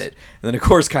Yeah, he about does. it. And then, of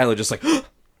course, Kylo just like, I'm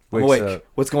Wakes awake. up.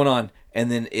 What's going on?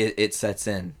 And then it sets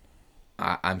in.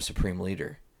 I'm Supreme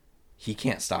Leader. He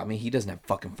can't stop me. He doesn't have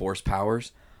fucking force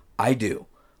powers. I do.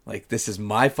 Like, this is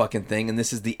my fucking thing, and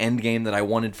this is the end game that I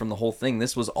wanted from the whole thing.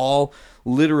 This was all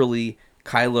literally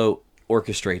Kylo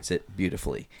orchestrates it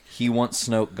beautifully. He wants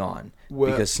Snoke gone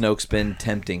because Snoke's been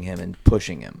tempting him and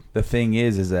pushing him. The thing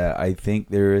is that I think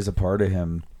there is a part of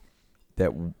him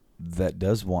that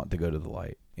does want to go to the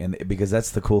light, and because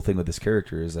that's the cool thing with this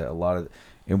character is that a lot of,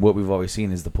 and what we've always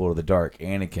seen is the pull to the dark.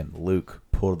 Anakin, Luke,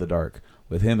 pull to the dark.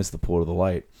 With him, it's the pull to the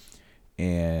light,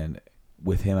 and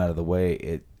with him out of the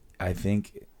way, I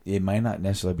think it might not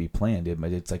necessarily be planned.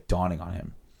 It's like dawning on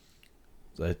him.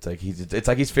 So it's like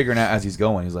he's figuring out as he's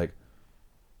going. He's like,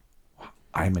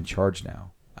 I'm in charge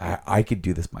now. I could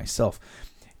do this myself.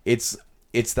 It's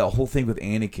the whole thing with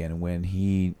Anakin when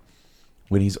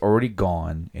he's already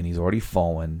gone and he's already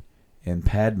fallen, and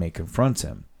Padme confronts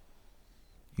him.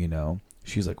 You know,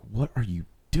 she's like, "What are you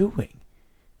doing?"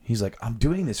 He's like, "I'm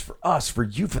doing this for us, for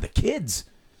you, for the kids.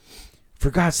 For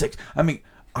God's sake! I mean,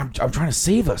 I'm trying to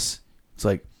save us." It's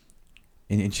like,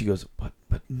 and she goes,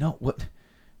 "But no,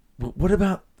 what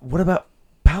about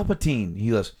Palpatine?"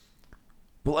 He goes,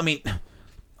 "Well, I mean,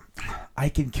 I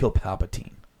can kill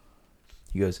Palpatine."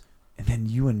 He goes, "And then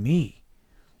you and me,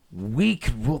 we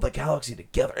could rule the galaxy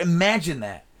together. Imagine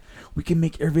that. We can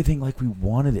make everything like we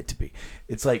wanted it to be."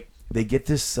 It's like they get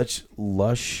this such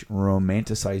lush,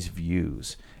 romanticized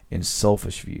views and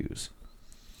selfish views.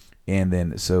 And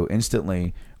then so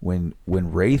instantly when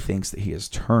Rey thinks that he has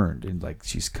turned and like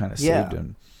she's kind of saved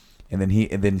him, and then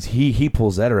he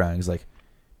pulls that around. He's like,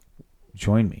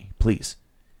 "Join me, please."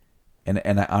 And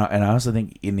I also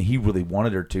think he really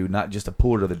wanted her to, not just to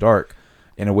pull her to the dark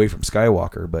and away from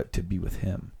Skywalker, but to be with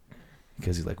him,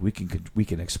 because he's like, we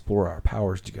can explore our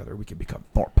powers together. We can become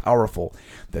more powerful.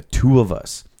 The two of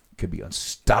us could be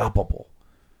unstoppable,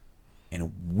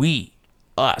 and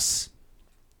us,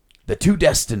 the two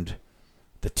destined,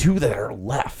 the two that are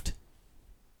left,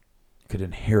 could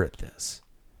inherit this.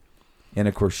 And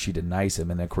of course, she denies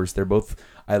him, and of course, they're both.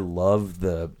 I love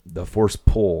the force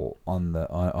pull on the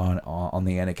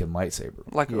Anakin lightsaber,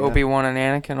 Like Obi-Wan and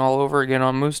Anakin all over again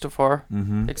on Mustafar,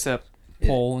 Except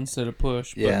pull instead of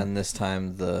push. Yeah, and this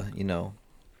time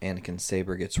Anakin's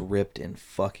saber gets ripped in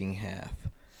fucking half.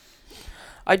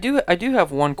 I do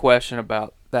have one question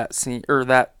about that scene or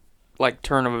that like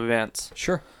turn of events.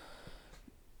 Sure.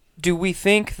 Do we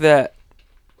think that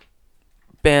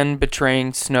Ben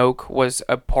betraying Snoke was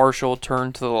a partial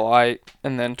turn to the light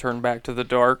and then turn back to the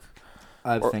dark?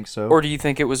 I think so. Or do you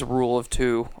think it was a rule of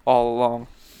two all along?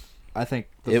 I think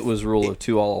It was rule of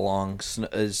two all along.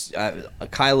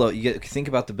 Kylo, you think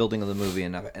about the building of the movie,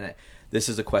 and this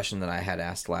is a question that I had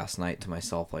asked last night to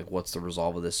myself, like, what's the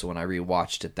resolve of this? So when I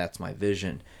rewatched it, that's my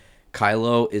vision.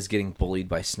 Kylo is getting bullied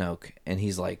by Snoke, and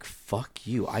he's like, "Fuck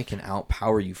you! I can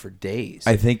outpower you for days."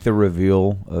 I think the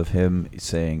reveal of him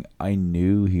saying, "I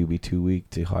knew he'd be too weak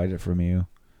to hide it from you.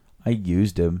 I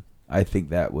used him." I think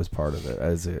that was part of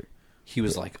it. He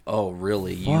was like, "Oh,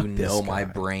 really? Fuck You know this my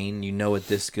guy. brain? You know it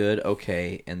this good?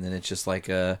 Okay." And then it's just like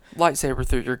a Lightsaber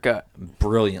through your gut.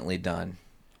 brilliantly done,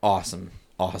 awesome,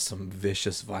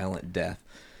 vicious, violent death.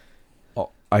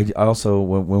 I also,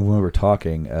 when we were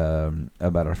talking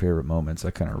about our favorite moments,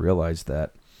 I kind of realized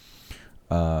that,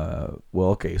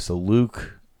 so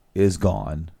Luke is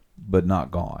gone, but not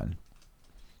gone.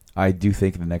 I do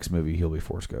think in the next movie he'll be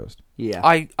Force Ghost. yeah.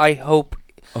 I hope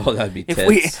Oh, that'd be if tits.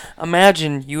 we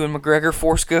imagine Ewan McGregor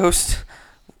Force Ghost,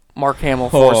 Mark Hamill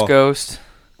Force Ghost,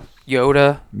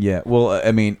 Yoda. Yeah, well,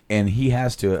 I mean, and he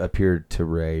has to appear to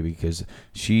Rey because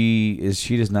she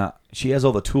has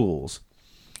all the tools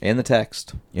And the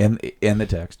text. and the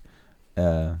text,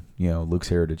 Luke's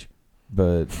heritage,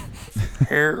 but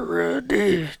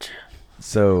Heritage.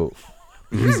 so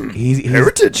he's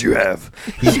Heritage you have.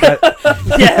 he's got,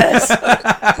 Yes.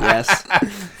 Yes.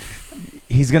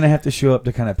 he's gonna have to show up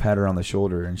to kind of pat her on the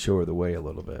shoulder and show her the way a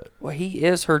little bit. Well, he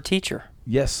is her teacher.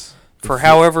 Yes. For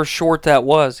however short that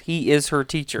was, he is her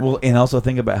teacher. Well, and also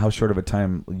think about how short of a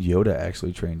time Yoda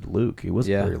actually trained Luke. It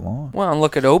wasn't Yeah. very long. Well, and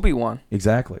look at Obi-Wan.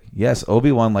 Exactly. Yes,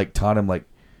 Obi-Wan taught him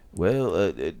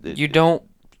You don't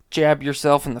jab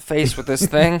yourself in the face with this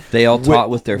thing. They all taught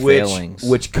with their failings.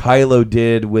 Which Kylo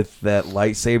did with that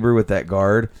lightsaber with that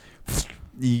guard.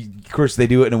 Of course, they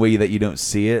do it in a way that you don't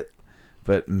see it,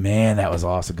 but man, that was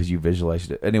awesome because you visualized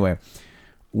it. Anyway,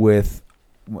 we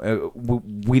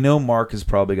know Mark is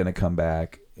probably going to come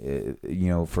back,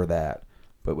 for that.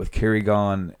 But with Carrie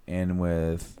gone and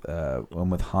with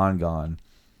Han gone,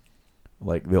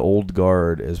 like the old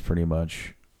guard is pretty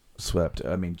much swept.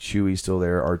 I mean, Chewie's still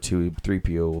there. R2,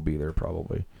 3PO will be there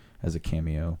probably as a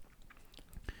cameo.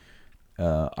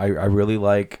 I really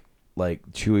like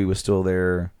like Chewie was still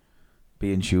there,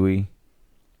 being Chewie.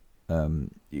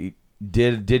 He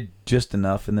did just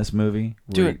enough in this movie.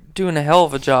 Doing a hell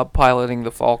of a job piloting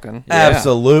the Falcon. Yeah.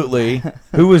 Absolutely.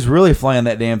 Who was really flying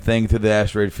that damn thing through the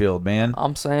asteroid field, man?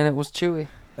 I'm saying it was Chewie.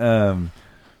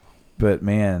 But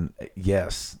man,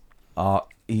 yes,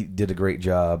 he did a great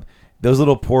job. Those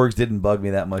little porgs didn't bug me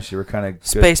that much. They were kind of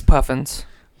Space puffins.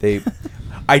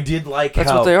 I did like That's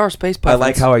how what they are, space I puffins.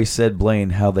 like how I said, Blaine,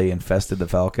 how they infested the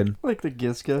Falcon, Like the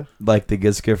Giska. like the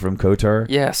Gizka from KOTOR.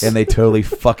 Yes. And they totally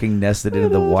fucking nested into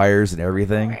the wires and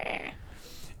everything.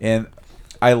 And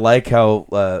I like how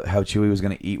Chewie was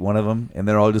gonna eat one of them, and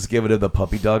they're all just giving him the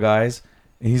puppy dog eyes,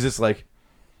 and he's just like,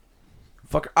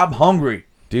 "Fuck, I'm hungry,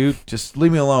 dude. Just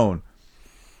leave me alone.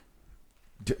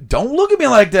 Don't look at me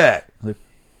like that." Like,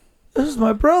 this is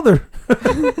my brother.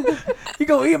 You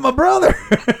gonna eat my brother?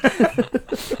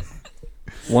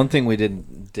 One thing we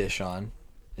didn't dish on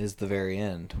is the very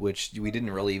end, which we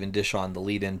didn't really even dish on the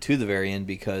lead in to the very end,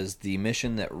 because the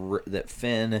mission that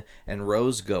Finn and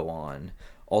Rose go on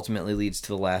ultimately leads to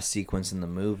the last sequence in the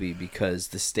movie, because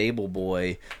the stable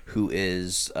boy, who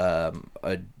is a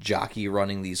jockey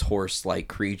running these horse-like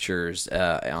creatures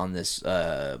on this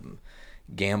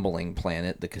gambling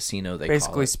planet, the casino they call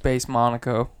Basically it. Space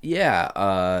Monaco.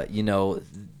 Yeah,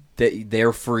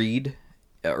 they're freed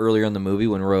earlier in the movie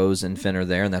when Rose and Finn are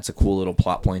there, and that's a cool little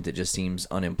plot point that just seems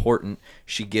unimportant.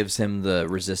 She gives him the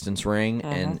resistance ring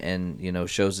and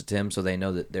shows it to him, so they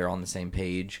know that they're on the same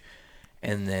page.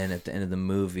 And then at the end of the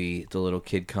movie, the little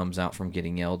kid comes out from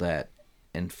getting yelled at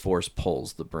and force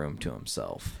pulls the broom to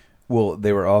himself. Well,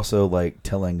 they were also like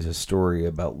telling a story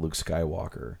about Luke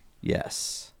Skywalker.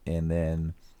 Yes. And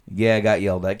then, I got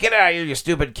yelled at. Get out of here, you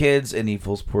stupid kids! And he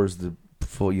force pulls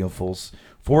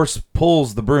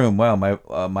the broom. Wow,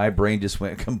 my brain just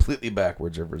went completely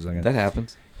backwards there for a second. That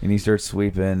happens. And he starts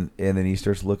sweeping, and then he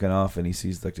starts looking off, and he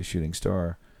sees like the shooting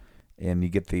star, and you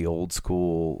get the old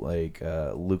school like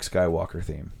Luke Skywalker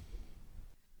theme.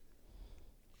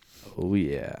 Oh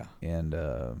yeah. And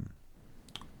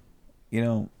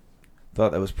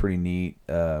thought that was pretty neat.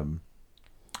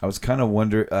 I was kind of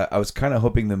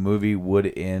hoping the movie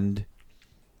would end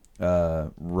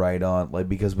right on, like,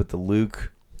 because with the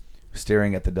Luke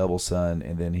staring at the double sun,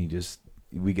 and then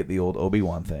we get the old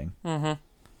Obi-Wan thing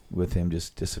with him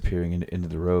just disappearing into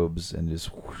the robes and just.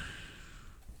 Whoosh.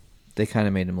 They kind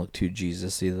of made him look too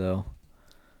Jesus-y, though.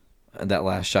 And that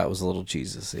last shot was a little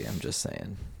Jesus-y, I'm just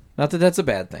saying. Not that that's a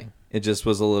bad thing. It just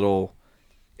was a little.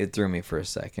 It threw me for a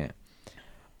second.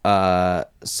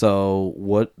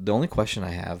 So the only question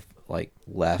I have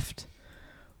left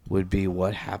would be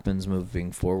what happens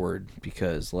moving forward,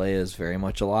 because Leia is very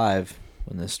much alive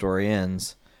when this story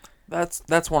ends.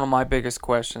 That's one of my biggest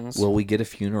questions. Will we get a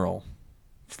funeral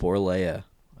for Leia?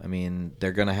 I mean,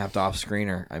 they're gonna have to off-screen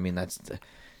her. I mean, that's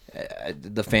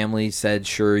the family said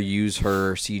sure, use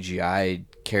her CGI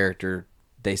character.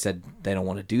 They said they don't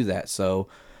want to do that. So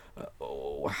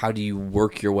how do you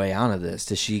work your way out of this?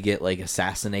 Does she get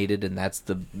assassinated, and that's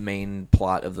the main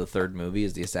plot of the third movie,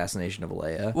 is the assassination of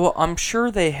Leia? Well, I'm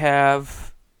sure they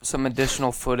have some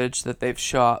additional footage that they've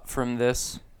shot from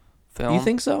this film. You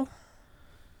think so?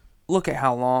 Look at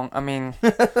how long. I mean,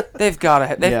 they've got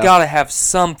to have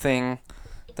something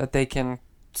that they can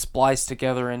splice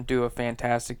together and do a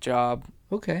fantastic job.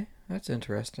 Okay, that's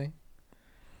interesting.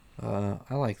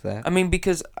 I like that. I mean,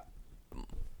 because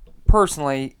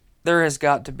personally, there has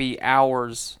got to be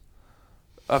hours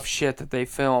of shit that they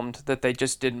filmed that they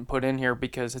just didn't put in here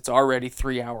because it's already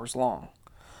 3 hours long.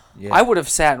 Yeah. I would have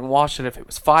sat and watched it if it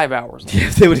was 5 hours long. Yeah,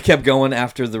 they would have kept going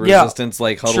after the resistance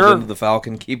huddled into the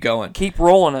Falcon. Keep going. Keep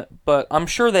rolling it. But I'm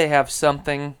sure they have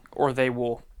something, or they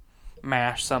will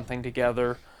mash something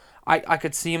together. I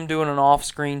could see them doing an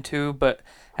off-screen too, but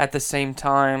at the same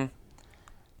time,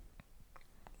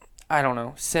 I don't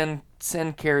know. Send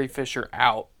Carrie Fisher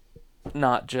out,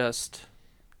 not just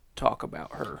talk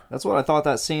about her. That's what I thought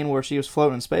that scene where she was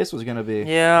floating in space was going to be.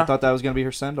 Yeah. I thought that was going to be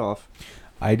her send-off.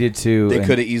 I did too. They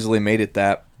could have easily made it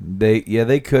that. They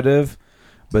could have,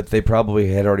 but they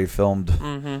probably had already filmed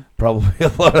probably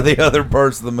a lot of the other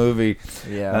parts of the movie.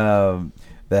 Yeah.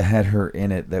 That had her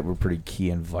in it that were pretty key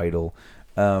and vital.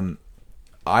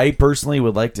 I personally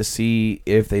would like to see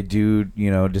if they do,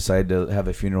 decide to have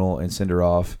a funeral and send her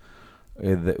off.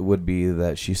 That would be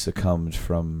that she succumbed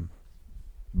from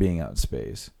being out in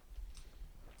space,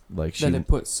 That it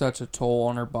put such a toll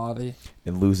on her body.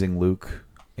 And losing Luke,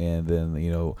 and then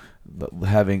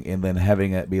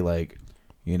having it be like,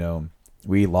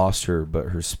 we lost her, but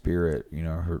her spirit,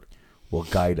 her will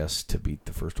guide us to beat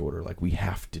the First Order. Like, we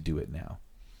have to do it now.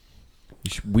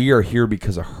 We are here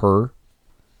because of her.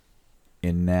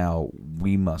 and now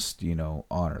we must,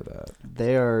 honor that.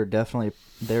 They're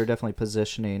definitely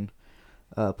positioning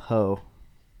Poe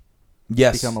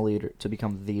Yes. become a leader, to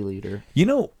become the leader.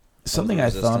 Something Of I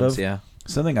the thought of. Resistance, yeah.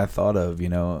 Something I thought of,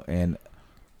 and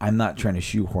I'm not trying to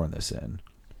shoehorn this in,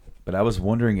 but I was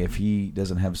wondering if he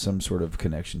doesn't have some sort of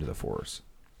connection to the Force.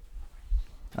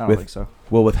 I don't With- think so.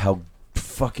 Well, with how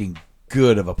fucking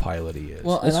good of a pilot he is.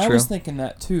 Well, and It's I true. was thinking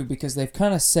that too because they've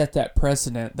kind of set that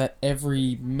precedent that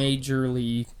every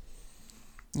majorly,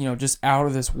 just out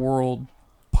of this world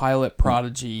pilot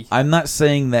prodigy. I'm not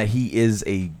saying that he is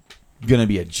gonna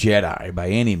be a Jedi by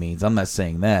any means. I'm not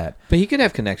saying that. But he could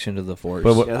have connection to the Force.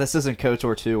 But what- Yeah, this isn't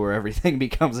KOTOR 2 where everything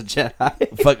becomes a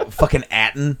Jedi. Fucking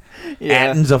Atten.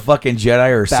 Yeah. Atten's a fucking Jedi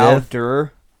or Sith.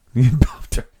 Baldur.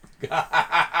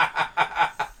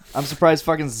 I'm surprised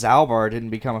fucking Zalbar didn't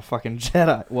become a fucking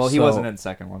Jedi. Well, he So- wasn't in the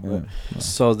second one, but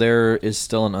So there is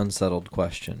still an unsettled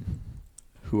question.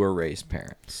 Who are Rey's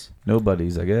parents?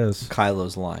 Nobody's, I guess.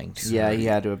 Kylo's lying to yeah, her. he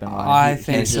had to have been lying. I He-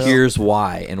 think And so. here's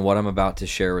why, and what I'm about to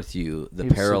share with you, the he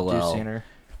was parallel. seducing her.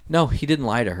 No, he didn't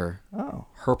lie to her. Oh.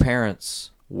 Her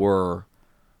parents were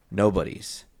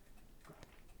nobodies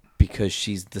because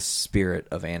she's the spirit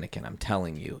of Anakin. I'm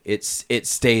telling you, it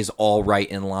stays all right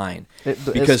in line It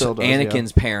because still does,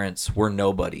 Anakin's parents were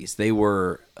nobodies. They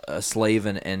were a slave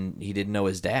and he didn't know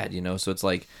his dad. So it's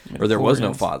like, or there was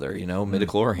no Midichlorians. father.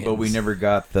 Midichlorians. But we never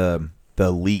got the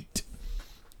leaked,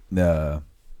 her.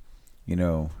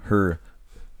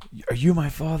 Are you my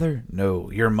father?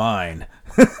 No, you're mine.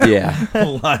 Yeah,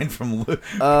 Line from Luke.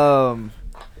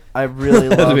 I really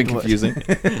that would have love been confusing.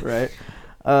 right?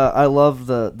 I love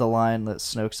the line that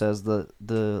Snoke says,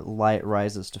 the light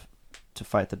rises to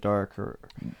fight the dark, or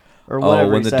whatever. Oh,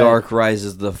 when he the said. dark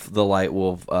rises, the light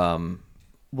will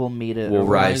We'll meet it. will or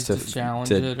rise rise to to challenge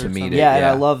to, it to or meet something. it. Yeah, and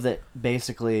I love that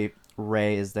basically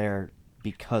Rey is there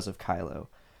because of Kylo.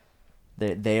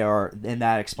 They are, and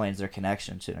that explains their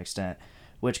connection to an extent,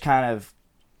 which kind of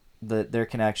their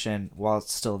connection, while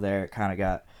it's still there, it kind of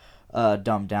got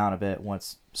dumbed down a bit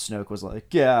once Snoke was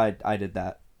like, "Yeah, I did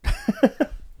that."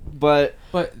 But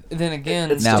then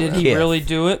again, It's Now, did he if- really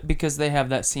do it? Because they have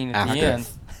that scene at the After. end.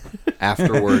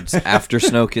 Afterwards, after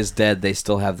Snoke is dead, they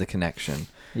still have the connection,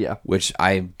 yeah, which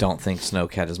I don't think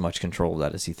Snoke had as much control of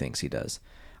that as he thinks he does.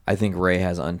 I think Rey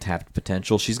has untapped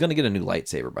potential. She's going to get a new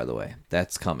lightsaber, by the way.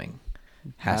 That's coming.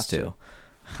 Has to.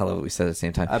 I love what we said at the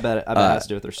same time. I bet it has to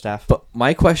do with their staff. But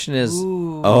my question is,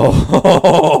 Ooh.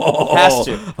 oh, Has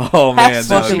to. Oh man, that would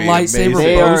Fucking be lightsaber amazing.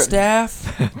 They bow are-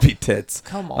 staff. Be tits.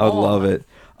 Come I would love on.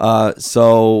 it.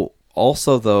 So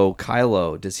also though,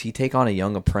 Kylo, does he take on a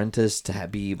young apprentice to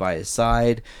be by his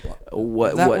side?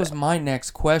 What? That what? was my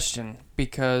next question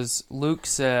because Luke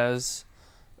says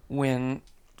when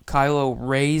Kylo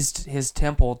razed his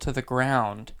temple to the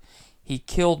ground, he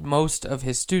killed most of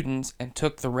his students and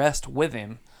took the rest with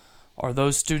him. Are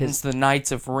those students the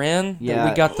Knights of Ren? That Yeah.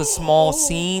 we got the small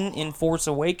scene in Force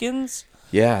Awakens?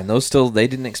 Yeah, and those still they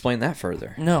didn't explain that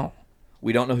further. No.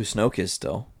 We don't know who Snoke is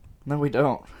still. No, we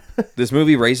don't. This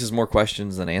movie raises more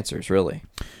questions than answers, really.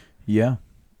 Yeah,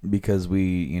 because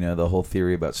the whole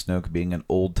theory about Snoke being an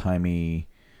old timey,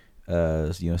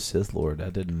 Sith Lord.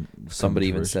 That didn't. Somebody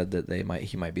even come to said that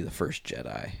he might be the first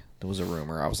Jedi. There was a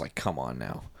rumor. I was like, come on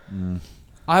now.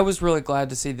 I was really glad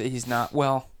to see that he's not,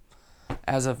 well,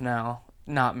 as of now,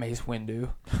 not Mace Windu.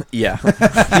 Yeah,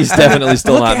 he's definitely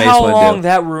still Look not at Mace how Windu. long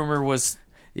that rumor was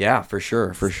Yeah, for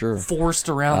sure. forced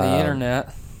around the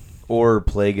internet. or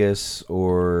Plagueis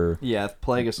or Yeah,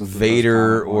 Plagueis was Vader the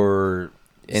most common one. or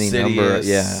Any number,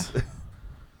 Sidious. yeah.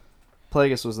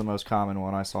 Plagueis was the most common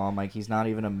one I saw. I'm like, he's not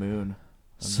even a moon.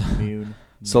 A moon.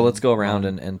 So let's go around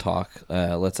and talk.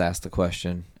 Let's ask the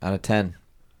question. Out of 10.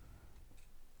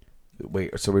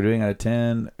 Wait, so we're doing out of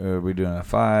 10, or are we doing out of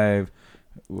 5?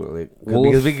 Well,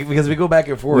 Because we go back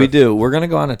and forth. We do. We're going to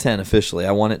go on a 10 officially.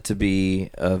 I want it to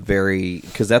be a very...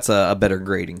 Because that's a better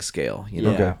grading scale. You know?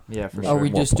 Okay. Yeah, for Are sure.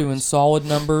 we more just doing points. solid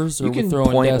numbers, or You we can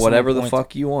throwing point decimal whatever the points?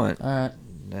 fuck you want. All right.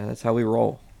 Yeah, that's how we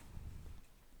roll.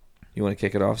 You want to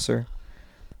kick it off, sir?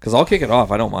 Because I'll kick it off.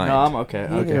 I don't mind. No, I'm okay.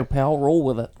 Here you go, pal. Roll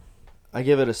with it. I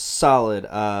give it a solid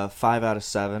 5 out of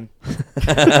 7.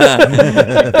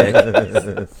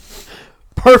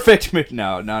 Perfect movie.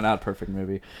 No, not perfect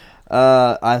movie.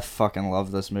 I fucking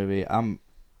love this movie. I'm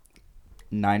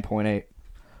 9.8.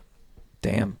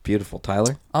 Damn. Beautiful.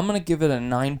 Tyler? I'm gonna give it a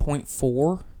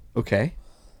 9.4. Okay.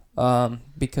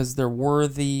 Because there were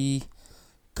the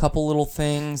couple little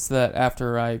things that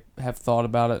after I have thought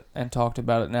about it and talked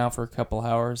about it now for a couple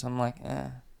hours, I'm like,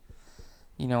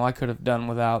 I could have done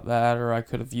without that, or I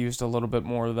could have used a little bit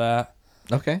more of that.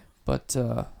 Okay. But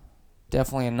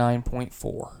definitely a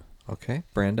 9.4. Okay.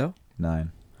 Brando?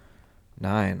 9.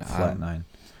 9. Flat 9.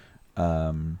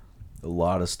 A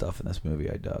lot of stuff in this movie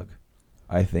I dug.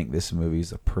 I think this movie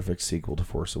is a perfect sequel to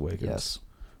Force Awakens. Yes.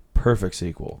 Perfect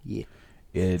sequel. Yeah.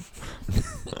 It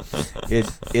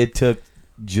took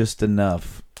just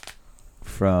enough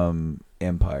from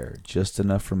Empire, just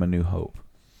enough from A New Hope.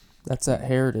 That's that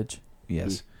heritage.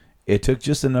 Yes. It took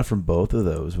just enough from both of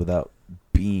those without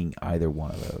being either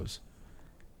one of those.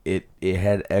 It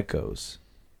had echoes,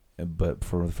 but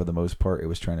for the most part, it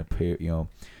was trying to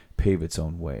pave its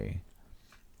own way.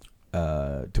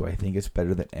 Do I think it's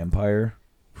better than Empire?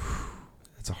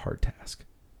 That's a hard task.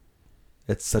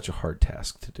 It's such a hard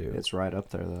task to do. It's right up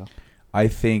there, though. I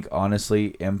think,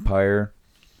 honestly, Empire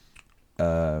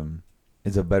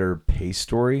is a better pace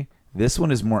story. This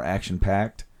one is more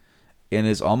action-packed and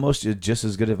is almost just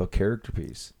as good of a character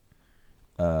piece.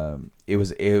 It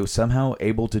was somehow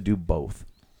able to do both.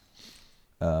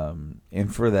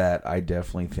 And for that, I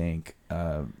definitely think,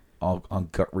 on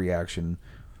gut reaction,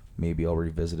 maybe I'll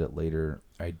revisit it later,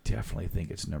 I definitely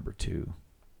think it's number 2.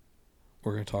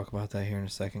 We're going to talk about that here in a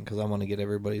second because I want to get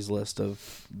everybody's list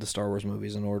of the Star Wars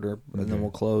movies in order, and then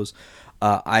we'll close.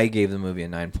 I gave the movie a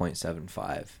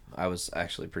 9.75. I was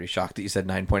actually pretty shocked that you said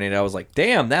 9.8. I was like,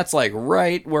 damn, that's like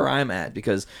right where I'm at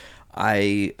because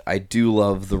I do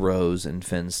love the Rose and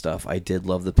Finn stuff. I did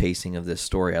love the pacing of this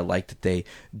story. I liked that they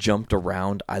jumped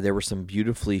around. There were some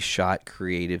beautifully shot,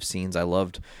 creative scenes. I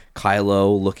loved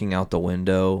Kylo looking out the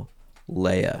window.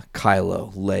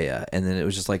 Kylo, Leia, and then it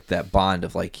was just like that bond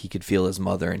of like he could feel his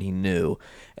mother and he knew,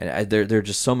 and there are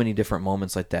just so many different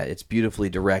moments like that. It's beautifully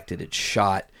directed. It's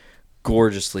shot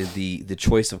gorgeously. The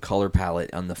choice of color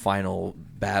palette on the final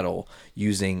battle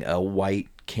using a white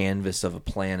canvas of a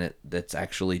planet that's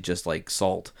actually just like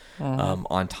salt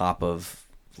on top of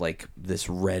like this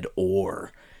red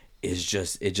ore is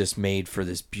just made for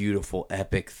this beautiful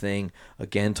epic thing.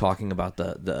 Again, talking about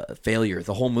the failure.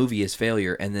 The whole movie is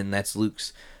failure, and then that's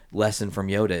Luke's lesson from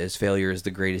Yoda is failure is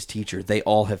the greatest teacher. They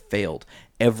all have failed.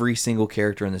 Every single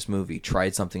character in this movie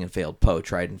tried something and failed. Poe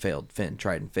tried and failed. Finn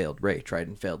tried and failed. Rey tried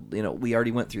and failed. We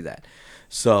already went through that.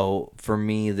 So for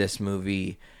me, this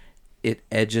movie, it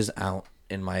edges out,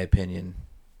 in my opinion,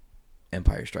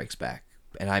 Empire Strikes Back.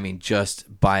 And I mean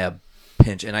just by a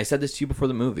pinch. And I said this to you before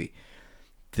the movie.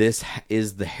 This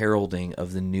is the heralding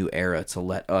of the new era to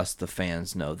let us, the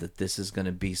fans, know that this is going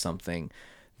to be something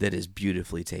that is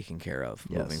beautifully taken care of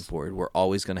moving forward. We're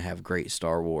always going to have great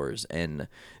Star Wars. And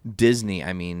Disney,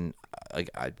 I mean,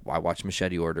 I watched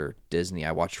Machete Order, Disney.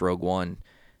 I watched Rogue One.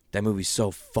 That movie's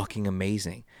so fucking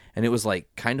amazing. And it was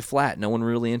like kind of flat. No one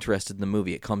really interested in the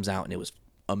movie. It comes out and it was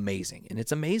amazing. And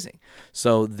it's amazing.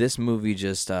 So this movie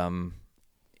just,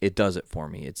 it does it for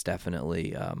me. It's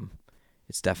definitely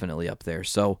up there.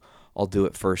 So I'll do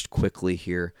it first quickly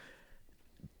here.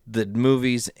 The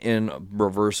movies in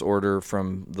reverse order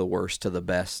from the worst to the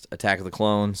best: Attack of the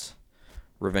Clones,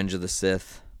 Revenge of the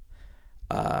Sith,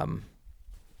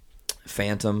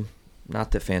 Phantom.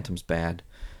 Not that Phantom's bad.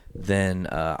 Then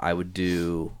I would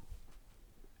do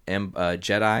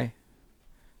Jedi,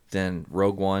 then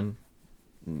Rogue One,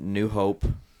 New Hope.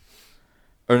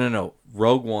 Or no,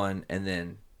 Rogue One, and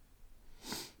then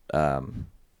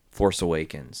Force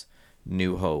Awakens,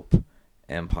 New Hope,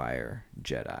 Empire,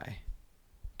 Jedi.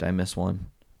 Did I miss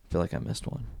one? I feel like I missed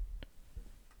one.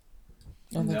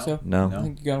 I don't think so. No? I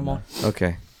think you got them all.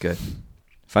 Okay, good.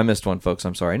 If I missed one, folks,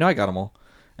 I'm sorry. No, I got them all.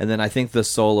 And then I think the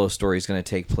Solo story is going to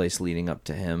take place leading up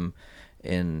to him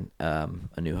in A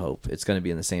New Hope. It's going to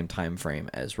be in the same time frame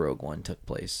as Rogue One took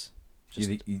place.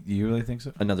 You really think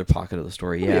so? Another pocket of the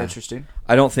story, Pretty yeah. interesting.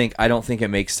 I don't think it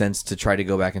makes sense to try to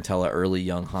go back and tell an early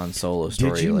young Han Solo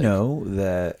story. Did you know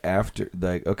that after,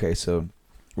 so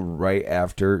right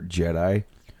after Jedi,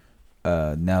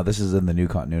 now this is in the new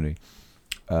continuity.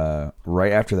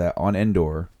 Right after that, on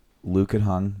Endor, Luke and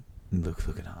Han.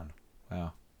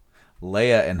 Wow.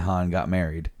 Leia and Han got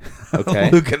married.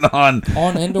 Okay. Luke and Han.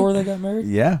 On Endor, they got married?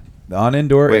 Yeah. On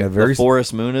Endor. Wait, in a very the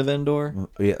Forest Moon of Endor?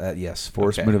 Yeah, yes,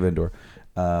 Forest Moon of Endor.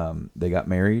 They got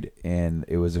married, and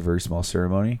it was a very small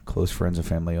ceremony. Close friends and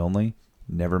family only.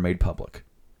 Never made public.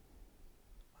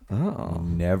 Oh.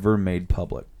 Never made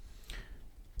public.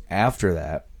 After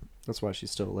that, That's why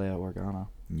she's still Leia Organa.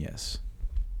 yes.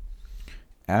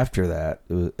 After that,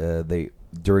 they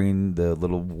during the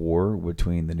little war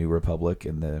between the New Republic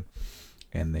and the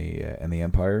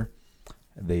Empire,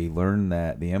 they learned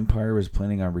that the Empire was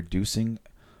planning on reducing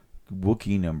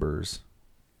Wookiee numbers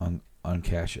on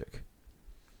Kashyyyk.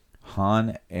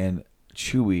 Han and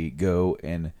Chewie go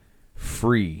and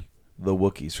free the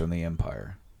Wookiees from the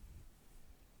Empire.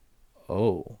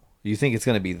 Oh. You think it's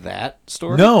going to be that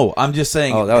story? No, I'm just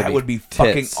saying Oh, that would be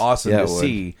fucking tits. awesome Yeah, to it would.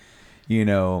 see.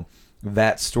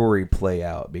 that story play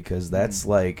out, because that's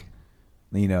like,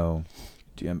 I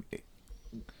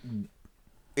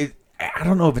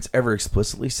don't know if it's ever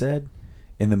explicitly said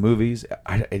in the movies.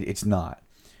 It's not,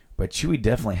 but Chewie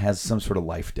definitely has some sort of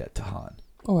life debt to Han.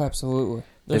 Oh, absolutely.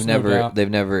 They've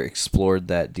never explored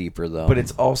that deeper though. But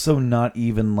it's also not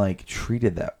even like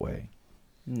treated that way.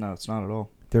 No, it's not at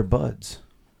all. They're buds.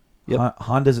 Yep.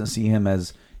 Han doesn't see him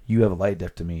as, you have a light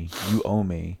debt to me, you owe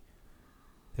me.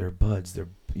 They're buds.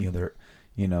 He'll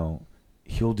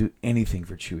do anything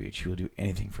for Chewie. Chewie will do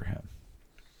anything for him.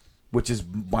 Which is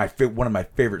one of my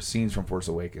favorite scenes from Force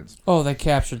Awakens. Oh, they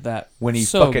captured that. When he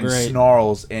so fucking great.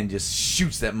 snarls and just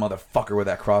shoots that motherfucker with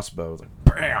that crossbow. It's like,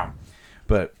 bam!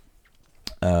 But,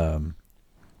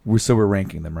 we're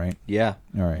ranking them, right? Yeah.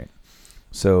 All right.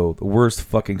 So, the worst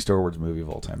fucking Star Wars movie of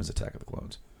all time is Attack of the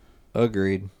Clones.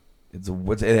 Agreed. It's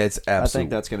absolute. I think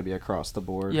that's going to be across the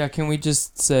board. Yeah, can we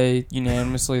just say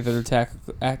unanimously that Attack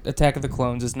of the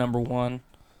Clones is number one?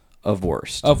 Of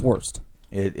worst. Of worst.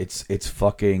 It's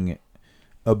fucking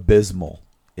abysmal.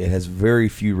 It has very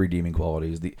few redeeming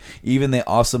qualities. Even the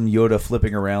awesome Yoda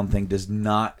flipping around thing does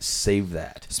not save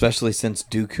that. Especially since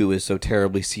Dooku is so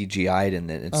terribly CGI'd and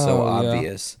it's so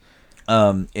obvious.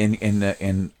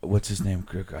 And what's his name?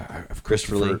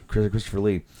 Christopher Lee. Christopher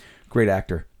Lee. Great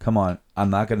actor. Come on. I'm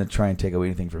not going to try and take away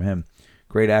anything from him.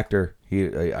 Great actor.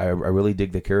 I really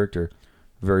dig the character.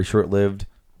 Very short-lived.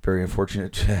 Very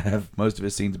unfortunate to have most of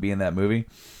his scenes be in that movie.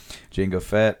 Jango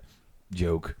Fett.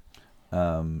 Joke.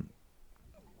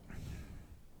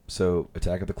 So,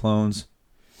 Attack of the Clones.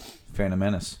 Phantom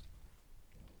Menace.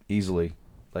 Easily.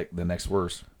 Like, the next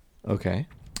worst. Okay.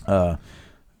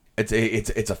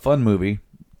 It's a fun movie,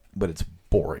 but it's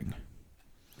boring.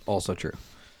 Also true.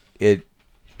 It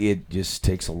just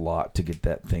takes a lot to get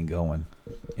that thing going,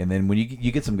 and then when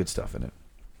you get some good stuff in it.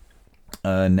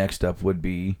 Next up would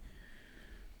be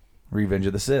Revenge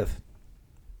of the Sith.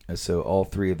 So all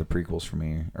three of the prequels for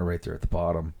me are right there at the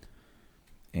bottom,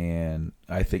 and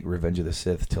I think Revenge of the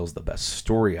Sith tells the best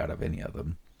story out of any of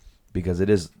them, because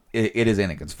it is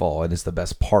Anakin's fall, and it's the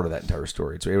best part of that entire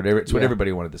story. It's what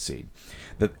everybody wanted to see.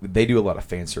 They do a lot of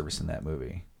fan service in that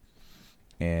movie,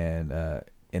 and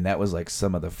that was like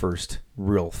some of the first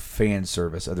real fan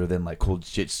service, other than like cool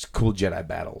Jedi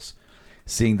battles.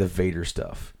 Seeing the Vader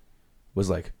stuff was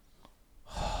like,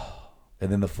 and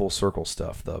then the full circle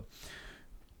stuff,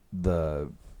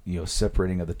 the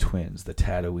separating of the twins, the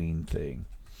Tatooine thing,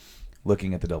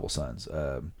 looking at the double suns.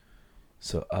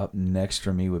 So up next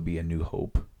for me would be A New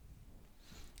Hope.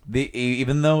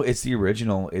 Even though it's the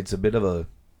original, it's a bit of a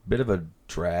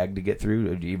drag to get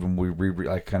through. Even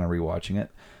like kind of rewatching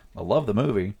it. I love the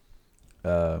movie,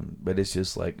 but it's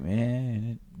just like,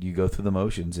 man, you go through the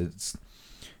motions.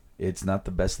 It's not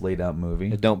the best laid out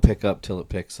movie. It don't pick up till it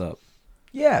picks up.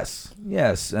 Yes.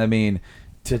 I mean,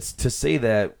 to say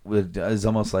that is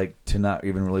almost like to not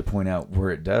even really point out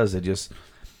where it does. It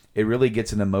really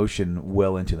gets an emotion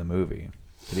well into the movie.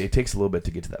 It takes a little bit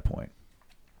to get to that point.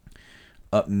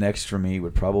 Up next for me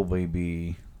would probably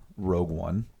be Rogue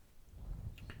One.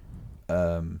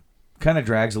 Kind of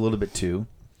drags a little bit too.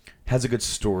 Has a good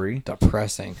story.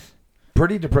 Depressing.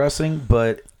 Pretty depressing,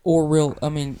 but... Or real... I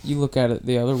mean, you look at it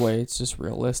the other way, it's just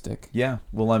realistic. Yeah.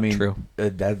 Well, I mean... True.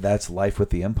 That's life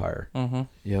with the Empire. Mm-hmm.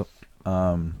 Yep.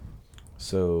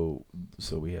 So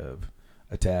we have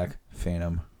Attack,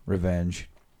 Phantom, Revenge.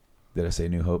 Did I say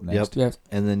New Hope next? Yep.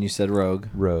 And then you said Rogue.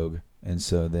 Rogue. And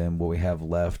so then what we have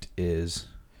left is...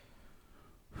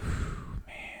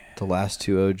 The last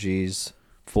two OGs,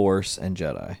 Force and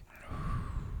Jedi.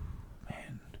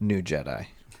 Man. New Jedi.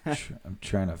 I'm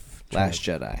trying to... Last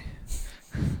Jedi.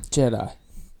 Jedi.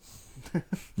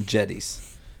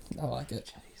 Jedis. I like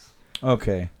it.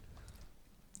 Okay.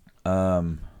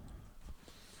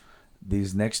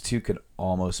 These next two could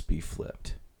almost be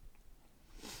flipped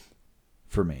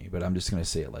for me, but I'm just going to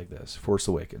say it like this. Force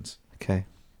Awakens. Okay.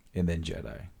 And then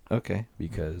Jedi. Okay.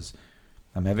 Because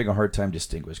I'm having a hard time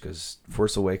distinguish, because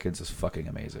Force Awakens is fucking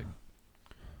amazing.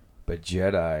 But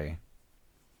Jedi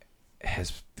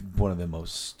has one of the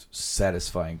most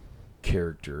satisfying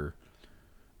character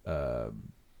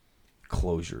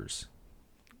closures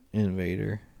In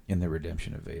Vader. in the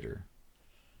redemption of Vader.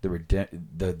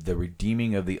 The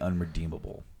redeeming of the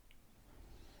unredeemable.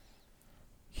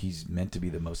 He's meant to be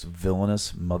the most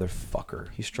villainous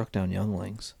motherfucker. He struck down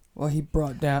younglings. Well, he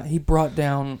brought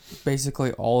down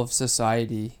basically all of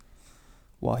society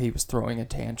while he was throwing a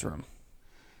tantrum.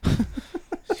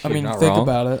 I mean, not think wrong.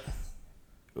 about it.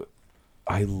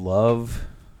 I love,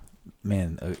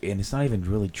 man, and it's not even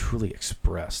really truly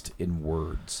expressed in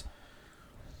words.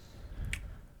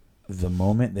 the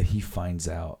moment that he finds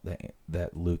out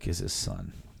that Luke is his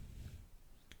son,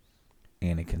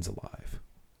 Anakin's alive,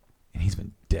 and he's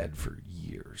been dead for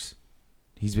years.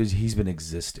 He's been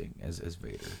existing as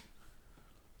Vader.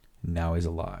 Now he's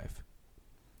alive.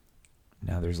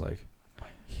 Now there's like,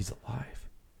 he's alive.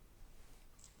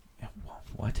 Yeah,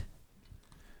 what?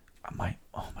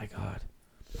 Oh my God.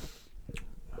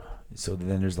 So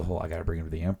then there's the whole, I gotta bring him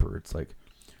to the Emperor. It's like,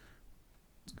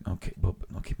 okay,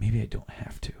 maybe I don't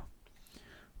have to.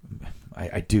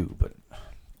 I do, but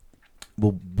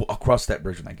I'll cross that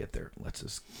bridge when I get there. Let's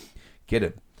just get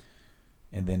him.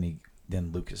 And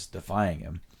then Luke is defying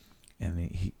him,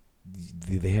 and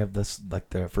they have this, like,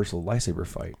 the first little lightsaber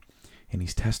fight, and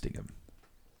he's testing him.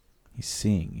 He's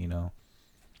seeing,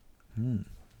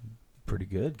 pretty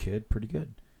good, kid, pretty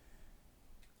good.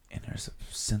 And there's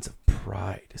a sense of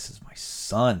pride. This is my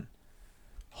son.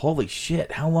 Holy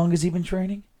shit, how long has he been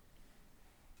training?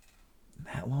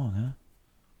 That long, huh?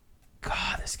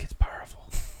 God, this kid's powerful.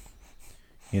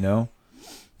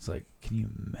 It's like, can you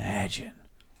imagine?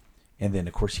 And then,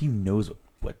 of course, he knows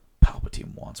what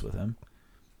Palpatine wants with him.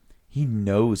 He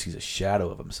knows he's a shadow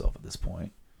of himself at this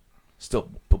point. Still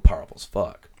powerful as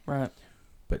fuck. Right.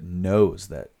 But knows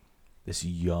that this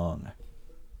young,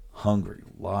 hungry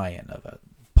lion of a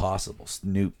possible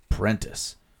Snoop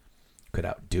Prentice could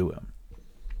outdo him.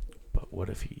 But what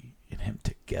if he and him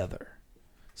together?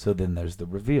 So then there's the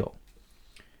reveal.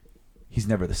 He's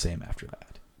never the same after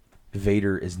that.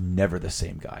 Vader is never the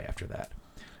same guy after that.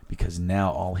 Because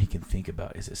now all he can think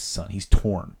about is his son. He's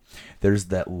torn. There's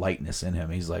that lightness in him.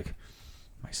 He's like,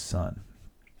 my son,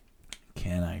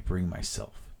 can I bring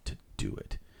myself to do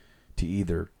it? To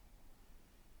either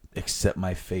accept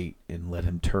my fate and let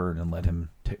him turn and let him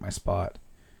take my spot,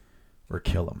 or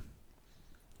kill him.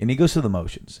 And he goes through the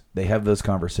motions. They have those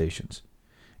conversations.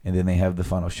 And then they have the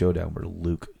final showdown where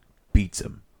Luke beats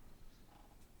him.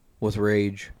 With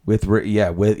rage. With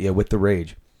the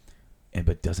rage.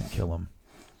 But doesn't kill him.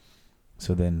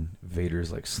 So then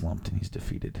Vader's like slumped and he's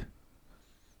defeated.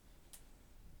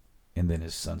 And then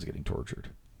his son's getting tortured.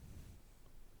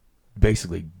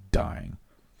 Basically dying.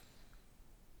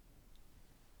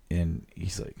 And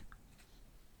he's like,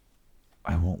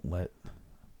 I won't let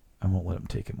him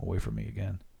take him away from me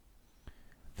again.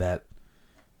 That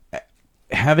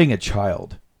having a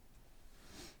child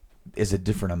is a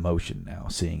different emotion now,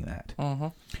 seeing that. Mm-hmm.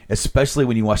 Especially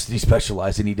when you watch the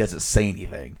Despecialized and he doesn't say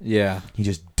anything. Yeah. He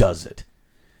just does it.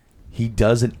 He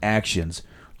does in actions.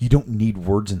 You don't need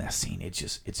words in that scene.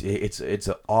 It's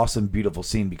an awesome, beautiful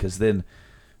scene, because then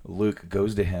Luke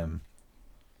goes to him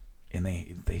and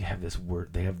they have this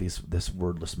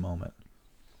wordless moment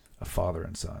of father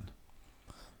and son.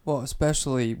 Well,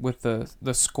 especially with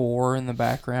the score in the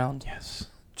background. Yes.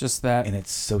 Just that. And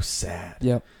it's so sad.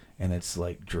 Yep. And it's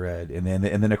like dread. And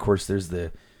then of course there's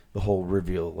the whole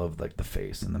reveal of like the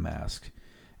face and the mask.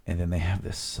 And then they have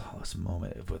this solace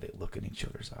moment of where they look in each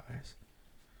other's eyes.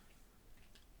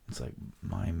 It's like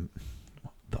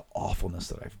the awfulness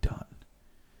that I've done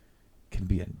can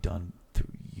be undone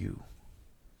through you.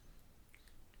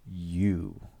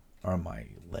 You are my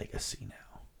legacy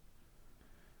now.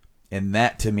 And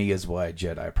that to me is why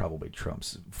Jedi probably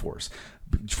trumps Force.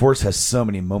 Force has so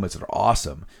many moments that are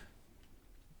awesome,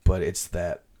 but it's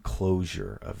that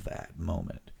closure of that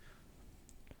moment.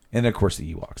 And of course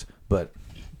the Ewoks. But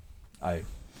I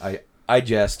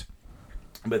jest.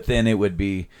 But then it would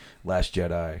be Last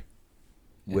Jedi.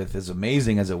 With as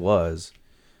amazing as it was,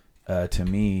 to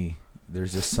me,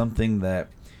 there's just something that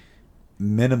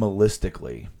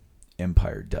minimalistically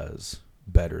Empire does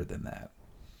better than that.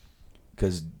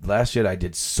 Because Last Jedi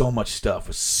did so much stuff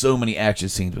with so many action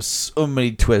scenes, with so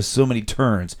many twists, so many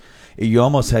turns. You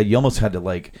almost had to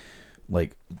like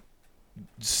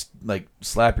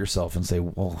slap yourself and say,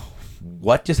 "Well,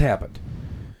 what just happened?"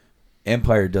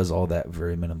 Empire does all that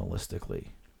very minimalistically.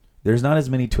 There's not as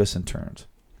many twists and turns,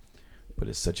 but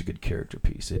it's such a good character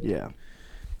piece. It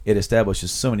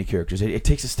establishes so many characters. It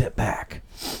takes a step back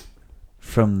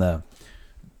from the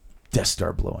Death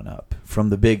Star blowing up, from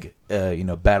the big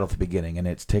battle at the beginning, and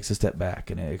it takes a step back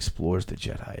and it explores the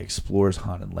Jedi, explores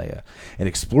Han and Leia, it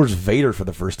explores Vader for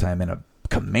the first time in a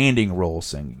commanding role,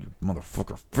 saying, "You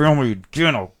motherfucker, film me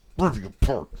again, I'll rip you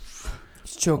apart."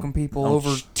 He's choking people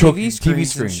over choking TV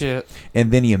screens and shit.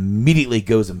 And then he immediately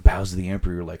goes and bows to the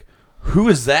Emperor. You're like, who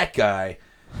is that guy?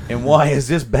 And why is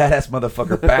this badass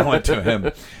motherfucker bowing to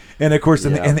him? And of course,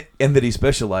 in the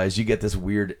Despecialized, you get this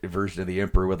weird version of the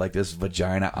Emperor with like this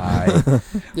vagina eye.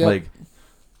 Yep.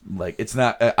 Like it's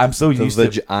not. I'm so used to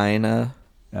vagina.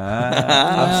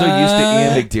 I'm so used to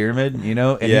Ian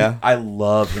McDiarmid, and I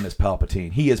love him as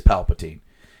Palpatine. He is Palpatine.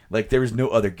 Like there is no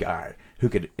other guy who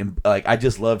could like. I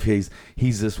just love he's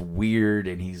this weird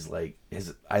and he's like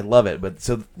I love it. But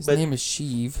His name is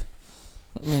Sheev.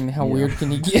 I mean, how weird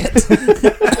can he get?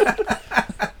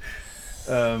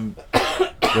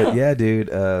 but yeah, dude.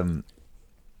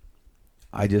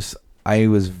 I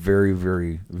was very,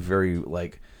 very, very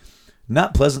like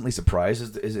not pleasantly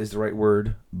surprised is the right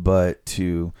word, but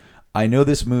I know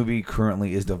this movie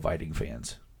currently is dividing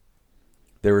fans.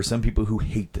 There are some people who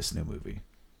hate this new movie.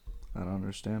 I don't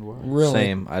understand why. Really?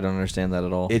 Same. I don't understand that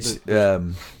at all. It's They're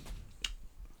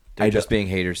just being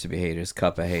haters to be haters.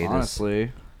 Cup of haters.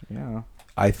 Honestly, yeah.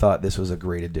 I thought this was a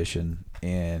great addition,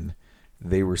 and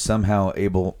they were somehow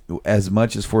able, as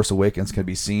much as Force Awakens could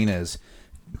be seen as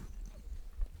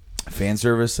fan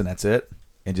service and that's it,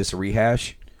 and just a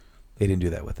rehash. They didn't do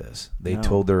that with this. They No.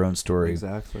 told their own story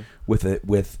Exactly.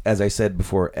 with as I said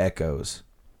before, echoes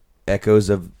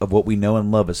of what we know and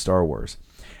love as Star Wars.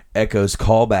 Echoes,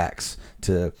 callbacks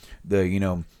to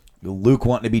the Luke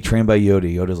wanting to be trained by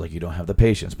Yoda. Yoda's like, you don't have the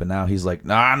patience, but now he's like,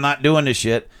 nah, I'm not doing this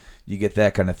shit. You get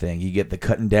that kind of thing. You get the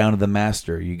cutting down of the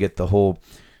master. You get the whole,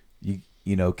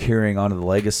 carrying on of the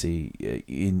legacy.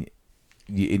 And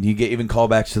you get even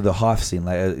callbacks to the Hoth scene.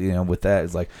 Like, with that,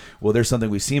 it's like, well, there's something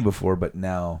we've seen before, but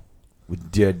now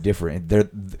we're different.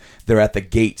 They're at the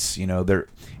gates.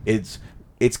 It's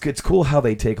cool how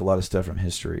they take a lot of stuff from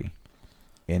history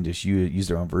and just use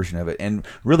their own version of it. And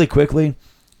really quickly,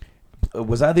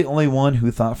 was I the only one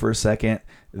who thought for a second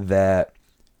that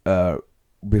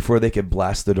before they could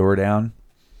blast the door down,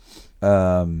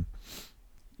 so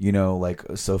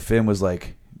Finn was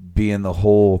like being the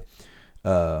whole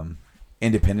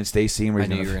Independence Day scene where I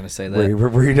knew you were going to say that.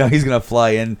 where he's going to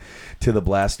fly in to the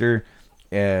blaster,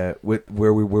 where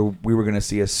we were going to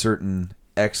see a certain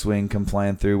X-wing come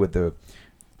flying through with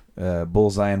the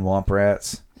bullseye and womp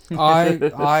rats.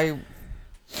 I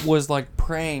was like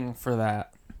praying for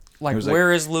that. Like,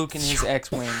 where is Luke and his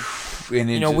X-wing?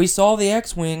 And we saw the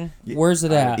X-wing. Where's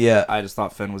it at? Yeah, I just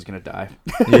thought Finn was gonna die.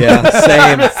 Yeah,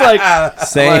 same. It's like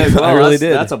Same. well, I really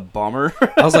did. That's a bummer.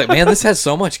 I was like, man, this has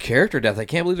so much character depth. I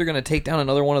can't believe they're going to take down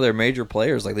another one of their major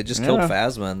players. Like, they just killed Yeah.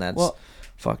 Phasma, and that's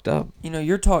fucked up.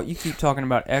 You keep talking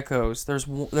about echoes. There's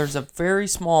a very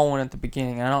small one at the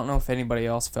beginning. I don't know if anybody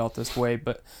else felt this way,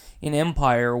 but in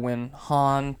Empire, when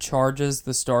Han charges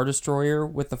the Star Destroyer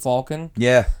with the Falcon,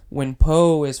 yeah. when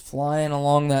Poe is flying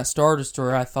along that Star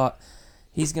Destroyer, I thought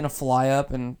he's gonna fly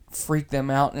up and freak them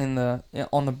out on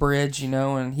the bridge,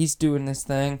 and he's doing this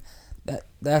thing.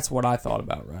 That's what I thought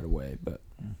about right away. But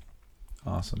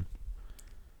Awesome.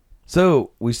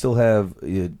 So we still have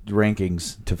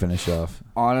rankings to finish off.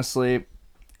 Honestly,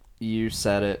 you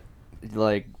said it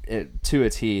like to a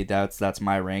T. That's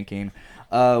my ranking.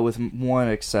 With one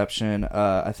exception,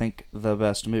 I think the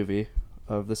best movie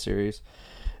of the series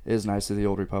is Knights of the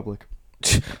Old Republic.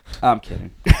 I'm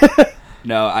kidding.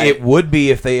 No, It would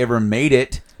be if they ever made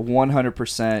it.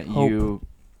 100% you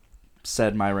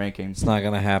said my rankings. It's not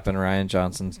going to happen. Ryan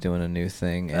Johnson's doing a new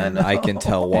thing, and I can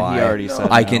tell And why. he already said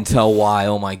I no. can tell why.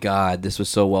 Oh my God, this was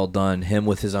so well done. Him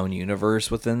with his own universe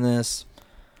within this.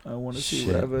 I want to see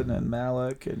Shit. Revan and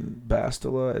Malak and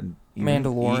Bastila and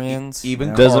Mandalorians. Even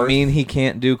Yeah. Doesn't Karth. mean he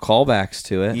can't do callbacks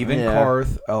to it. Even Yeah.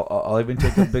 Karth. I'll even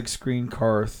take a big screen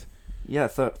Karth. Yeah,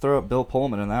 throw up Bill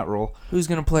Pullman in that role. Who's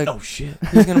gonna play? Oh shit.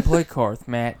 Who's gonna play Karth?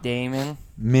 Matt Damon.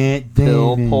 Matt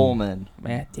Bill Damon. Pullman.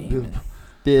 Matt Damon.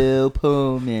 Bill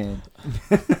Pullman.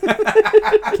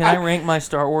 Can I rank my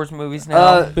Star Wars movies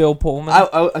now? Bill Pullman.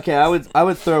 I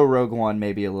would throw Rogue One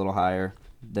maybe a little higher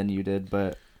than you did,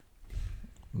 but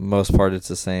Most part, it's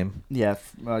the same. yeah,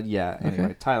 Anyway,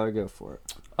 Okay. Tyler, go for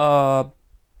it.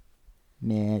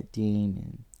 Matt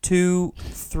Damon. 2,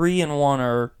 3, and 1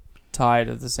 are tied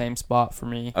at the same spot for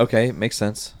me. Okay, makes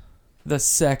sense. The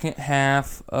second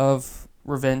half of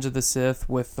Revenge of the Sith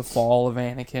with the fall of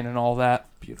Anakin and all that,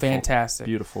 Beautiful. fantastic.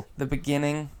 Beautiful. The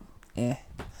beginning,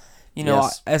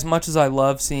 Yes. as much as I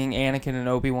love seeing Anakin and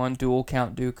Obi-Wan duel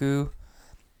Count Dooku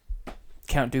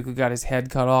got his head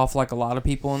cut off like a lot of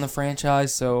people in the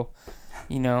franchise, so,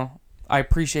 I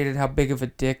appreciated how big of a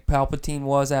dick Palpatine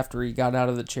was after he got out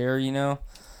of the chair,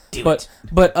 But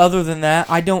other than that,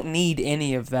 I don't need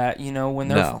any of that,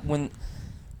 when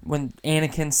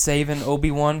Anakin's saving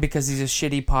Obi-Wan because he's a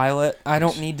shitty pilot. I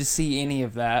don't need to see any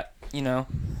of that,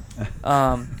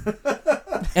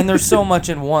 And there's so much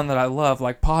in 1 that I love,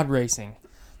 like pod racing.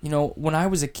 When I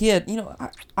was a kid,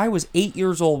 I was 8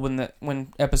 years old when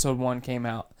Episode 1 came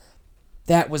out.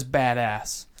 That was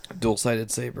badass. Dual-sided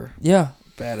saber. Yeah.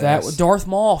 Badass. Darth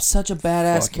Maul, such a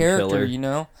badass Fucking character,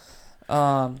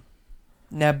 killer.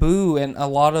 Naboo and a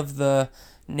lot of the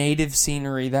native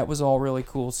scenery, that was all really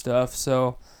cool stuff.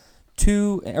 So,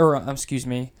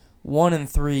 1 and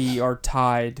 3 are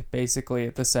tied basically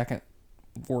at the second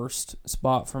worst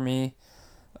spot for me.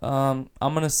 I'm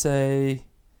going to say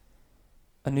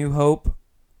A New Hope,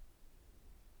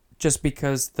 just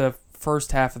because the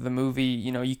first half of the movie,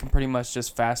 you can pretty much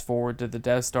just fast forward to the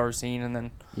Death Star scene and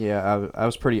then... Yeah, I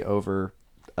was pretty over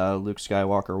Luke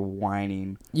Skywalker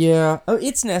whining Yeah,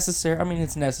 it's necessary. I mean,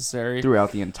 it's necessary.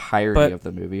 throughout the entirety of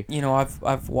the movie.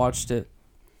 I've watched it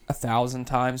 1,000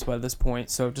 times by this point,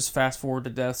 so just fast forward to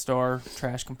Death Star,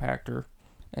 trash compactor,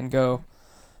 and go.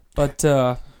 But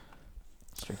A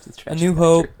New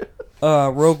Hope,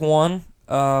 Rogue One.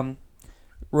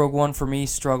 Rogue One for me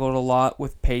struggled a lot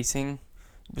with pacing.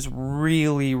 It was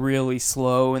really, really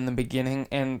slow in the beginning,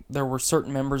 and there were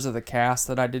certain members of the cast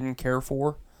that I didn't care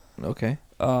for. Okay.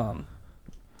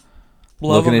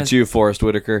 Looking at you, Forrest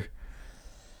Whitaker.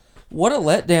 What a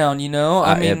letdown,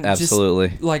 I mean, absolutely.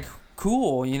 just, like,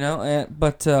 cool,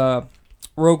 but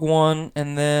Rogue One,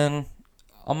 and then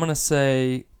I'm going to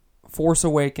say Force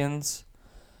Awakens,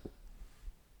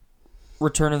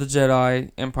 Return of the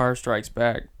Jedi, Empire Strikes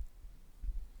Back,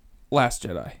 Last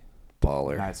Jedi.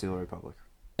 Baller. Knights of the Old Republic.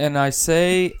 And I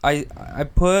say I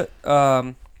put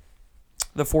The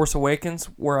Force Awakens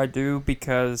where I do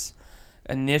because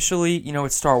initially,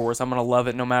 it's Star Wars. I'm going to love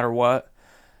it no matter what.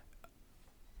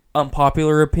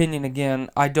 Unpopular opinion again,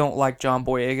 I don't like John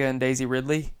Boyega and Daisy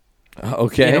Ridley.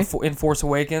 Okay. In Force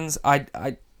Awakens,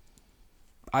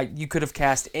 you could have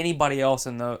cast anybody else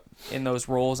in those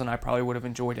roles, and I probably would have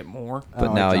enjoyed it more.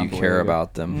 But now you care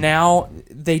about them. Now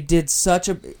they did such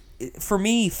a. For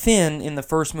me, Finn in the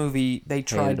first movie, they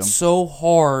tried so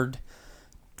hard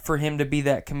for him to be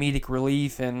that comedic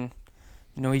relief, and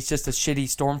he's just a shitty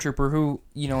stormtrooper who,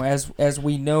 as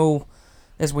we know,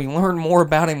 as we learn more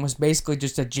about him, was basically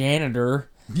just a janitor.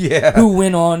 Yeah. Who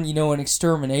went on, an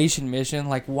extermination mission.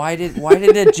 Like, why did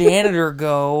a janitor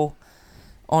go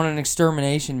on an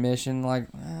extermination mission? Like,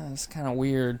 it's kind of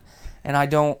weird. And I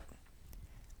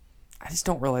just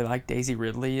don't really like Daisy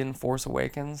Ridley in Force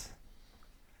Awakens.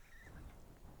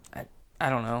 I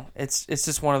don't know. It's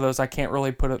just one of those I can't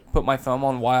really put my thumb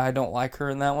on why I don't like her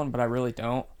in that one, but I really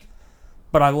don't.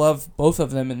 But I love both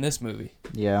of them in this movie.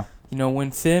 Yeah.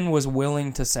 When Finn was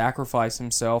willing to sacrifice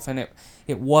himself, and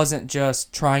it wasn't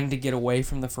just trying to get away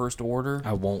from the First Order.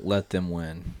 I won't let them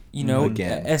win.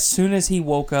 Again. As soon as he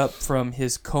woke up from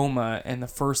his coma, and the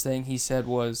first thing he said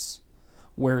was,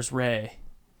 "Where's Rey?"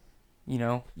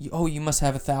 You must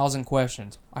have 1,000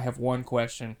 questions. I have one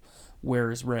question. Where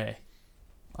is Rey?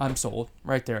 I'm sold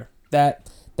right there.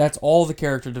 That's all the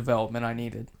character development I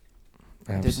needed.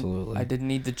 Absolutely. I didn't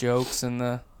need the jokes and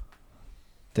the...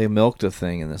 They milked a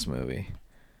thing in this movie.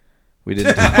 We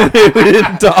didn't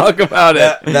talk about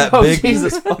it. That big...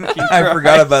 Jesus I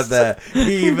forgot about that.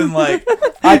 He even,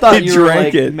 I thought you were,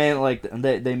 drank it. man,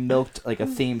 they milked, a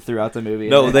theme throughout the movie.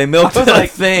 No, they milked a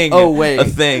thing. Oh, wait. A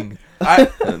thing.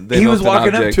 He was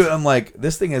walking up to it. I'm like,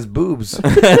 this thing has boobs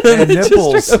and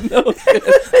nipples.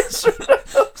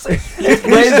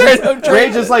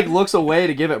 Ray just looks away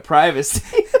to give it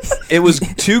privacy. It was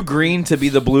too green to be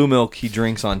the blue milk he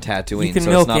drinks on Tatooine. You can so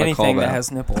milk it's not anything a that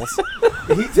has nipples.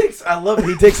 I love it.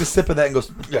 He takes a sip of that and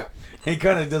goes, yeah. He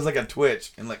kind of does a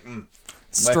twitch and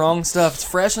Strong stuff. It's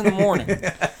fresh in the morning.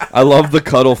 I love the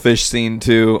cuttlefish scene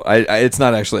too. It's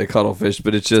not actually a cuttlefish,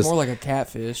 but it's just more like a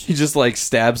catfish. He just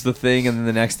stabs the thing, and then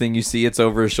the next thing you see, it's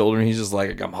over his shoulder, and he's just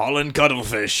like, "I'm hauling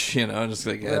cuttlefish," just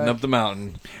heading up the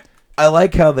mountain. I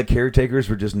like how the caretakers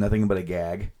were just nothing but a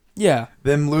gag. Yeah.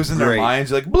 Them losing their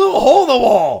minds, blew a hole in the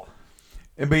wall.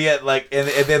 But yet,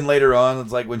 and then later on,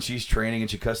 it's when she's training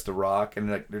and she cuts the rock, and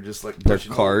they're just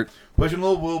pushing pushing a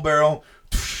little wheelbarrow.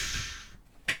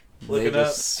 They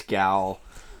just scowl.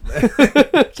 I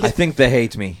think they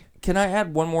hate me. Can I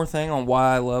add one more thing on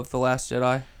why I love The Last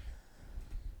Jedi?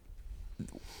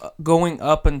 Going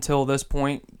up until this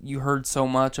point, you heard so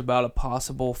much about a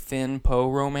possible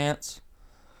Finn-Poe romance.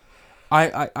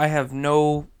 I have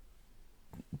no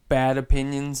bad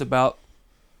opinions about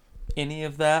any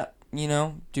of that.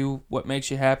 Do what makes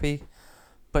you happy.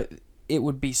 But it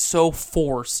would be so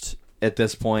forced at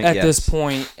this point.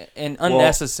 And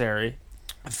unnecessary.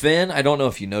 Finn, I don't know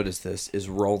if you noticed this, is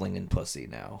rolling in pussy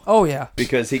now. Oh, yeah.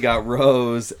 Because he got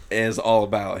Rose is all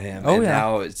about him. Oh, and yeah.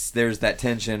 now there's that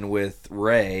tension with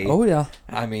Rey. Oh, yeah.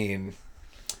 I mean...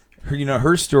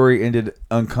 her story ended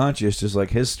unconscious, just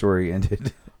like his story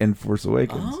ended in Force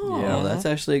Awakens. Oh, yeah, that's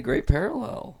actually a great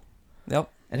parallel. Yep.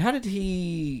 And how did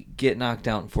he get knocked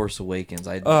out in Force Awakens?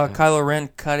 Kylo Ren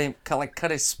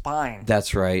cut his spine.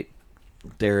 That's right.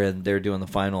 They're doing the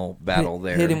final battle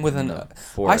there. Hit him with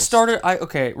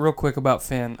real quick about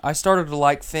Finn. I started to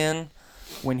like Finn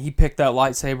when he picked that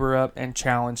lightsaber up and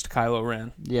challenged Kylo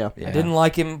Ren. Yeah. I didn't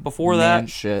like him before Man, that.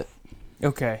 shit.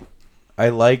 Okay. I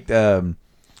liked.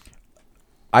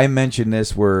 I mentioned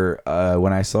this where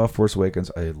when I saw Force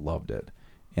Awakens, I loved it,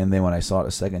 and then when I saw it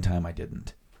a second time, I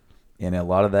didn't. And a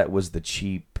lot of that was the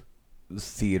cheap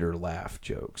theater laugh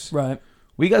jokes. Right.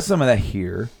 We got some of that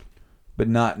here, but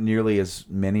not nearly as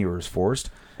many or as forced.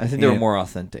 I think they were And- more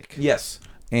authentic. Yes,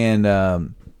 and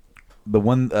the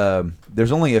one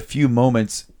there's only a few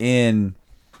moments in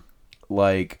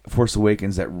like Force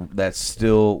Awakens that's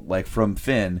still like from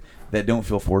Finn that don't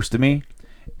feel forced to me,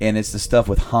 and it's the stuff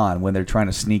with Han when they're trying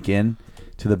to sneak in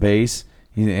to the base,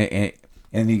 and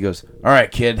he goes, "All right,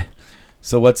 kid,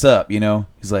 so what's up?" You know,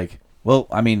 he's like, "Well,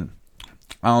 I mean,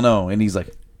 I don't know," and he's like,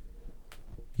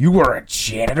 "You were a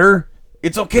janitor?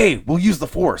 It's okay, we'll use the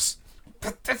Force."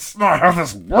 That's not how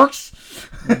this works.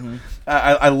 Mm-hmm.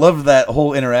 I love that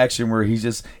whole interaction where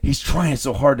he's trying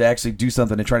so hard to actually do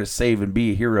something and try to save and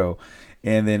be a hero,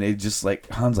 and then it just like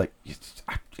Han's like,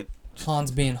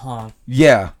 Han's being Han.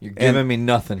 yeah, You're giving me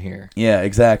nothing here. yeah,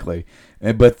 exactly.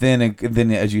 But then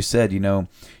as you said, you know,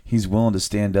 he's willing to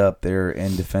stand up there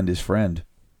and defend his friend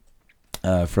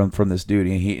from this dude,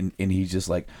 and he's just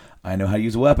like, I know how to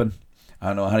use a weapon. I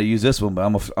don't know how to use this one, but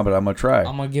I'm gonna try.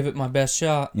 I'm gonna give it my best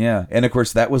shot. Yeah, and of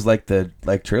course that was like the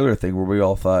trailer thing where we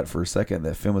all thought for a second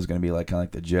that Finn was going to be like kind of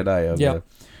like the Jedi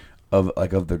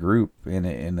of the group, and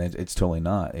it's totally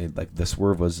not. Like the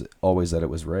swerve was always that it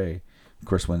was Rey. Of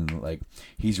course, when like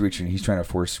he's trying to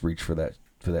force reach for that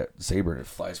saber, and it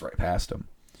flies right past him.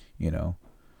 You know,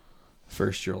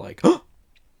 First you're like, oh,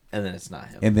 and then it's not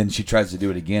him. and then she tries to do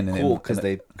it again, and Cool, because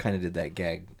they kind of did that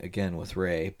gag again with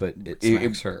Rey, but it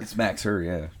smacks her. It smacks her,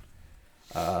 yeah.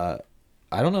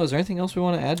 I don't know. Is there anything else we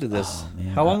want to add to this?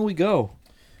 man. How long do we go?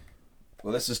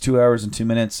 Well, this is 2 hours and 2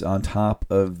 minutes on top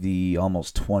of the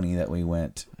almost 20 that we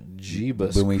went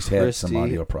Jeebus when we had some Christie.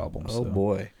 audio problems. Oh so.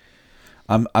 boy.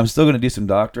 I'm still going to do some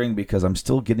doctoring because I'm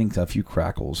still getting a few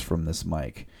crackles from this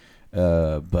mic,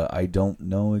 but I don't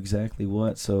know exactly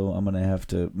what. So I'm going to have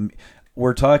to.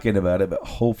 We're talking about it, but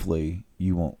hopefully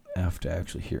you won't have to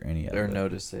actually hear any of Or it.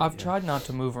 notice it. I've yeah. tried not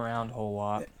to move around a whole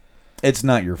lot. It's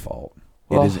not your fault.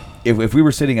 Well- It is. If we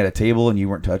were sitting at a table and you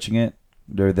weren't touching it,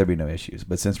 there'd be no issues.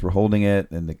 But since we're holding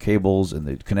it and the cables and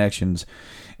the connections,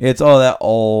 it's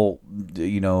all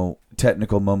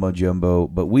technical mumbo jumbo.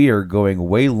 But we are going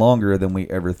way longer than we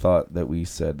ever thought that we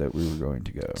said that we were going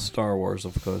to go. Star Wars,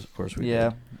 of course we Yeah,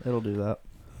 did. it'll do that.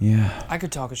 Yeah. I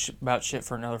could talk about shit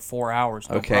for another 4 hours.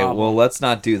 No Okay, problem. well, let's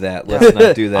not do that. Let's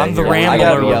not do that. I'm the here. rambler, I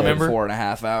gotta be up remember? in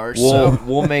 4.5 hours.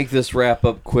 We'll make this wrap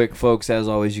up quick, folks. As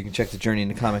always, you can check the Journey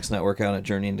into Comics Network out at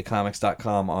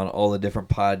journeyintocomics.com on all the different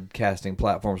podcasting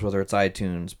platforms, whether it's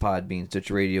iTunes, Podbean,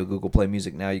 Stitcher Radio, Google Play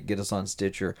Music. Now you can get us on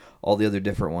Stitcher, all the other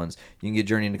different ones. You can get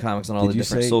Journey into Comics on all Did the you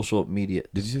different say- social media.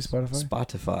 Did you say Spotify?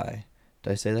 Spotify.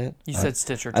 Did I say that? You said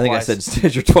Stitcher I think I twice. said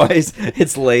Stitcher twice.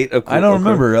 It's late. I don't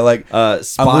remember.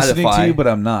 Spotify. I'm listening to you, but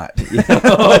I'm not. Okay, That's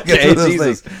one of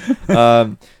those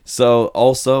Jesus. So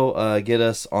also get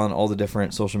us on all the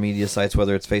different social media sites,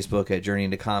 whether it's Facebook at Journey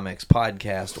into Comics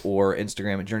Podcast or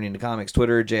Instagram at Journey into Comics,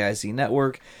 Twitter, JIC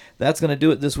Network. That's going to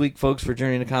do it this week, folks, for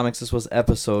Journey into Comics. This was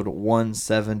episode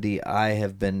 170. I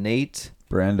have been Nate.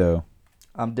 Brando.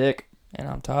 I'm Dick. And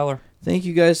I'm Tyler. Thank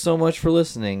you guys so much for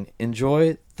listening.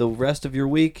 Enjoy the rest of your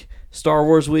week, Star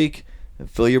Wars week, and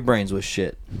fill your brains with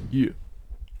shit. Yeah.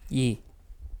 Yee.